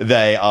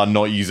they are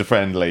not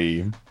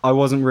user-friendly. I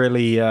wasn't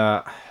really...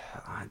 I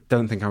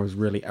don't think I was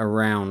really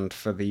around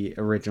for the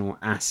original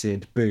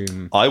Acid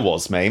boom. I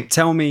was, mate.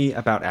 Tell me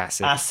about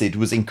Acid. Acid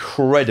was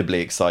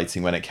incredibly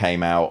exciting when it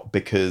came out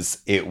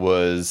because it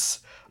was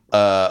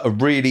a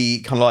really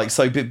kind of like...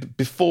 So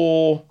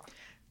before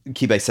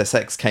Cubase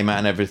SX came out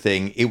and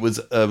everything, it was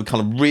a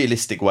kind of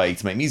realistic way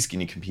to make music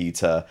in your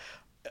computer.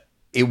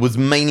 It was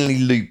mainly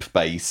loop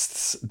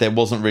based. There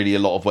wasn't really a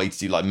lot of way to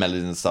do like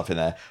melodies and stuff in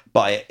there,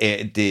 but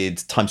it did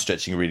time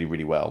stretching really,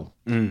 really well.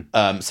 So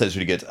it's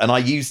really good. And I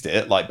used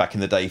it like back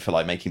in the day for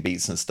like making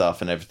beats and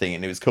stuff and everything,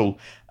 and it was cool.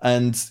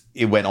 And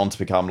it went on to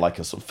become like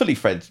a sort of fully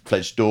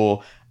fledged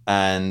DAW.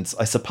 And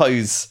I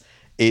suppose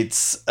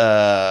its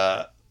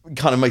kind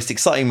of most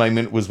exciting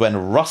moment was when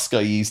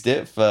Rusko used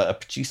it for a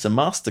producer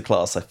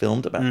masterclass I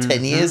filmed about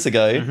 10 years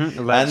ago.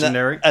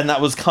 Legendary. And that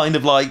was kind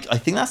of like, I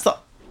think that's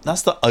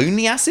the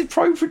only Acid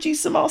Pro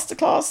producer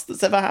masterclass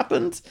that's ever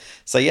happened.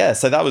 So yeah,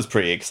 so that was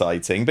pretty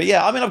exciting. But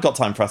yeah, I mean, I've got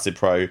time for Acid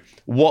Pro.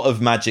 What have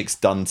Magic's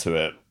done to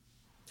it?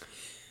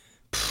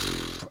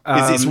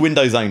 It's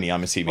Windows only,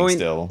 I'm assuming,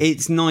 still.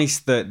 It's nice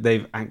that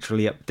they've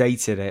actually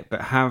updated it,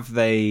 but have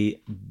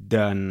they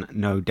done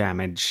no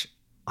damage?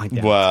 I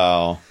don't.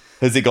 Well,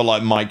 has it got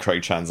like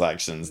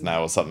microtransactions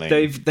now or something?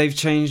 They've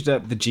changed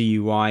up the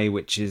GUI,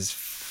 which is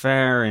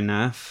fair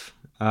enough.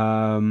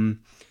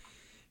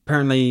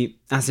 Apparently,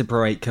 Acid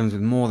Pro 8 comes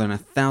with more than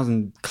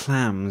 1,000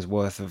 clams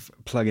worth of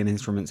plug-in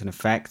instruments and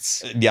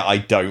effects. Yeah, I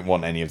don't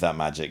want any of that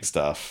Magic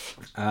stuff.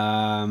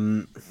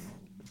 Yeah,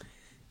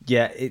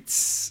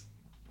 it's...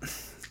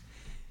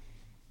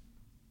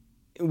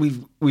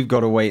 We've got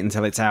to wait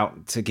until it's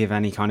out to give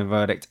any kind of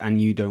verdict,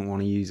 and you don't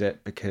want to use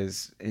it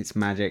because it's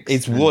Magic.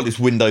 It's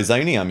Windows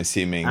only, I'm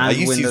assuming. I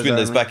used to use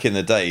Windows only back in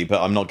the day,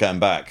 but I'm not going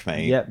back,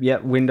 mate.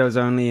 Yep, Windows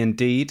only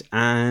indeed,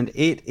 and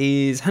it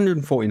is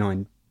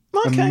 149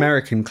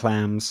 American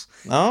clams.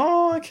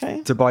 Oh,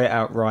 okay. To buy it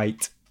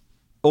outright,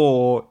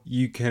 or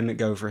you can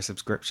go for a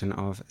subscription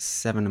of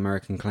 7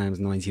 American clams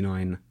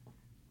 99.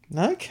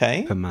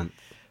 Okay. Per month.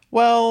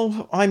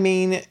 Well, I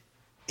mean,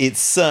 it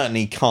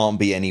certainly can't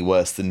be any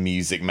worse than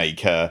Music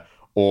Maker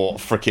or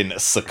frickin'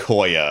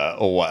 Sequoia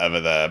or whatever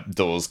their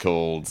DAW's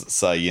called.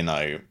 So, you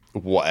know,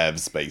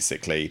 whatevs,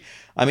 basically.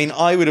 I mean,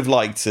 I would have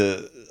liked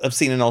to have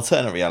seen an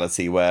alternate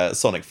reality where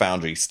Sonic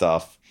Foundry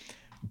stuff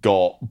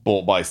got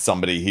bought by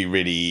somebody who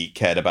really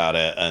cared about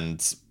it,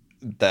 and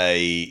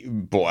they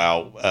brought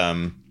out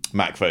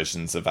Mac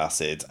versions of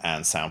Acid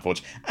and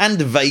SoundForge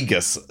and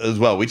Vegas as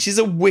well, which is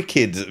a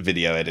wicked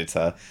video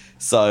editor.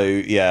 So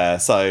yeah,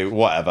 so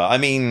whatever. I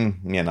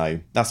mean, you know,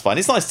 that's fine.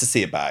 It's nice to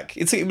see it back.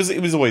 It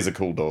was always a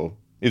cool DAW.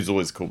 It was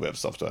always a cool bit of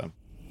software.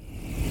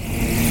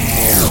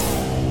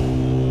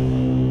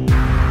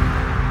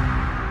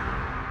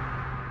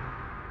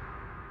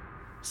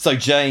 So,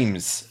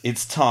 James,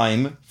 it's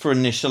time for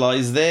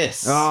Initialize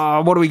This. What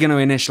are we going to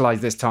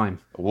initialize this time?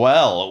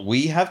 Well,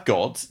 we have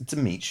got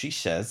Dimitri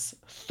Shez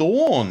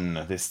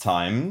Thorn this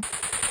time.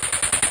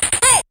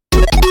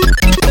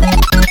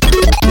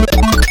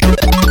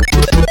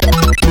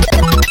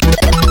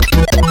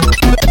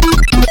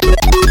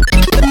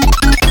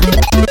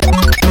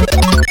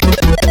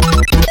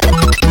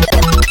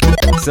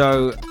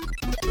 So,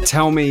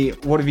 tell me,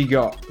 what have you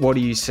got? What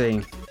are you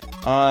seeing?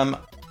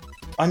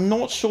 I'm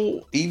not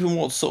sure even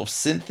what sort of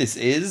synth this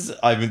is.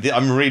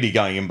 I'm really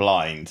going in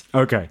blind.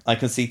 Okay. I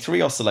can see 3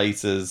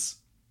 oscillators,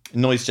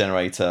 noise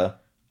generator,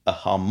 a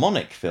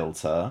harmonic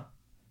filter.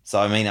 So,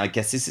 I mean, I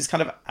guess this is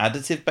kind of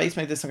additive based.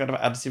 Maybe there's some kind of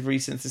additive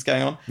resynthesis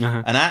going on.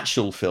 Uh-huh. An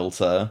actual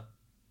filter,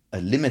 a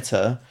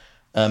limiter,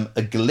 a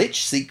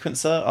glitch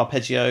sequencer,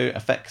 arpeggio,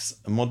 effects,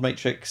 a mod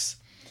matrix,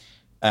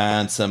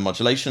 and some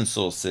modulation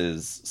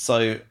sources.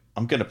 So,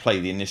 I'm going to play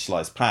the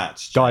initialized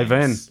patch. James. Dive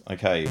in.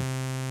 Okay.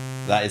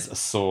 That is a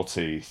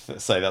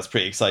sawtooth, so that's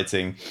pretty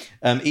exciting.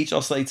 Each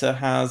oscillator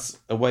has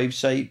a wave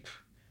shape.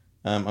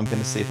 I'm going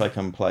to see if I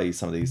can play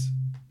some of these.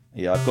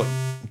 Yeah,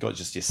 I've got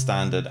just your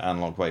standard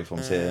analog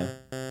waveforms here.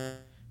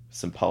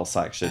 Some pulse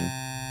action.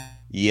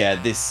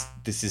 Yeah, this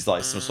is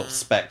like some sort of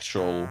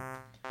spectral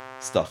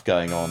stuff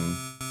going on.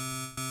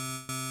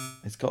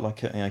 It's got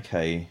like it's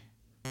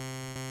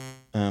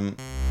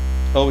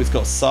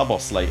got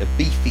a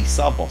beefy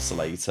sub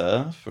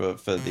oscillator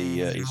for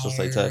the each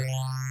oscillator.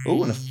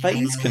 Oh, and a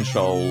phase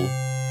control.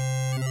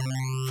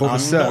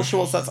 I'm not sure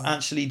what that's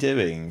actually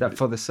doing. Is that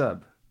for the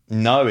sub?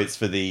 No, it's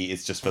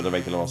just for the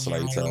regular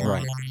oscillator.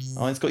 Right.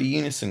 Oh, it's got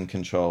unison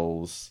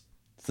controls.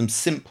 Some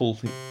simple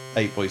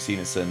 8-voice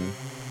unison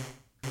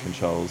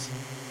controls.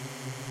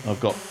 I've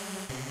got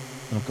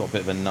a bit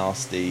of a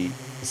nasty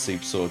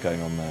super saw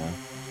going on there.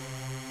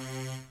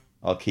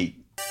 I'll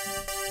keep.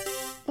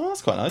 Oh,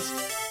 that's quite nice.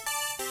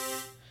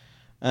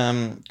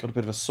 Got a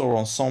bit of a saw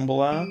ensemble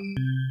there.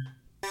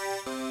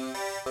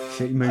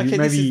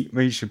 Maybe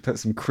you should put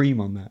some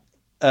cream on that.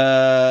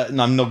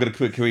 No, I'm not going to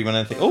put cream on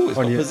anything. Oh, it's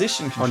got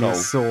position control. On your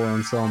saw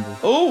ensemble.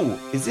 Oh,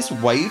 is this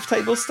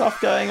wavetable stuff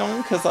going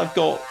on? Because I've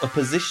got a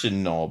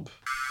position knob.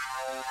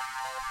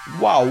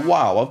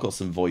 Wow. I've got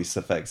some voice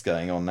effects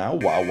going on now.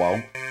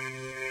 Wow.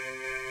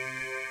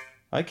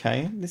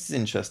 Okay, this is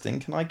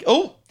interesting. Can I...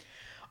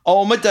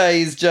 Oh, my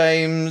days,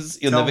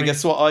 James. You'll never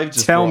guess what I've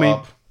just brought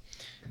up.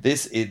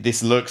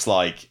 This looks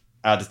like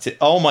additive...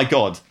 Oh, my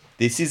God.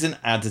 This is an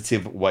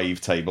additive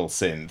wavetable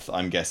synth,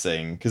 I'm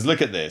guessing. Because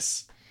look at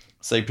this.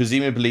 So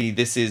presumably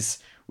this is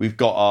We've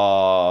got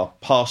our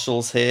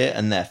partials here,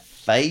 and they're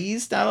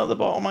phased down at the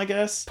bottom, I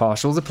guess.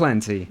 Partials are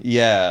plenty.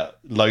 Yeah,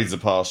 loads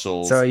of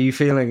partials. So are you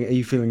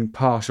feeling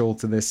partial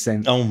to this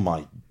synth? Oh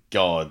my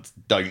god,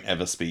 don't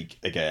ever speak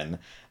again.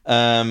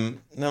 No,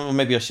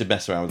 maybe I should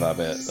mess around with that a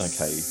bit.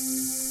 Okay.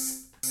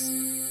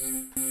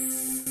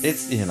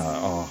 It's,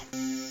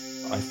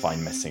 I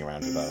find messing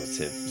around with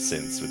additive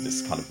synths with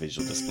this kind of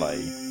visual display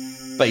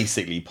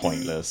basically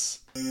pointless.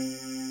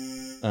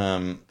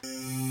 I'm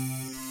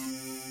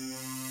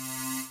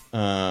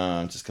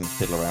just going to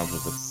fiddle around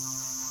with the...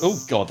 Oh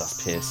god,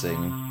 that's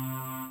piercing.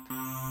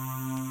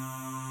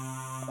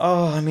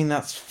 Oh, I mean,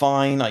 that's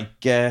fine, I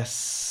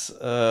guess.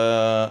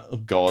 Oh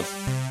god.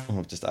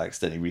 I've just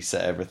accidentally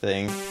reset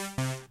everything.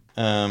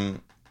 I'm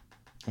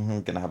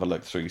going to have a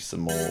look through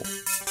some wave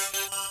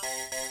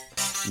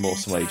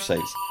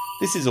shapes.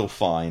 This is all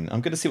fine.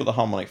 I'm going to see what the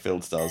harmonic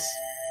fields does.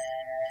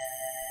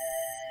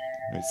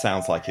 It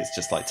sounds like it's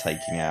just like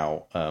taking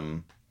out...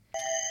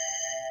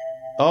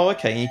 Oh,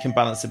 okay, and you can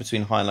balance it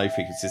between high and low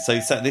frequencies. So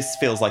this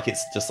feels like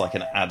it's just like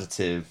an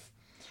additive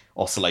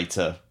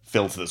oscillator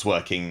filter that's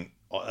working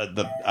at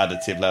the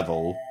additive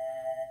level.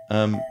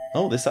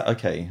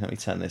 Okay, let me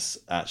turn this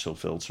actual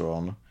filter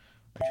on.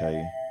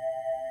 Okay.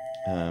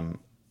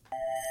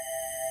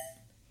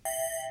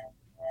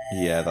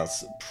 Yeah,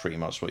 that's pretty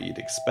much what you'd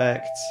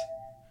expect.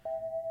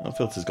 The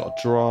filter's got a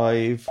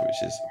drive,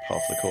 which is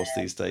part of the course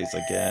these days,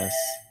 I guess.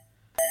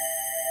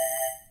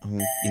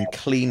 In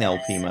clean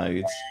LP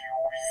mode.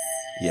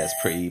 Yeah, it's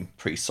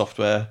pretty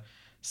software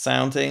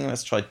sounding.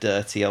 Let's try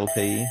dirty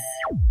LP.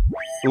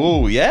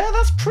 Oh, yeah,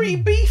 that's pretty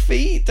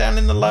beefy down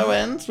in the low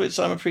end, which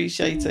I'm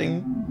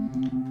appreciating.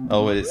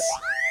 Oh, it's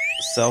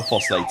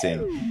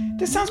self-oscillating.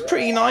 This sounds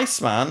pretty nice,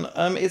 man.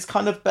 It's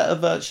kind of better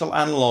virtual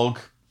analog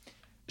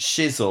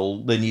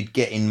shizzle than you'd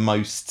get in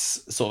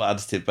most sort of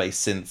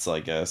additive-based synths, I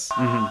guess.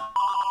 Mm-hmm.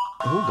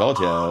 Oh, God,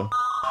 yeah.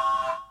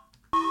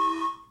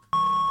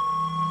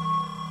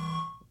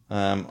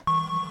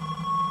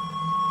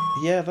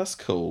 Yeah, that's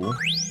cool.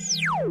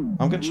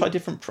 I'm going to try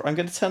different... I'm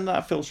going to turn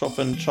that filter off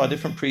and try a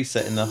different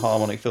preset in the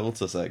harmonic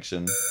filter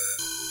section.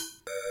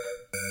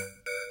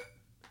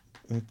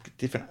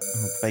 Different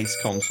bass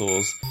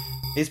contours.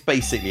 It's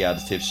basically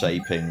additive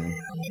shaping.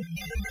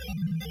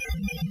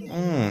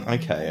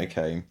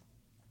 Okay.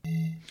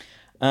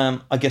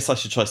 I guess I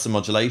should try some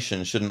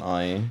modulation, shouldn't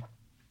I?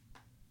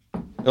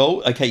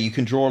 Oh, okay, you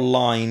can draw a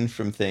line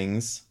from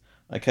things.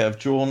 Okay, I've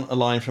drawn a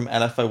line from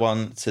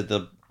LFO1 to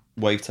the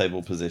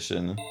wavetable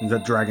position. The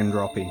drag and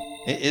droppy.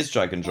 It is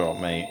drag and drop,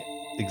 mate.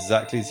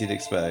 Exactly as you'd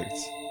expect.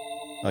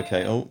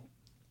 Okay,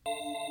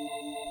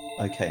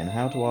 Okay, and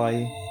how do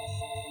I...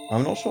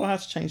 I'm not sure how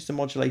to change the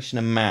modulation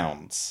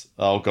amount.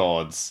 Oh,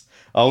 gods.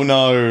 Oh,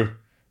 no.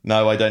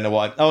 No, I don't know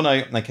why. Oh,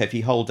 no. Okay, if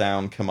you hold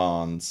down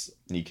commands,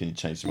 you can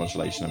change the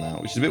modulation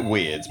amount, which is a bit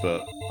weird,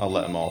 but I'll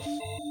let them off.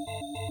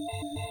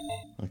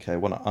 Okay, I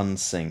want to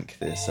unsync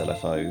this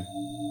LFO.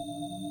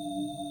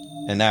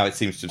 And now it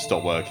seems to have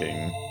stopped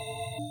working.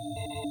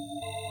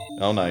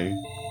 Oh,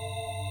 no.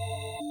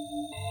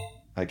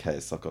 Okay,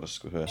 so I've got a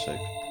square shape.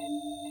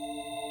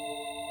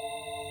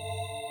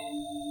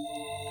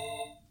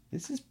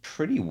 This is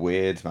pretty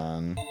weird,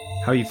 man.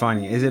 How are you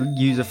finding it? Is it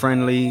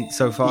user-friendly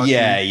so far?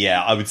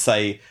 Yeah. I would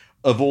say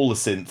of all the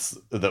synths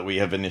that we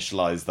have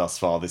initialized thus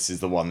far, this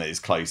is the one that is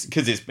close.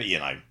 Because it's,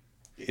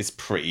 it's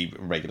pretty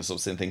regular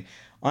sort of synthing.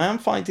 I am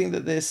finding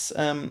that this,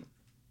 I'm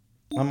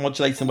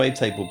modulating the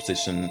wavetable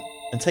position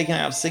and taking it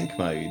out of sync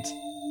mode.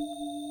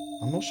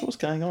 I'm not sure what's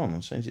going on.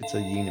 I'll change it to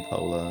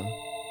unipolar.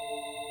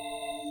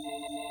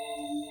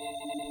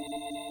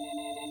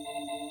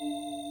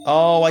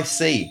 Oh, I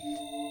see.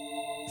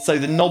 So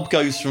the knob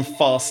goes from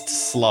fast to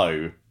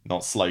slow,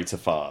 not slow to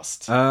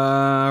fast.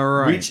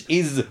 Right. Which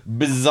is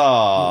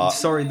bizarre.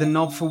 Sorry, the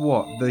knob for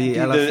what? The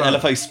LFO? The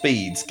LFO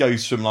speeds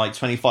goes from like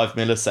 25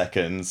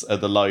 milliseconds at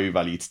the low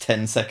value to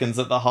 10 seconds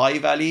at the high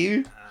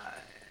value.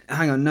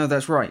 Hang on, no,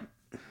 that's right.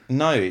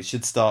 No, it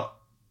should start...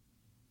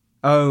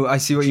 Oh, I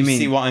see what you mean.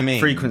 See what I mean?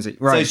 Frequency,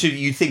 right. So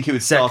you'd think it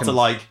would start at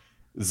like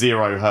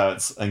 0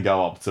 hertz and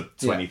go up to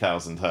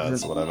 20,000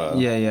 hertz or whatever.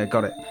 Yeah,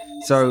 got it.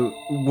 So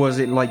was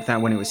it like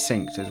that when it was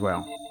synced as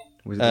well?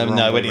 Was it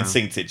no, when it's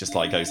synced, it just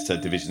like goes to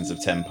divisions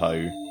of tempo,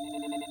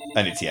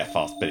 and it's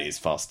fast, but it is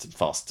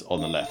fast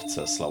on the left,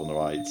 slow on the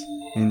right.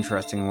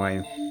 Interesting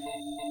way.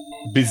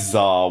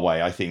 Bizarre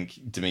way. I think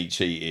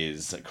Dimitri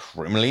is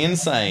criminally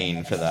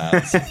insane for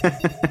that.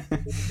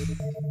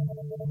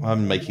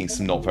 I'm making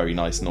some not very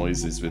nice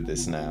noises with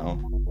this now.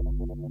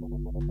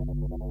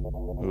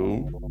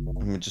 Ooh,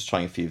 I'm just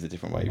trying a few of the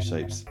different wave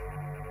shapes.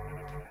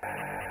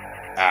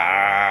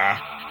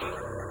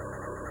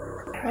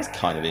 That's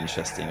kind of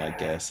interesting, I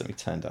guess. Let me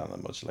turn down the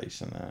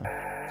modulation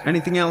there.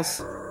 Anything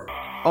else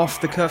off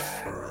the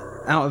cuff,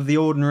 out of the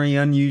ordinary,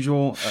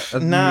 unusual, the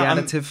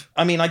additive?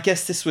 I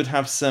guess this would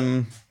have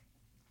some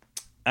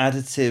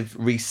additive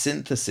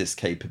resynthesis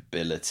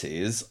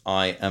capabilities,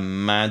 I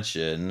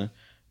imagine.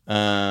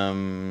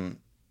 But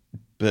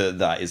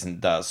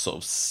that sort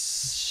of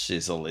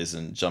shizzle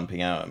isn't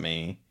jumping out at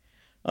me.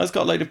 Oh, it's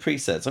got a load of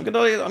presets. I'm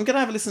gonna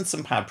have a listen to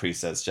some pad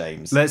presets,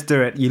 James. Let's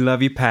do it. You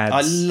love your pads.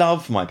 I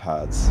love my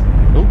pads.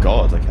 Oh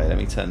God. Okay, let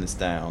me turn this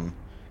down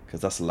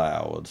because that's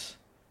loud.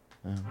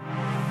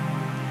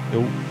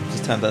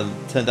 Just turn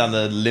down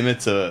the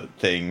limiter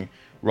thing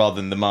rather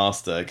than the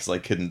master because I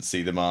couldn't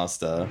see the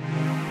master.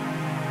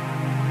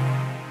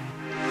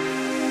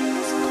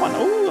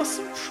 That's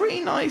a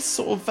pretty nice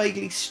sort of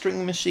vaguely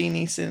string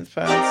machiney synth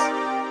pads.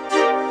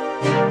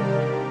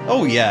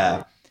 Oh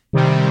yeah.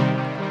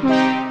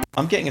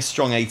 I'm getting a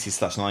strong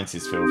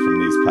 80s/90s feel from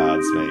these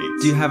pads,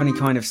 mate. Do you have any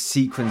kind of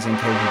sequencing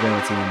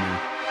capability in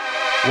there?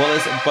 Well,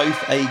 there's both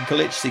a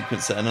glitch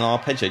sequencer and an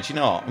arpeggio. Do you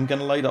know what? I'm going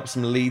to load up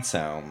some lead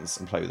sounds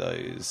and play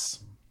those.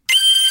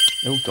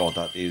 Oh God,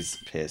 that is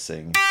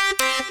piercing.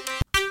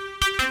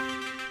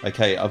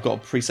 Okay, I've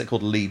got a preset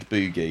called Lead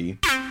Boogie.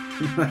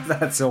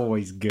 That's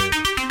always good.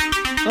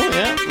 Oh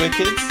yeah,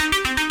 wicked.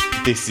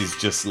 This is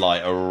just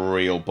like a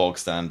real bog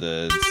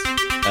standard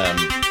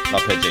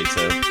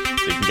arpeggiator.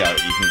 You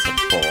can set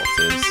 4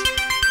 octaves.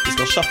 It's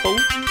got shuffle.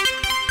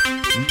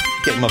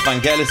 Getting my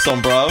Vangelis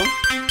on, bro.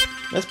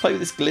 Let's play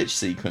with this glitch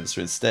sequencer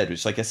instead,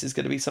 which I guess is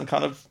going to be some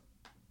kind of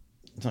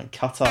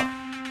cut up.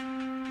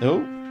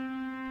 Oh.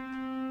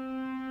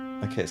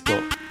 Okay, it's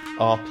got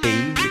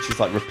RP, which is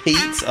like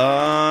repeat.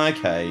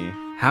 Okay.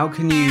 How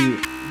can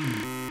you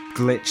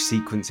glitch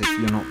sequence if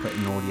you're not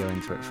putting audio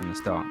into it from the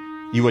start?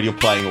 You're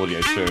playing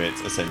audio through it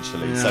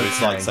essentially,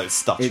 Okay. so it's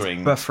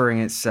stuttering, it's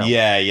buffering itself.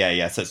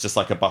 Yeah. So it's just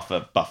like a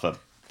buffer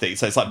thing.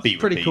 So it's like beat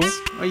Pretty repeats.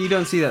 cool. Oh, you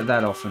don't see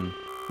that often.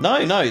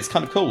 No, it's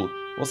kind of cool.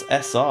 What's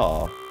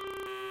SR?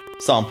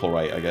 Sample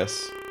rate, I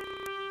guess.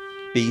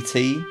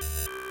 BT.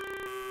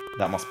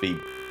 That must be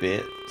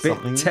bit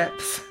something. Bit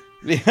depth.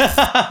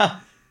 Yeah,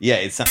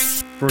 it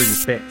sounds. Probably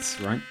just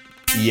bits, right?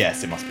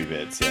 Yes, it must be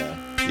bits.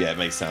 Yeah, it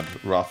may sound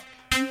rough.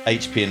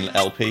 HP and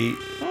LP.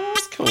 Oh,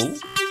 that's cool.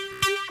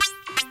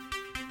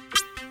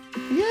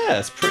 Yeah,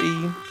 it's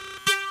pretty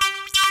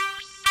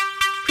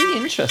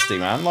interesting,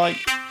 man. Like,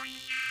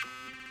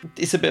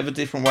 it's a bit of a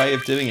different way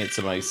of doing it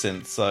to most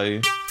synths, so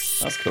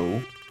that's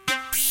cool.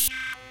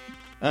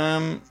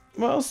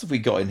 What else have we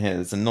got in here?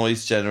 There's a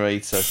noise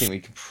generator. I think we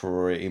can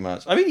pretty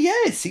much. I mean,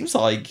 yeah, it seems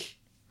like.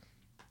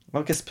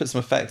 I guess put some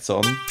effects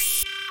on.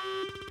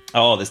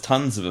 Oh, there's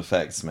tons of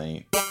effects,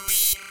 mate.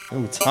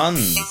 Oh,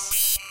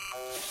 tons.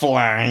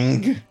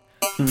 Flang.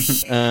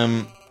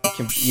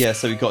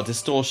 So we've got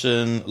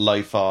distortion,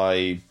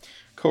 lo-fi,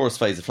 chorus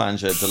phaser,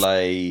 flanger,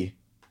 delay,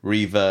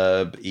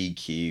 reverb,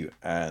 EQ,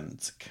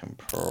 and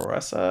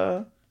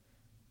compressor.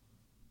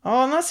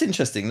 Oh, and that's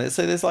interesting.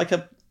 So there's like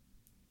a.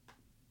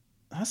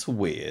 That's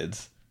weird.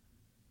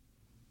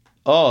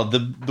 Oh,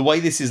 the way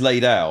this is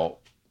laid out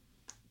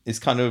is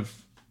kind of.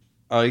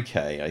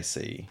 Okay, I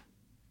see.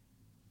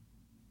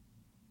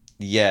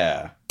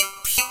 Yeah.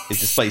 It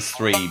displays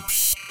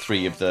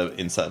three of the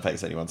insert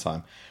effects at any one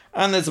time.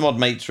 And there's a mod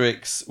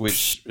matrix,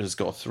 which has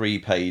got 3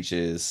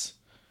 pages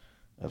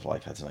of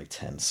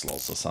 10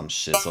 slots or some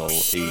shizzle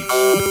each.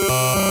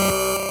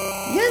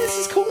 Yeah, this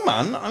is cool,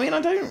 man. I mean, I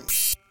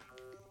don't...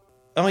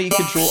 Oh, you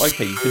could draw...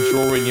 Okay, you could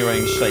draw in your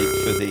own shape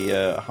for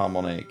the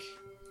harmonic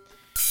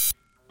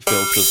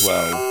filter as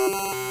well.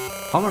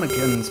 Harmonic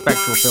and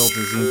spectral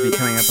filters seem to be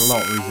coming up a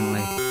lot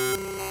recently.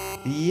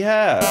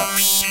 Yeah.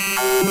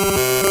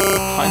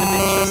 Kind of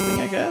interesting,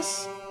 I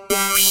guess.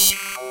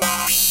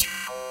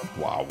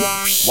 Wow.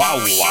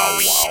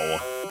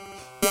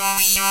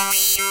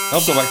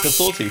 I've got back to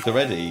Sawtooth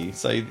already,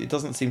 so it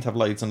doesn't seem to have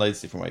loads and loads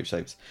of different wave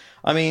shapes.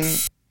 I mean,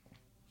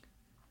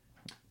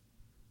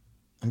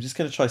 I'm just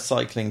going to try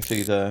cycling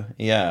through the...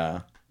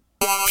 Yeah.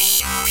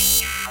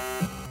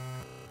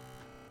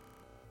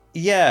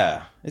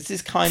 Yeah, this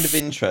is kind of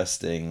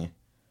interesting.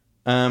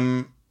 I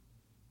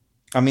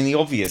mean, the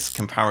obvious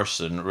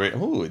comparison...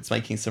 it's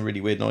making some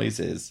really weird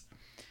noises.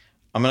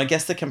 I mean, I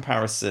guess the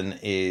comparison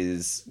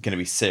is going to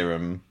be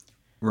Serum.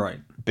 Right.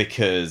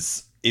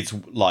 Because it's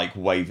like a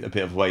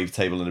bit of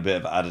wavetable and a bit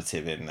of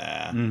additive in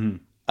there. Mm-hmm.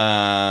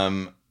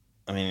 I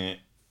mean,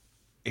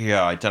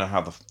 yeah, I don't know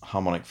how the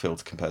harmonic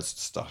filter compares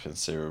to stuff in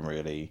Serum,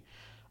 really.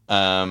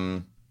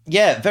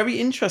 Yeah, very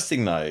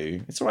interesting though.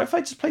 It's alright if I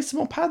just play some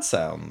more pad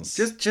sounds.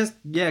 Just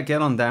get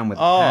on down with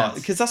pads.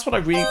 Because that's what I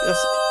really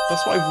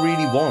that's what I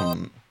really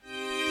want.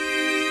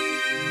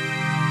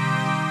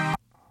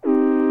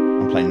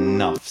 I'm playing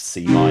enough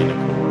C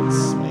minor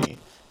chords, mate.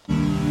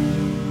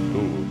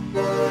 Ooh.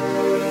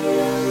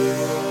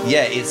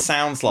 Yeah, it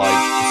sounds like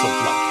sort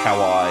of like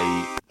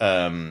Kawaii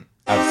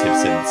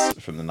additive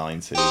synths from the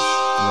 90s.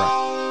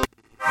 Right.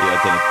 Yeah, I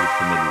don't know if you're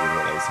familiar with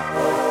what they sound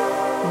like.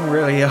 I'm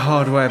really a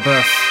hardware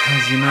buff,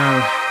 as you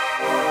know.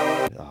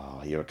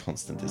 Oh, you're a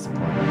constant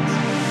disappointment.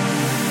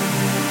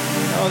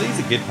 Oh, these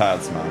are good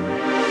pads,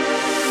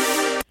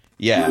 man.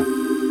 Yeah.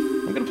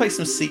 I'm going to play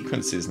some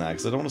sequences now,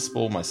 because I don't want to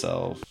spoil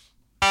myself.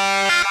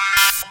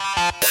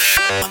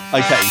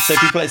 Okay, so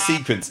if you play a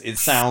sequence, it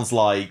sounds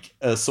like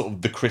a sort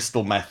of the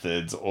Crystal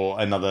Method or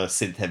another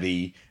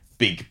synth-heavy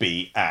big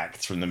beat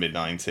act from the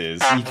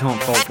mid-90s. You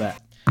can't fault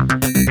that.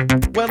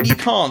 Well, you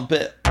can't,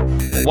 but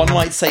one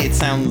might say it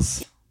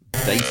sounds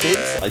dated.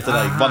 I don't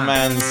know. One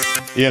man's,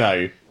 you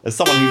know, as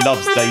someone who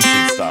loves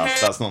dated stuff,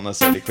 that's not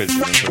necessarily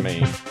criticism for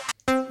me.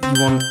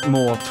 You want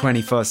more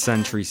 21st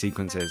century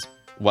sequences?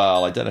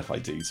 Well, I don't know if I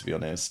do, to be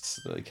honest.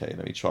 Okay,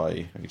 let me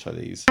try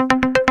these.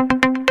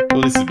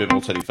 Oh, this is a bit more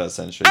 21st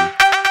century.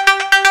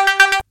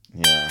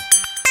 Yeah.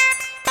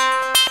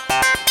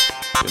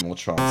 A bit more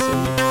trancey.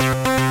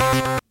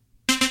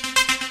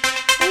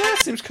 Oh, yeah,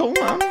 seems cool,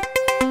 man.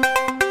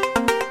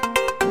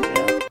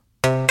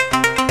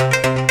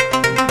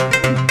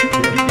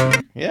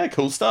 Yeah,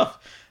 cool stuff.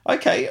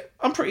 Okay,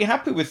 I'm pretty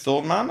happy with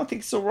Thorn, man. I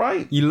think it's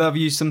alright. You love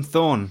you some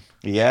Thorn.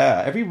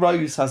 Yeah, every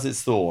rose has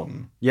its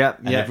thorn. Yep,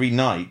 And every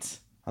night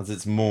has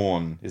its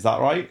morn. Is that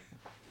right?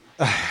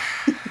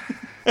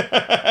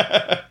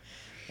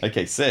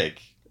 Okay,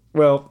 sick.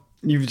 Well,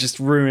 you've just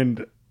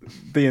ruined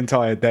the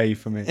entire day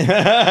for me.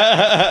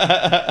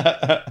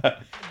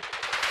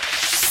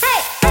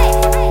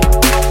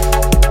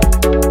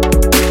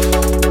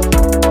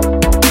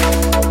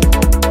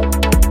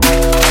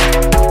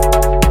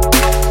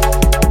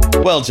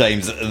 Well,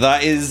 James,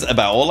 that is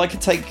about all I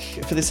could take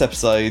for this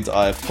episode.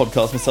 I've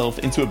podcast myself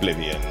into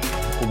oblivion.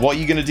 What are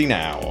you going to do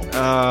now?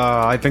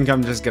 I think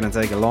I'm just going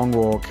to take a long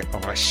walk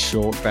on a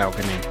short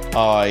balcony.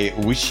 I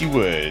wish you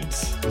would.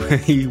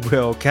 We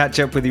will catch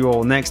up with you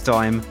all next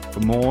time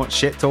for more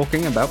shit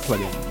talking about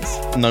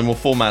plugins. No more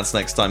formats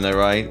next time, though,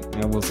 right?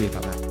 Yeah, we'll see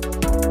about that.